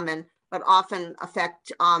as common, but often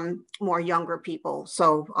affect more younger people.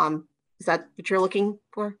 So is that what you're looking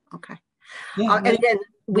for? Okay. Yeah, and again,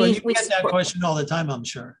 we get that question all the time, I'm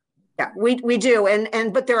sure. Yeah, we do.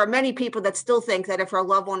 But there are many people that still think that if our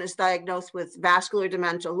loved one is diagnosed with vascular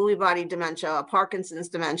dementia, Lewy body dementia, Parkinson's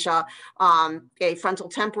dementia, a frontal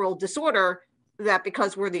temporal disorder, that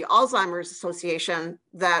because we're the Alzheimer's Association,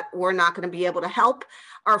 that we're not going to be able to help.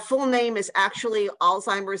 Our full name is actually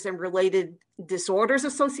Alzheimer's and Related Disorders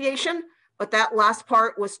Association, but that last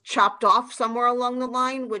part was chopped off somewhere along the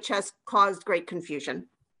line, which has caused great confusion.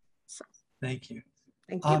 So, thank you.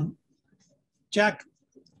 Thank you. Jack,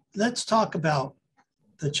 let's talk about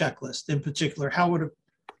the checklist in particular, how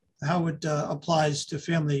it applies to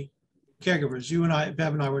family caregivers. You and I,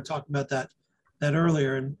 Bev and I were talking about that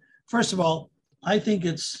earlier. And first of all, I think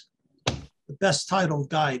it's the best titled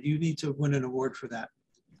guide. You need to win an award for that.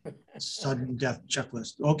 Sudden death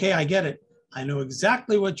checklist. Okay, I get it. I know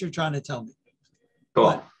exactly what you're trying to tell me. Cool.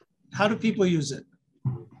 But how do people use it?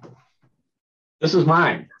 This is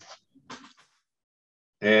mine.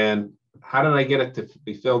 And how did I get it to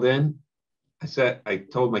be filled in? I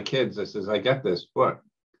told my kids, I says, I got this book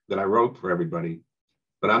that I wrote for everybody,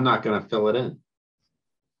 but I'm not going to fill it in.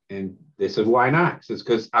 And they said, why not? I says,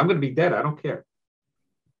 because I'm going to be dead. I don't care.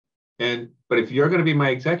 But if you're going to be my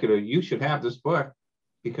executor, you should have this book,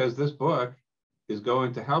 because this book is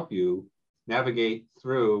going to help you navigate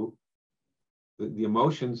through the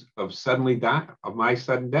emotions of my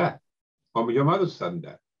sudden death, or your mother's sudden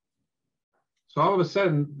death. So all of a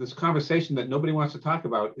sudden, this conversation that nobody wants to talk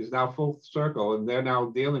about is now full circle, and they're now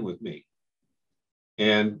dealing with me.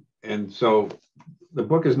 And so the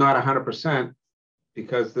book is not 100%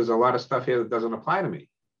 because there's a lot of stuff here that doesn't apply to me.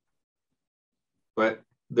 But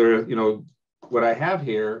there, what I have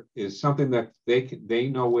here is something that they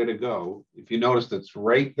know where to go. If you notice, it's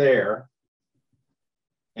right there.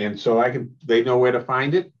 And so they know where to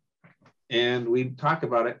find it. And we talk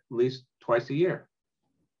about it at least twice a year.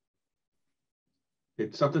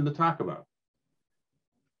 It's something to talk about.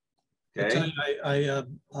 Okay. I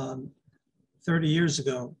 30 years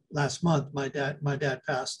ago, last month, my dad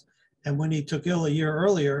passed. And when he took ill a year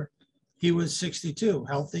earlier, he was 62,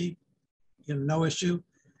 healthy, no issue.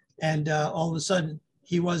 And all of a sudden,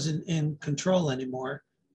 he wasn't in control anymore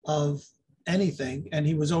of anything. And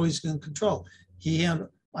he was always in control. He had,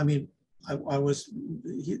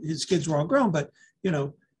 his kids were all grown, but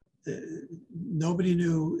nobody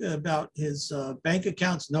knew about his bank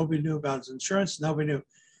accounts. Nobody knew about his insurance. Nobody knew.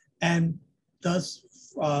 And thus,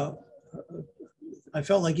 I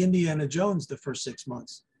felt like Indiana Jones the first 6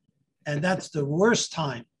 months. And that's the worst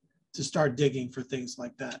time to start digging for things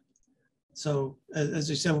like that. So as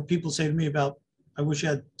I said, when people say to me about, I wish I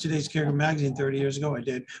had today's Caregiver Magazine 30 years ago, I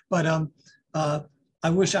did. But I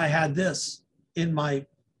wish I had this in my,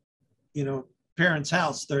 parents'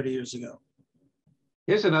 house 30 years ago.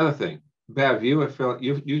 Here's another thing. Bev, you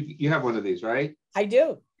have one of these, right? I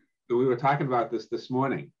do. We were talking about this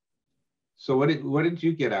morning. So what did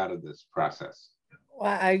you get out of this process?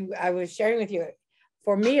 Well, I was sharing with you,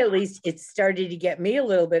 for me at least, it started to get me a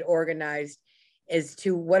little bit organized as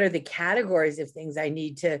to what are the categories of things I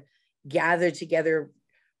need to gather together,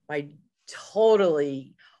 my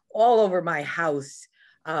totally all over my house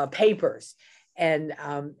papers, and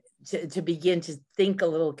to begin to think a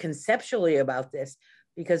little conceptually about this,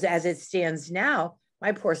 because as it stands now,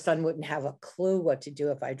 my poor son wouldn't have a clue what to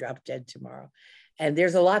do if I dropped dead tomorrow. And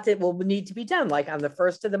there's a lot that will need to be done, like on the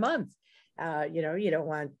first of the month. You don't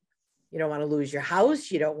want to lose your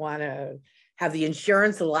house. You don't want to have the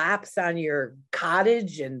insurance lapse on your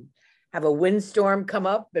cottage and have a windstorm come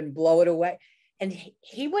up and blow it away. And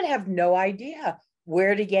he would have no idea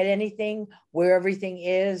where to get anything, where everything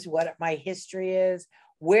is, what my history is,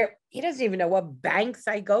 where he doesn't even know what banks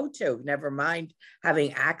I go to, never mind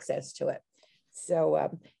having access to it.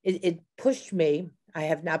 So it pushed me. I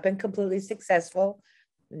have not been completely successful,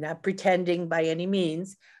 not pretending by any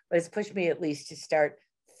means, but it's pushed me at least to start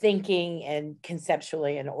thinking and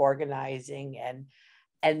conceptually and organizing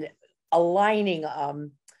and aligning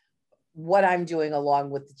what I'm doing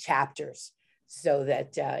along with the chapters, so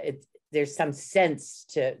that there's some sense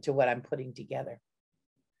to what I'm putting together.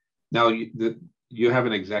 Now, you have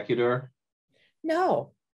an executor?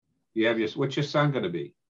 No. You have what's your son going to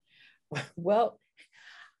be? Well,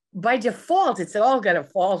 by default, it's all going to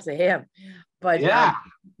fall to him. But yeah.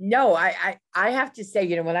 No, I have to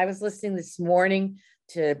say, when I was listening this morning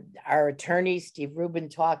to our attorney, Steve Rubin,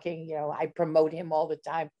 talking, I promote him all the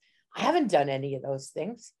time. I haven't done any of those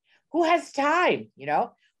things. Who has time?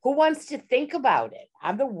 Who wants to think about it?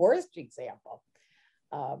 I'm the worst example.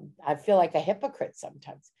 I feel like a hypocrite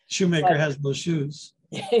sometimes. Shoemaker has no shoes.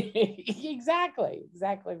 Exactly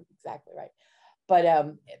right.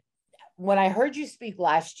 But when I heard you speak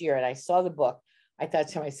last year and I saw the book, I thought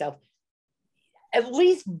to myself, at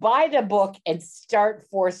least buy the book and start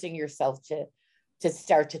forcing yourself to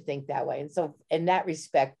start to think that way. And so in that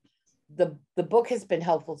respect, the book has been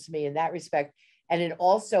helpful to me in that respect. And it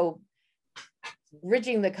also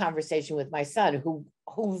bridging the conversation with my son,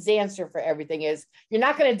 whose answer for everything is, "You're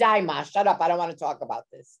not going to die, Ma. Shut up. I don't want to talk about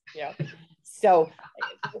this." So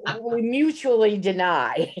we mutually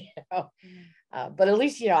deny. But at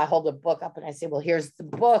least I hold the book up and I say, "Well, here's the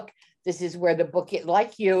book. This is where the book is."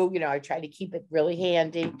 Like I try to keep it really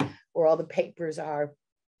handy where all the papers are.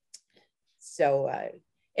 So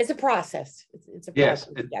it's a process. It's a process,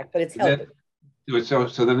 yes, but it's helping.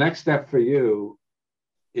 So the next step for you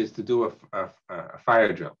is to do a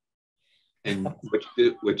fire drill. And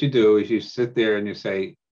what you do is you sit there and you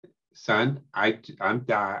say, "Son, I'm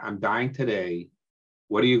dying today.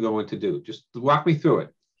 What are you going to do? Just walk me through it.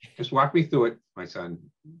 Just walk me through it, my son.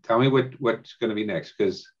 Tell me what's going to be next."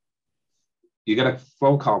 Because you got to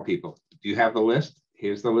phone call people. Do you have the list?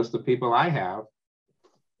 Here's the list of people I have.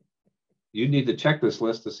 You need to check this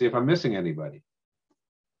list to see if I'm missing anybody.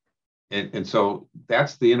 And so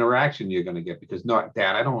that's the interaction you're going to get, because no,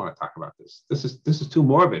 Dad, I don't want to talk about this. This is too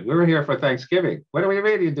morbid. We were here for Thanksgiving. What are we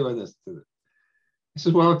really doing this to? He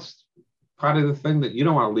says, well, it's part of the thing that you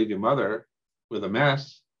don't want to leave your mother with a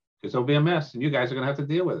mess, because there'll be a mess and you guys are going to have to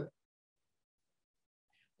deal with it.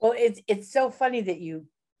 Well, it's so funny that you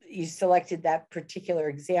selected that particular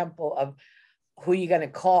example of who you're going to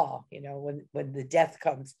call, when the death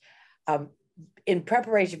comes. In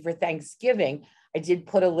preparation for Thanksgiving, I did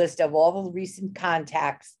put a list of all the recent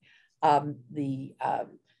contacts, the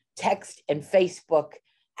text and Facebook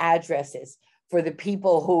addresses for the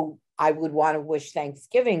people who I would want to wish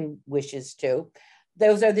Thanksgiving wishes to.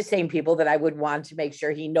 Those are the same people that I would want to make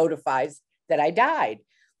sure he notifies that I died.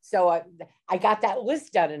 So I got that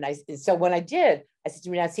list done. And so when I did, I said to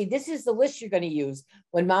me, "Now, see, this is the list you're going to use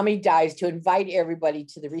when Mommy dies to invite everybody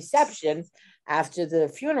to the reception after the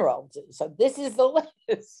funeral. So this is the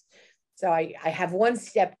list." So I have one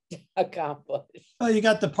step accomplished. Oh, you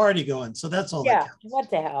got the party going. So that's all. Yeah,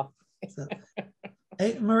 what the hell. So,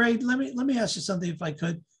 hey, Mairead, let me ask you something if I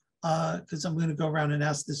could, because I'm going to go around and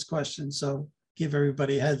ask this question. So give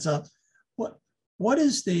everybody a heads up. What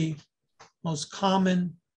is the most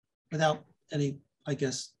common, without any, I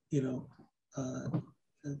guess,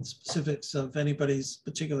 specifics of anybody's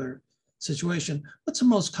particular situation, what's the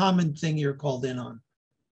most common thing you're called in on?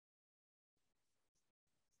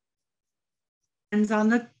 Depends on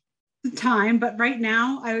the time, but right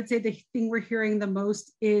now I would say the thing we're hearing the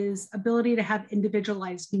most is ability to have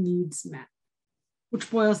individualized needs met, which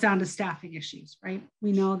boils down to staffing issues, right?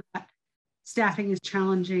 We know that staffing is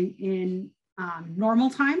challenging in normal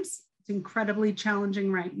times. It's incredibly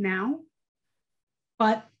challenging right now,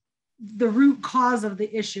 but the root cause of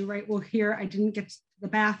the issue, right? We'll hear, I didn't get to the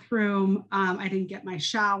bathroom, I didn't get my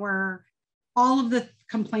shower. All of the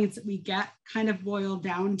complaints that we get kind of boil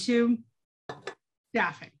down to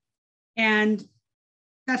staffing. And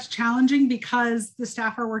that's challenging because the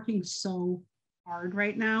staff are working so hard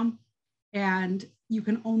right now, and you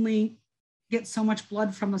can only get so much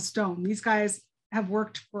blood from a stone. These guys have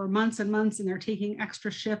worked for months and months, and they're taking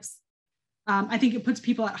extra shifts. I think it puts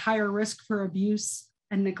people at higher risk for abuse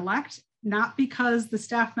and neglect, not because the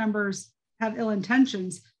staff members have ill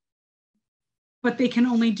intentions, but they can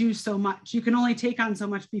only do so much. You can only take on so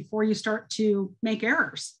much before you start to make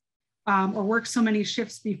errors. Or work so many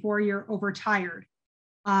shifts before you're overtired.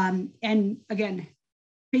 And again,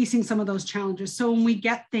 facing some of those challenges. So when we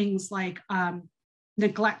get things like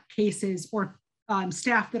neglect cases or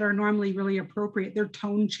staff that are normally really appropriate, their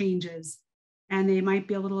tone changes and they might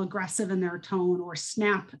be a little aggressive in their tone or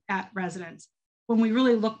snap at residents. When we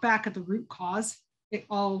really look back at the root cause, it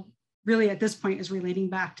all really at this point is relating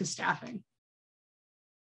back to staffing.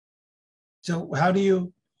 So how do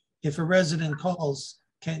you, if a resident calls,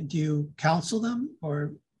 do you counsel them,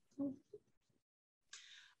 or?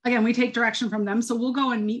 Again, we take direction from them. So we'll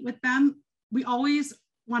go and meet with them. We always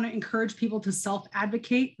want to encourage people to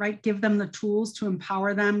self-advocate, right? Give them the tools to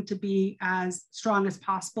empower them to be as strong as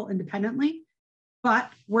possible independently.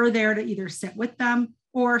 But we're there to either sit with them,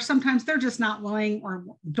 or sometimes they're just not willing or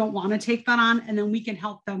don't want to take that on. And then we can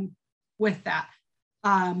help them with that.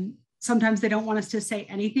 Sometimes they don't want us to say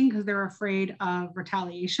anything because they're afraid of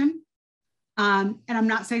retaliation. And I'm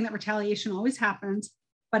not saying that retaliation always happens,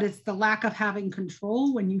 but it's the lack of having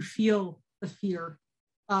control when you feel the fear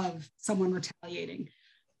of someone retaliating.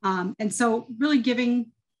 And so really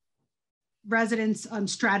giving residents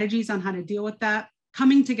strategies on how to deal with that,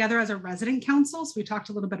 coming together as a resident council. So we talked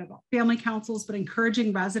a little bit about family councils, but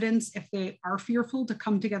encouraging residents, if they are fearful, to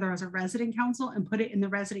come together as a resident council and put it in the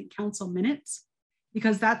resident council minutes,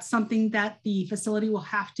 because that's something that the facility will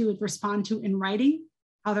have to respond to in writing,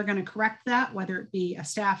 how they're going to correct that, whether it be a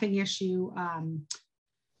staffing issue,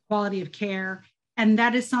 quality of care. And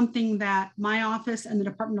that is something that my office and the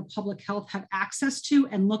Department of Public Health have access to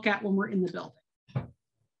and look at when we're in the building.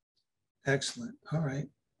 Excellent. All right.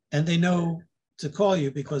 And they know to call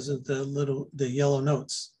you because of the yellow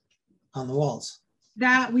notes on the walls.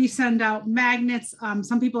 That we send out magnets.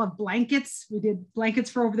 Some people have blankets. We did blankets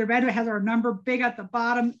for over their bed. It has our number big at the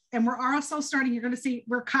bottom. And we're also starting, you're going to see,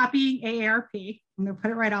 we're copying AARP. I'm going to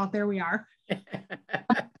put it right out there. We are.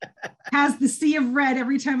 Has the sea of red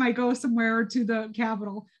every time I go somewhere to the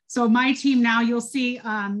Capitol. So my team now, you'll see,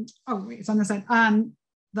 oh wait, it's on the side,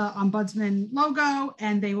 the Ombudsman logo,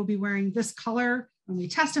 and they will be wearing this color when we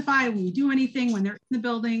testify, when we do anything, when they're in the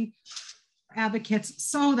building, advocates,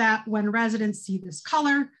 so that when residents see this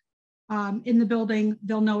color in the building,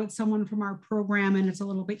 they'll know it's someone from our program, and it's a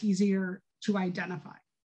little bit easier to identify.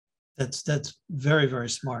 That's very, very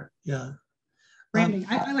smart. Yeah. Branding.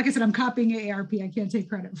 Like I said, I'm copying AARP. I can't take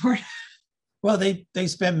credit for it. Well, they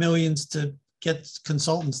spent millions to get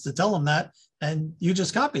consultants to tell them that, and you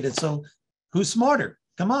just copied it. So who's smarter?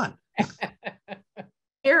 Come on.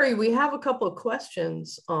 Gary, we have a couple of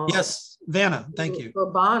questions. Yes, Vanna, thank you.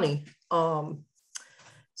 For Bonnie.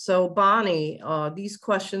 So Bonnie, these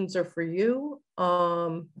questions are for you.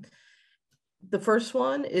 The first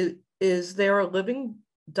one is there a living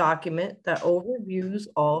document that overviews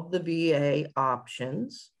all of the VA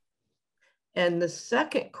options? And the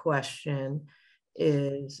second question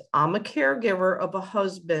is, I'm a caregiver of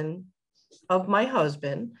my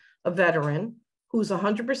husband, a veteran who's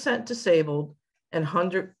 100% disabled and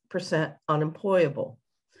 100% unemployable.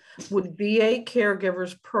 Would VA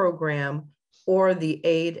Caregivers Program or the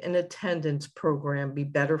Aid and Attendance Program be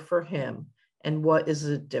better for him? And what is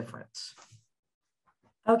the difference?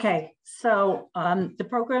 Okay, so the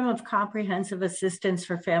Program of Comprehensive Assistance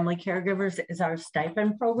for Family Caregivers is our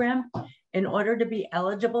stipend program. In order to be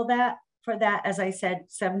eligible for that, as I said,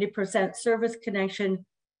 70% service connection,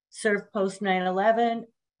 served post 9/11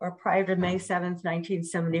 or prior to May 7th,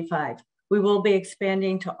 1975. We will be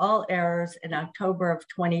expanding to all errors in October of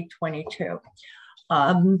 2022.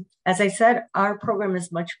 As I said, our program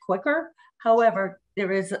is much quicker. However,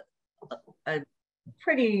 there is a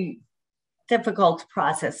pretty difficult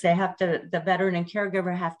process. The veteran and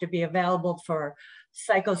caregiver have to be available for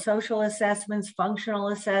psychosocial assessments, functional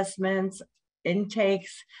assessments,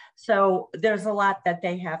 intakes. So there's a lot that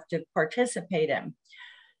they have to participate in.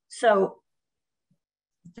 So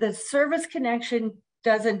the service connection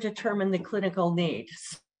doesn't determine the clinical need.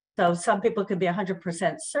 So some people could be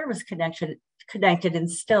 100% service connected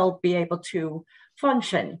and still be able to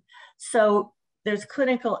function. So there's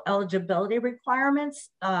clinical eligibility requirements.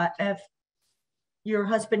 If your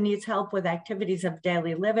husband needs help with activities of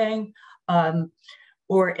daily living,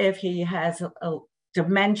 or if he has a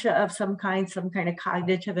dementia of some kind of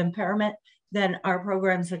cognitive impairment, then our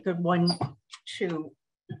program's a good one to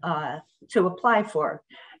apply for.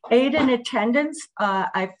 Aid in attendance,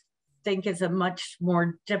 I think is a much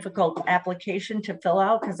more difficult application to fill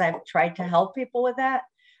out because I've tried to help people with that.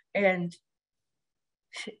 And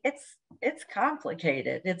it's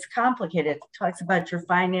complicated. It's complicated. It talks about your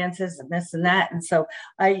finances and this and that. And so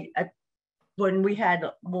when we had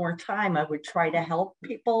more time, I would try to help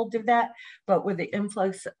people do that. But with the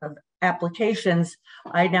influx of applications,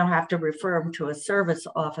 I now have to refer them to a service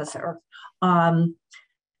officer.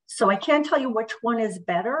 So I can't tell you which one is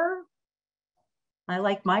better. I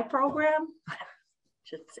like my program,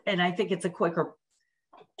 and I think it's a quicker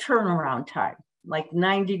turnaround time, like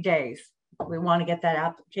 90 days. We want to get that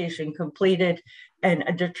application completed and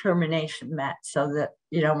a determination met so that,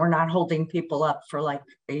 we're not holding people up for like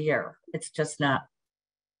a year. It's just not.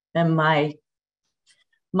 And my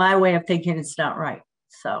way of thinking, it's not right.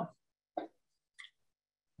 So,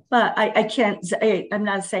 but I can't say, I'm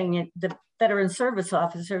not saying it, the veteran service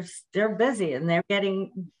officers, they're busy and they're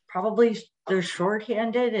they're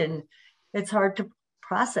shorthanded and it's hard to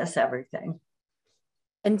process everything.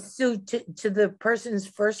 And so to the person's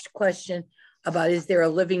first question about, is there a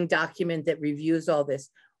living document that reviews all this?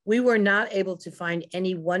 We were not able to find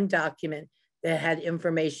any one document that had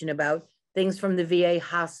information about things from the VA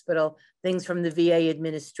hospital, things from the VA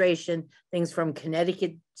administration, things from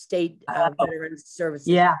Connecticut State Veterans Services.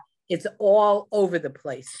 Yeah. It's all over the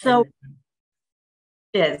place. So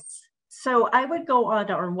So I would go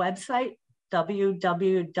on our website,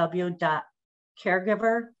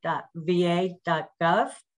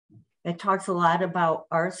 www.caregiver.va.gov. It talks a lot about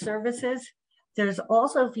our services. There's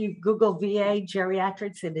also, if you Google VA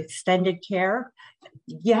geriatrics and extended care,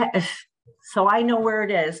 yes. So I know where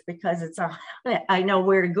it is because I know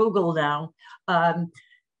where to Google now. I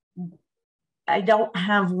don't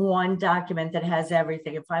have one document that has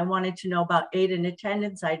everything. If I wanted to know about aid in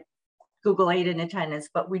attendance, I'd Google aid in attendance,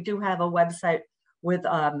 but we do have a website with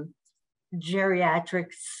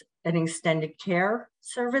geriatrics and extended care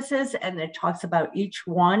services, and it talks about each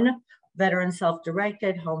one: veteran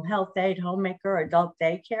self-directed, home health aid, homemaker, adult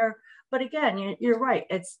daycare. But again, you're right.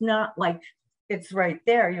 It's not like it's right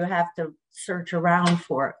there. You have to search around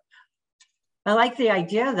for it. I like the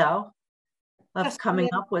idea, though, of coming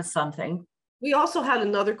up with something. We also had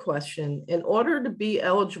another question. In order to be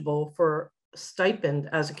eligible for stipend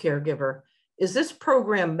as a caregiver, is this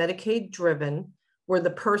program Medicaid driven, where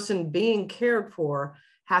the person being cared for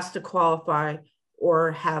has to qualify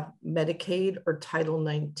or have Medicaid or Title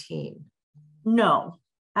 19? No,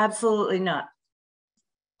 absolutely not.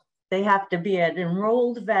 They have to be an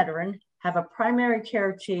enrolled veteran, have a primary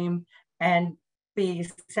care team, and be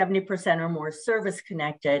 70% or more service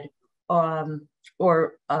connected, or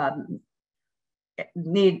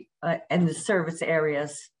need in the service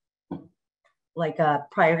areas, like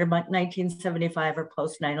prior to 1975 or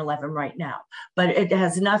post 9/11 right now. But it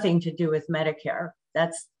has nothing to do with Medicare.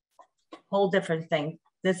 That's a whole different thing.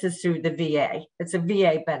 This is through the VA. It's a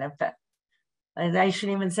VA benefit. And I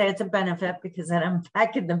shouldn't even say it's a benefit because then I'm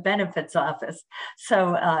back in the benefits office.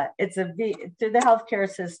 So it's through the healthcare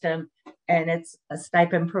system, and it's a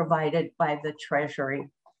stipend provided by the Treasury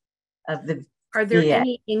of the Are there VA.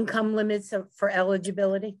 any income limits for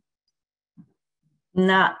eligibility?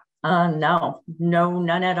 No,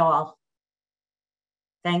 none at all.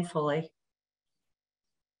 Thankfully.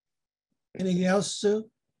 Anything else, Sue?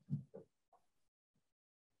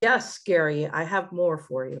 Yes, Gary, I have more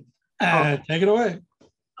for you. Take it away.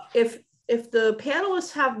 If the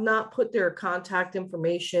panelists have not put their contact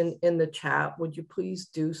information in the chat, would you please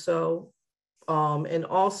do so? And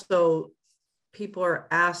also, people are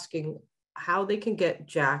asking how they can get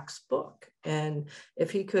Jack's book, and if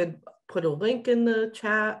he could put a link in the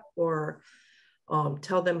chat or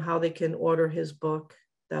tell them how they can order his book,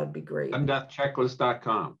 that would be great.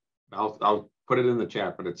 suddendeathchecklist.com. I'll put it in the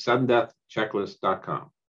chat, but it's suddendeathchecklist.com.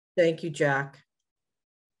 Thank you, Jack.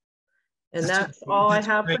 And that's all I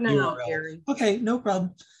have for now, Gary. Okay, no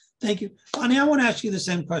problem. Thank you. Bonnie, I want to ask you the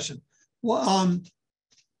same question. Well,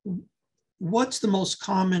 what's the most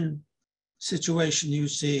common situation you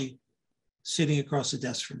see sitting across the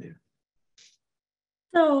desk from you?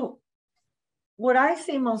 So what I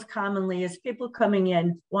see most commonly is people coming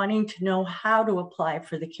in wanting to know how to apply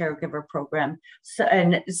for the caregiver program.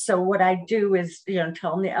 So what I do is,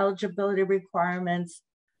 tell them the eligibility requirements.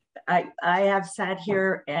 I have sat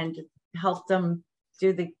here and helped them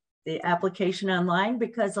do the application online,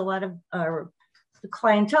 because a lot of the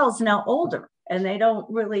clientele is now older and they don't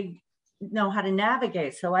really know how to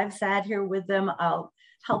navigate. So I've sat here with them. I'll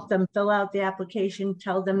help them fill out the application,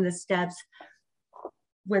 tell them the steps.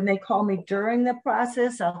 When they call me during the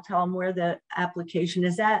process, I'll tell them where the application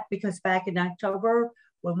is at, because back in October,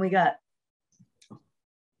 when we got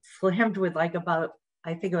slammed with I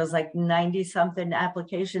think it was 90 something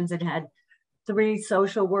applications, and had 3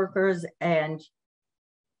 social workers and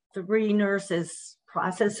 3 nurses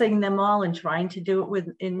processing them all and trying to do it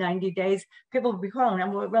within 90 days. People would be calling,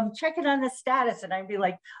 I'm checking on the status. And I'd be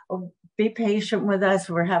like, oh, be patient with us.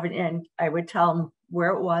 And I would tell them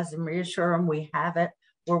where it was and reassure them we have it.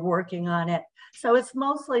 We're working on it. So it's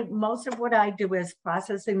most of what I do is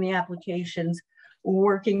processing the applications,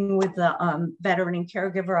 working with the veteran and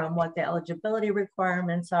caregiver on what the eligibility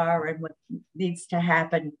requirements are and what needs to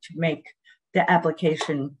happen to make the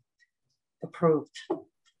application approved.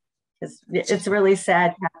 It's really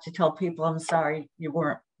sad to have to tell people, I'm sorry, you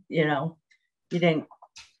weren't, you didn't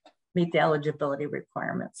meet the eligibility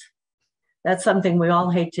requirements. That's something we all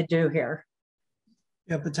hate to do here.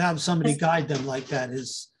 Yeah, but to have somebody guide them like that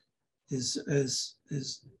is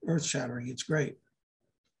earth-shattering. It's great.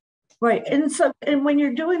 Right. And when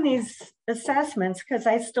you're doing these assessments, because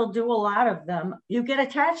I still do a lot of them, you get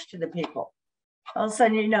attached to the people. All of a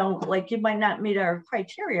sudden, you might not meet our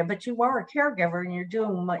criteria, but you are a caregiver and you're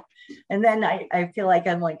doing and then I feel like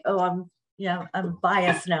I'm I'm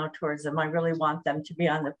biased now towards them. I really want them to be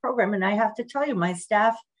on the program. And I have to tell you, my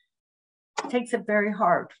staff takes it very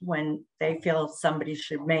hard when they feel somebody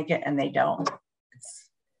should make it and they don't.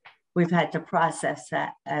 We've had to process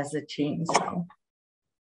that as a team. So.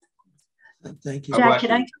 Thank you. Jack,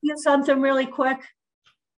 can I tell you something really quick?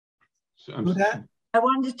 Who's that? I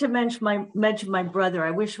wanted to mention my brother.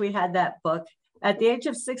 I wish we had that book. At the age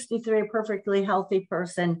of 63, a perfectly healthy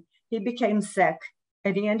person, he became sick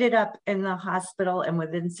and he ended up in the hospital and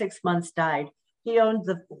within 6 months died. He owned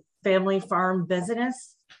the family farm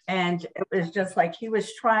business, and it was just like he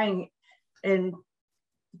was trying, and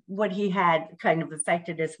what he had kind of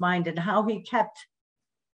affected his mind, and how he kept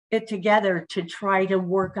it together to try to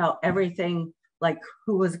work out everything, like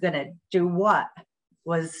who was going to do what,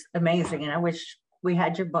 was amazing. And I wish we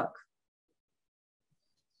had your book.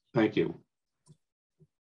 Thank you.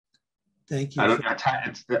 Thank you.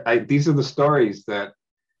 These are the stories that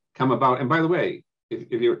come about. And by the way,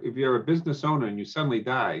 if you're a business owner and you suddenly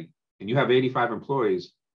die and you have 85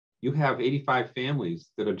 employees, you have 85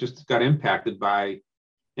 families that have just got impacted by,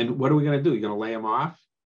 and what are we going to do? You're going to lay them off?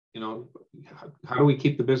 How do we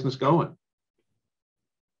keep the business going?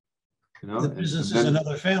 The business is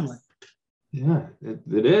another family. Yeah,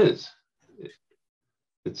 it is.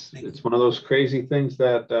 It's one of those crazy things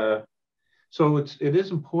that, so it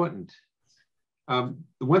is important. The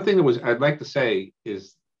one thing I'd like to say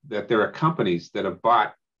is that there are companies that have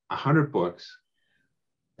bought 100 books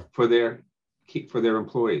for their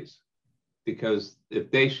employees, because if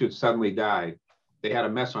they should suddenly die, they had a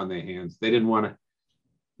mess on their hands. They didn't want to.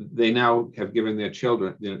 They now have given their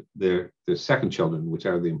children, their second children, which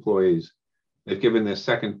are the employees, they've given their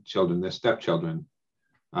second children, their stepchildren,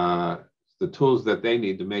 the tools that they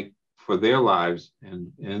need to make for their lives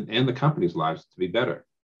and the company's lives to be better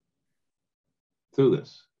through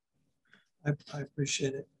this. I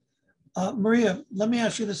appreciate it. Maria, let me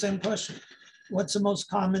ask you the same question. What's the most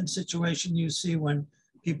common situation you see when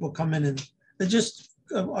people come in and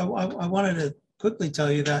I wanted to quickly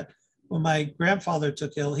tell you that when my grandfather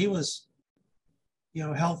took ill, he was,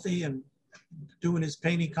 healthy and doing his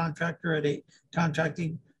painting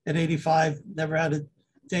contracting at 85, never had a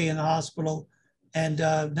day in the hospital. And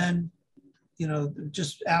then,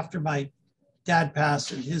 just after my dad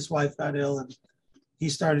passed and his wife got ill, and he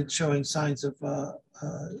started showing signs of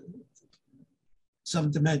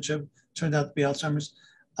some dementia, turned out to be Alzheimer's.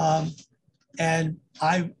 And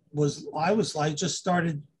I just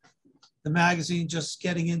started the magazine, just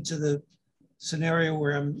getting into the scenario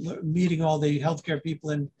where I'm meeting all the healthcare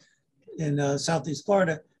people in Southeast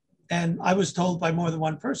Florida. And I was told by more than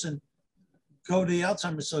one person, go to the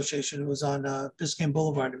Alzheimer's Association. It was on Biscayne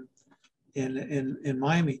Boulevard in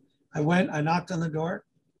Miami. I went, I knocked on the door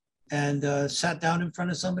and sat down in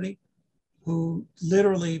front of somebody who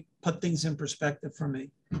literally put things in perspective for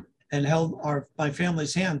me and held my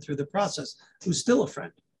family's hand through the process, who's still a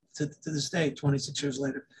friend to this day, 26 years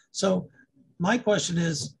later. So my question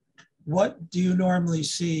is, what do you normally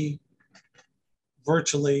see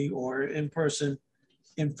virtually or in person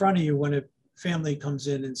in front of you when a family comes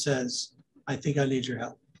in and says, I think I need your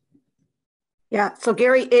help? Yeah, so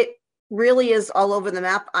Gary, it really is all over the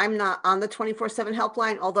map. I'm not on the 24/7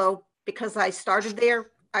 helpline, although because I started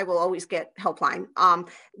there, I will always get helpline.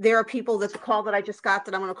 There are people that the call that I just got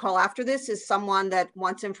that I'm going to call after this is someone that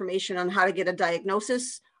wants information on how to get a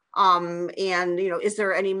diagnosis. And, is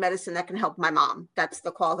there any medicine that can help my mom? That's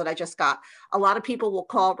the call that I just got. A lot of people will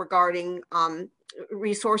call regarding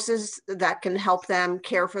resources that can help them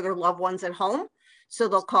care for their loved ones at home. So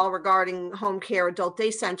they'll call regarding home care, adult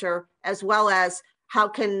day center, as well as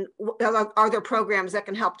are there programs that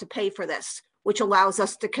can help to pay for this, which allows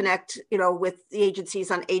us to connect, with the agencies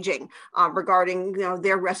on aging regarding,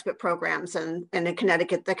 their respite programs and in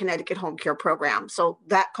Connecticut, the Connecticut home care program. So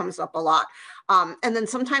that comes up a lot. And then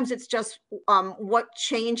sometimes it's just what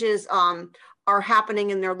changes are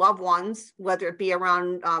happening in their loved ones, whether it be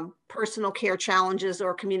around personal care challenges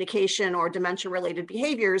or communication or dementia-related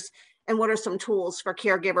behaviors, and what are some tools for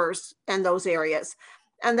caregivers in those areas.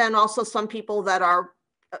 And then also some people that are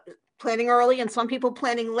planning early and some people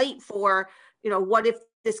planning late for, what if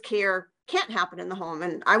this care can't happen in the home?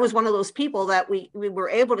 And I was one of those people that we were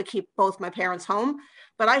able to keep both my parents home,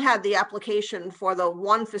 but I had the application for the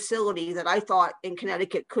one facility that I thought in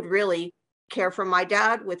Connecticut could really care for my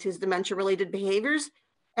dad with his dementia-related behaviors.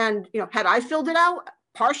 And, had I filled it out?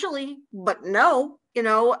 Partially, but no,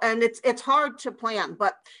 and it's hard to plan,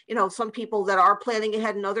 but, some people that are planning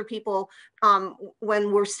ahead and other people,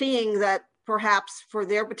 when we're seeing that perhaps for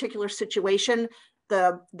their particular situation,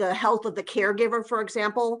 the health of the caregiver, for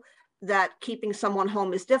example, that keeping someone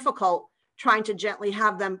home is difficult, trying to gently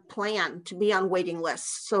have them plan to be on waiting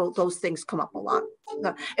lists. So those things come up a lot.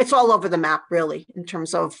 It's all over the map, really, in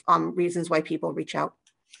terms of reasons why people reach out.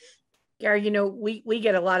 Gary, we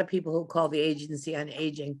get a lot of people who call the agency on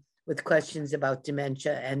aging with questions about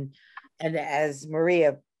dementia. And as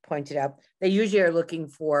Maria pointed out, they usually are looking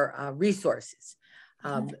for resources.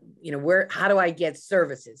 How do I get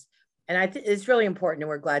services? And I think it's really important, and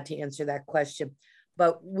we're glad to answer that question.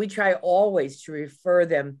 But we try always to refer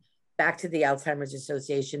them back to the Alzheimer's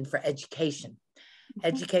Association for education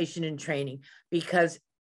and training, because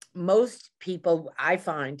most people, I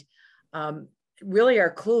find, really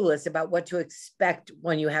are clueless about what to expect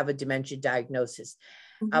when you have a dementia diagnosis.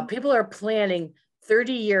 People are planning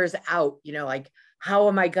 30 years out, like, how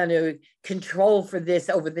am I going to control for this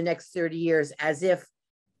over the next 30 years, as if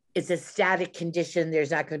it's a static condition,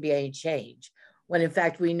 there's not going to be any change, when in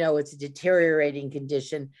fact we know it's a deteriorating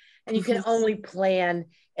condition, and you can only plan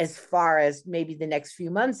as far as maybe the next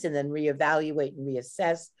few months and then reevaluate and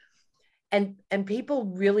reassess. And people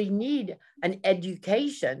really need an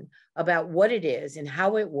education about what it is and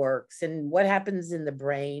how it works and what happens in the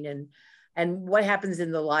brain and what happens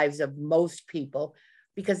in the lives of most people,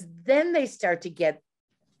 because then they start to get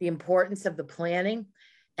the importance of the planning,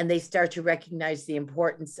 and they start to recognize the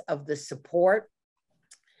importance of the support.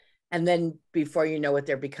 And then before you know it,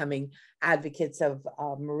 they're becoming advocates of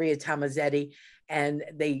Maria Tomasetti, and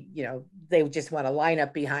they just want to line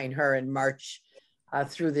up behind her and march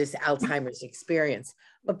through this Alzheimer's experience.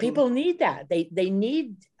 But people need that. They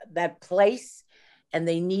need that place, and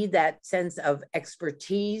they need that sense of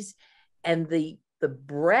expertise and the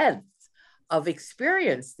breadth of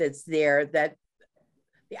experience that's there, that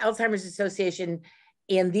the Alzheimer's Association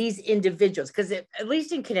and these individuals, because at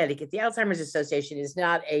least in Connecticut, the Alzheimer's Association is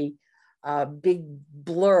not a big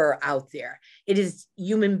blur out there. It is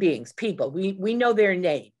human beings, people. We know their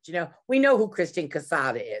names. We know who Kristen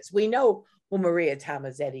Casada is. We know who Maria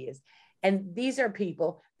Tomasetti is. And these are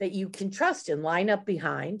people that you can trust and line up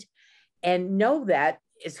behind, and know that,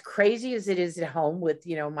 as crazy as it is at home with,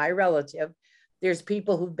 my relative, there's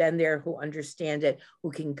people who've been there, who understand it,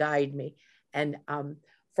 who can guide me. And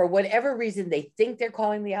for whatever reason they think they're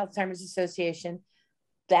calling the Alzheimer's Association,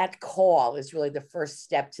 that call is really the first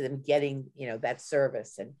step to them getting, that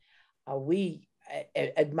service. And we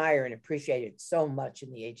admire and appreciate it so much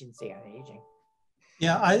in the Agency on Aging.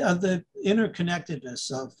 Yeah, the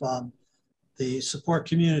interconnectedness of the support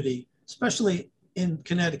community, especially in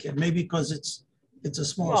Connecticut, maybe because it's a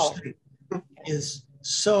small state, is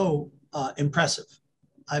so impressive.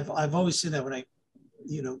 I've always seen that when I,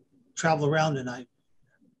 travel around, and I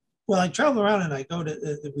travel around and I go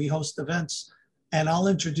to, we host events, and I'll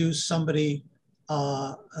introduce somebody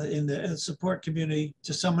in the support community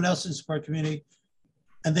to someone else in the support community,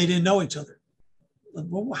 and they didn't know each other.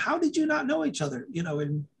 Well, how did you not know each other?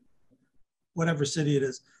 And whatever city it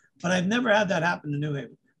is. But I've never had that happen in New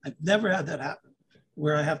Haven. I've never had that happen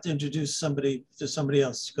where I have to introduce somebody to somebody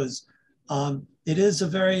else, because it is a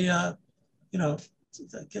very, you know,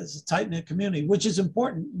 it's a tight-knit community, which is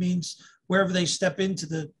important, means wherever they step into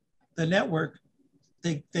the network,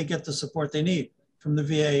 they get the support they need from the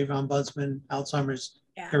VA, Ombudsman, Alzheimer's.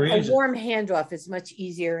 Yeah. A warm handoff is much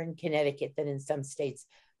easier in Connecticut than in some states,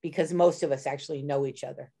 because most of us actually know each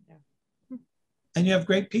other. Yeah. And you have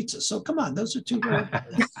great pizza. So come on, those are two very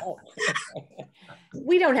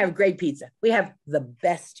We don't have great pizza. We have the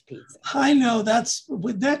best pizza. I know. That's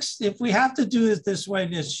next. If we have to do it this way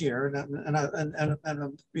this year, and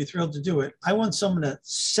I'll be thrilled to do it, I want someone to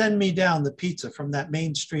send me down the pizza from that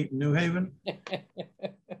main street in New Haven.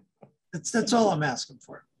 That's all I'm asking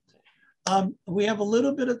for. We have a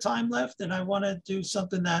little bit of time left, and I want to do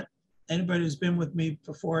something that anybody who's been with me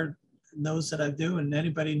before knows that I do, and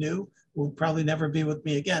anybody new will probably never be with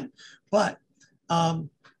me again. But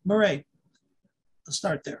Mairead, let's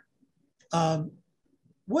start there.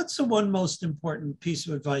 What's the one most important piece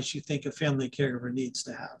of advice you think a family caregiver needs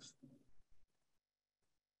to have?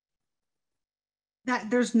 That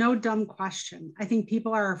there's no dumb question. I think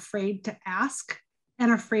people are afraid to ask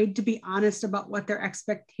and afraid to be honest about what their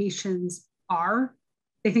expectations are.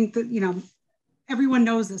 They think that, you know, everyone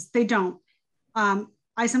knows this. They don't.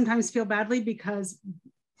 I sometimes feel badly because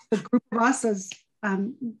the group of us, as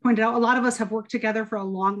pointed out, a lot of us have worked together for a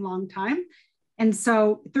long, long time. And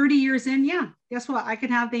so 30 years in, yeah, guess what? I can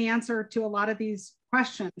have the answer to a lot of these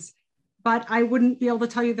questions, but I wouldn't be able to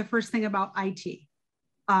tell you the first thing about IT.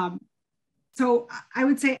 So I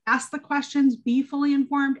would say ask the questions, be fully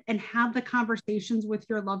informed, and have the conversations with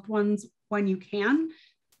your loved ones when you can,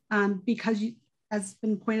 because you, as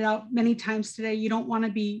been pointed out many times today, you don't want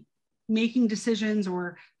to be making decisions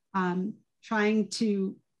or trying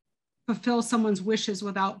to fulfill someone's wishes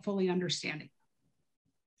without fully understanding.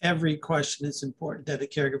 Every question is important that a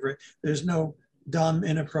caregiver, there's no dumb,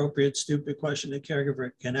 inappropriate, stupid question a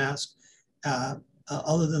caregiver can ask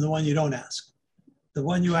other than the one you don't ask. The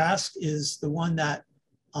one you ask is the one that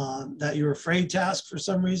that you're afraid to ask for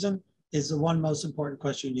some reason, is the one most important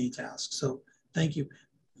question you need to ask. So thank you.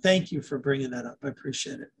 Thank you for bringing that up. I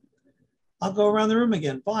appreciate it. I'll go around the room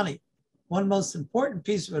again. Bonnie, one most important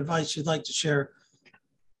piece of advice you'd like to share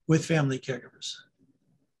with family caregivers.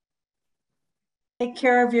 Take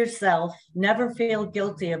care of yourself. Never feel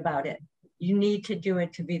guilty about it. You need to do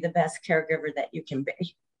it to be the best caregiver that you can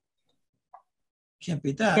be. Can't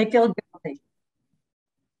beat that. They feel guilty.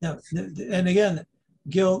 No, and again,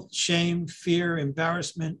 guilt, shame, fear,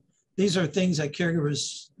 embarrassment, these are things that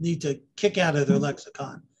caregivers need to kick out of their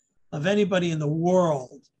lexicon. Of anybody in the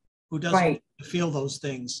world who doesn't feel those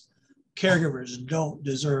things, caregivers don't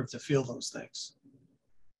deserve to feel those things.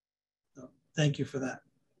 So, thank you for that.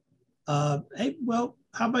 Hey, well,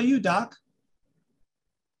 how about you, Doc?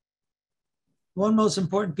 One most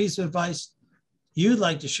important piece of advice you'd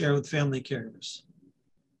like to share with family caregivers?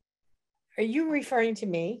 Are you referring to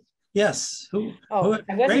me? Yes. Who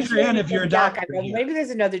raise your hand if you're a doctor. Maybe there's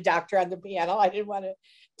another doctor on the panel. I didn't want to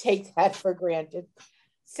take that for granted.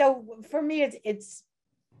 So for me, it's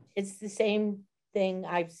the same thing.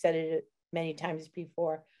 I've said it many times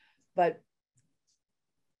before, but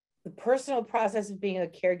the personal process of being a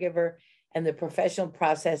caregiver and the professional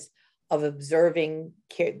process of observing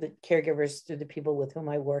the caregivers through the people with whom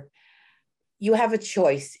I work, you have a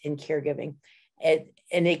choice in caregiving.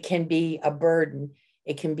 And it can be a burden.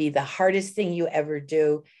 It can be the hardest thing you ever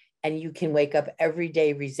do. And you can wake up every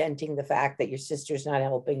day resenting the fact that your sister's not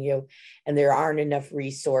helping you and there aren't enough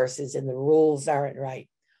resources and the rules aren't right.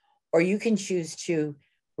 Or you can choose to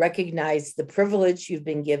recognize the privilege you've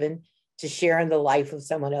been given to share in the life of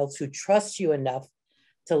someone else who trusts you enough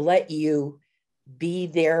to let you be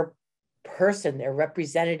their person, their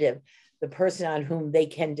representative, the person on whom they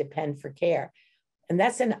can depend for care. And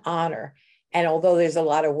that's an honor. And although there's a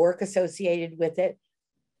lot of work associated with it,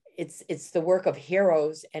 it's the work of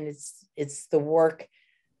heroes, and it's the work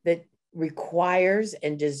that requires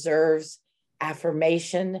and deserves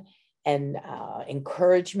affirmation and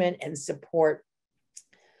encouragement and support.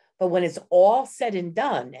 But when it's all said and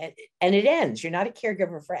done, and it ends, you're not a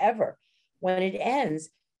caregiver forever. When it ends,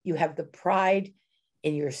 you have the pride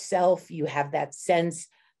in yourself. You have that sense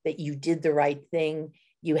that you did the right thing.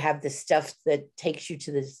 You have the stuff that takes you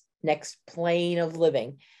to this next plane of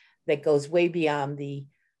living that goes way beyond the,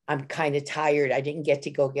 I'm kind of tired, I didn't get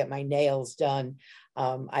to go get my nails done,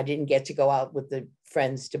 I didn't get to go out with the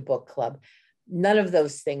friends to book club. None of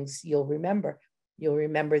those things you'll remember. You'll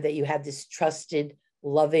remember that you had this trusted,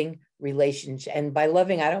 loving relationship. And by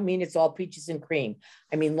loving, I don't mean it's all peaches and cream.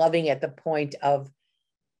 I mean loving at the point of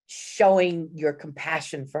showing your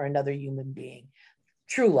compassion for another human being,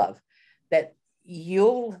 true love, that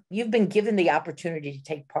you've been given the opportunity to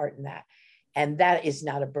take part in that. And that is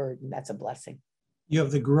not a burden, that's a blessing. You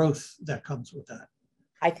have the growth that comes with that.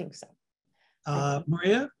 I think so.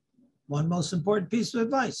 Maria, one most important piece of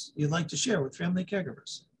advice you'd like to share with family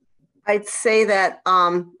caregivers? I'd say that,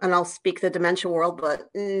 and I'll speak the dementia world, but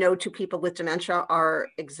no two people with dementia are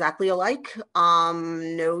exactly alike.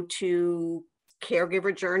 No two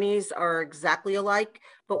caregiver journeys are exactly alike,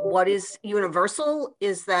 but what is universal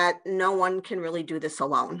is that no one can really do this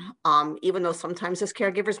alone. Even though sometimes as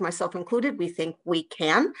caregivers, myself included, we think we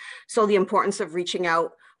can. So the importance of reaching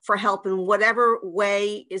out for help in whatever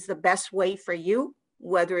way is the best way for you,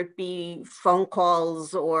 whether it be phone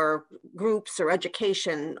calls or groups or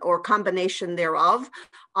education or combination thereof,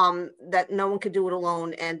 that no one could do it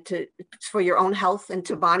alone. And for your own health, and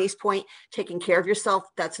to Bonnie's point, taking care of yourself,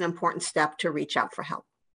 that's an important step to reach out for help.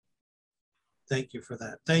 Thank you for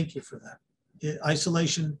that. Thank you for that.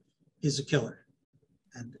 Isolation is a killer.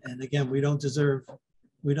 And again, we don't deserve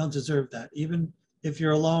that. Even if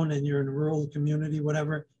you're alone and you're in a rural community,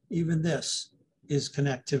 whatever, even this is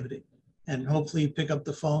connectivity. And hopefully pick up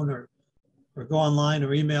the phone or go online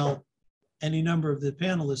or email any number of the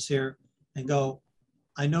panelists here and go,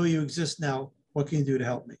 I know you exist now. What can you do to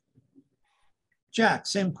help me? Jack,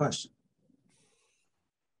 same question.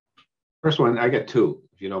 First one, I got two,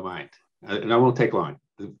 if you don't mind, and I won't take long.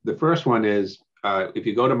 The first one is, if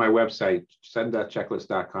you go to my website,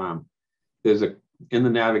 send.checklist.com, in the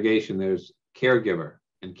navigation, there's Caregiver,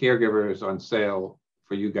 and Caregiver is on sale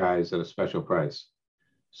for you guys at a special price.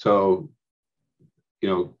 So,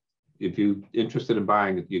 if you're interested in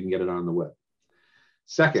buying it, you can get it on the web.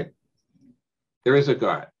 Second, there is a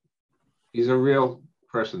God. He's a real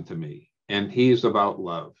person to me, and he's about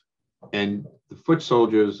love. And the foot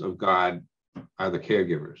soldiers of God are the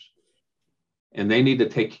caregivers. And they need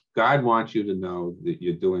to God wants you to know that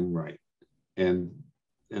you're doing right. And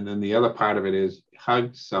then the other part of it is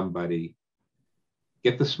hug somebody,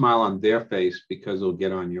 get the smile on their face, because it'll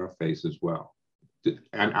get on your face as well.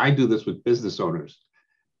 And I do this with business owners.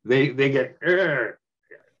 They get, and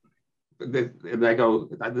I go,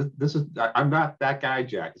 I'm not that guy,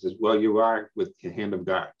 Jack. He says, well, you are with the hand of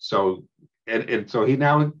God. So, and so he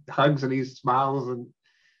now hugs and he smiles,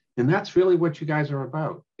 and that's really what you guys are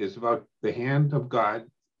about, is about the hand of God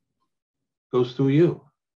goes through you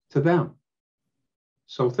to them.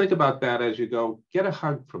 So think about that as you go, get a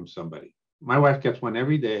hug from somebody. My wife gets one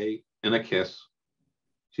every day and a kiss.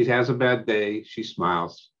 She has a bad day, she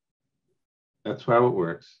smiles. That's how it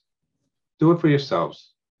works. Do it for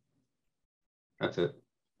yourselves. That's it.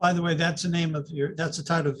 By the way, that's the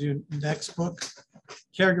title of your next book.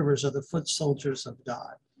 Caregivers are the foot soldiers of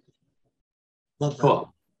God. Love that.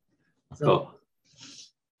 Cool. So, cool.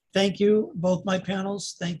 Thank you, both my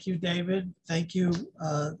panels. Thank you, David. Thank you,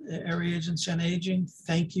 Area Agency on Aging.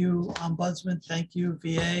 Thank you, Ombudsman. Thank you,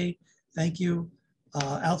 VA. Thank you,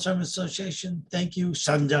 Alzheimer's Association. Thank you,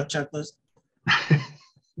 Sunday Checklist.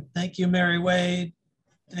 Thank you, Mary Wade.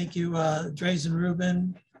 Thank you, Drazen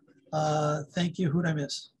Rubin. Thank you. Who'd I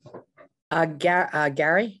miss?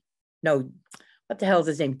 Gary? No, what the hell is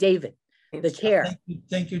his name? David, the chair.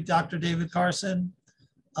 Thank you, Dr. David Carson.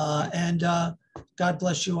 And God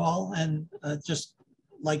bless you all. And just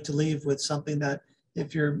like to leave with something that,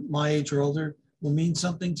 if you're my age or older, will mean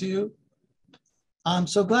something to you. I'm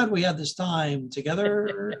so glad we had this time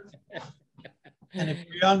together. And if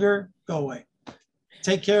you're younger, go away.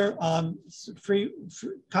 Take care. Free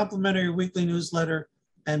complimentary weekly newsletter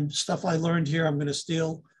and stuff I learned here I'm going to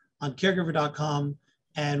steal on caregiver.com.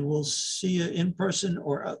 And we'll see you in person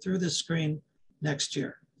or through this screen next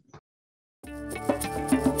year.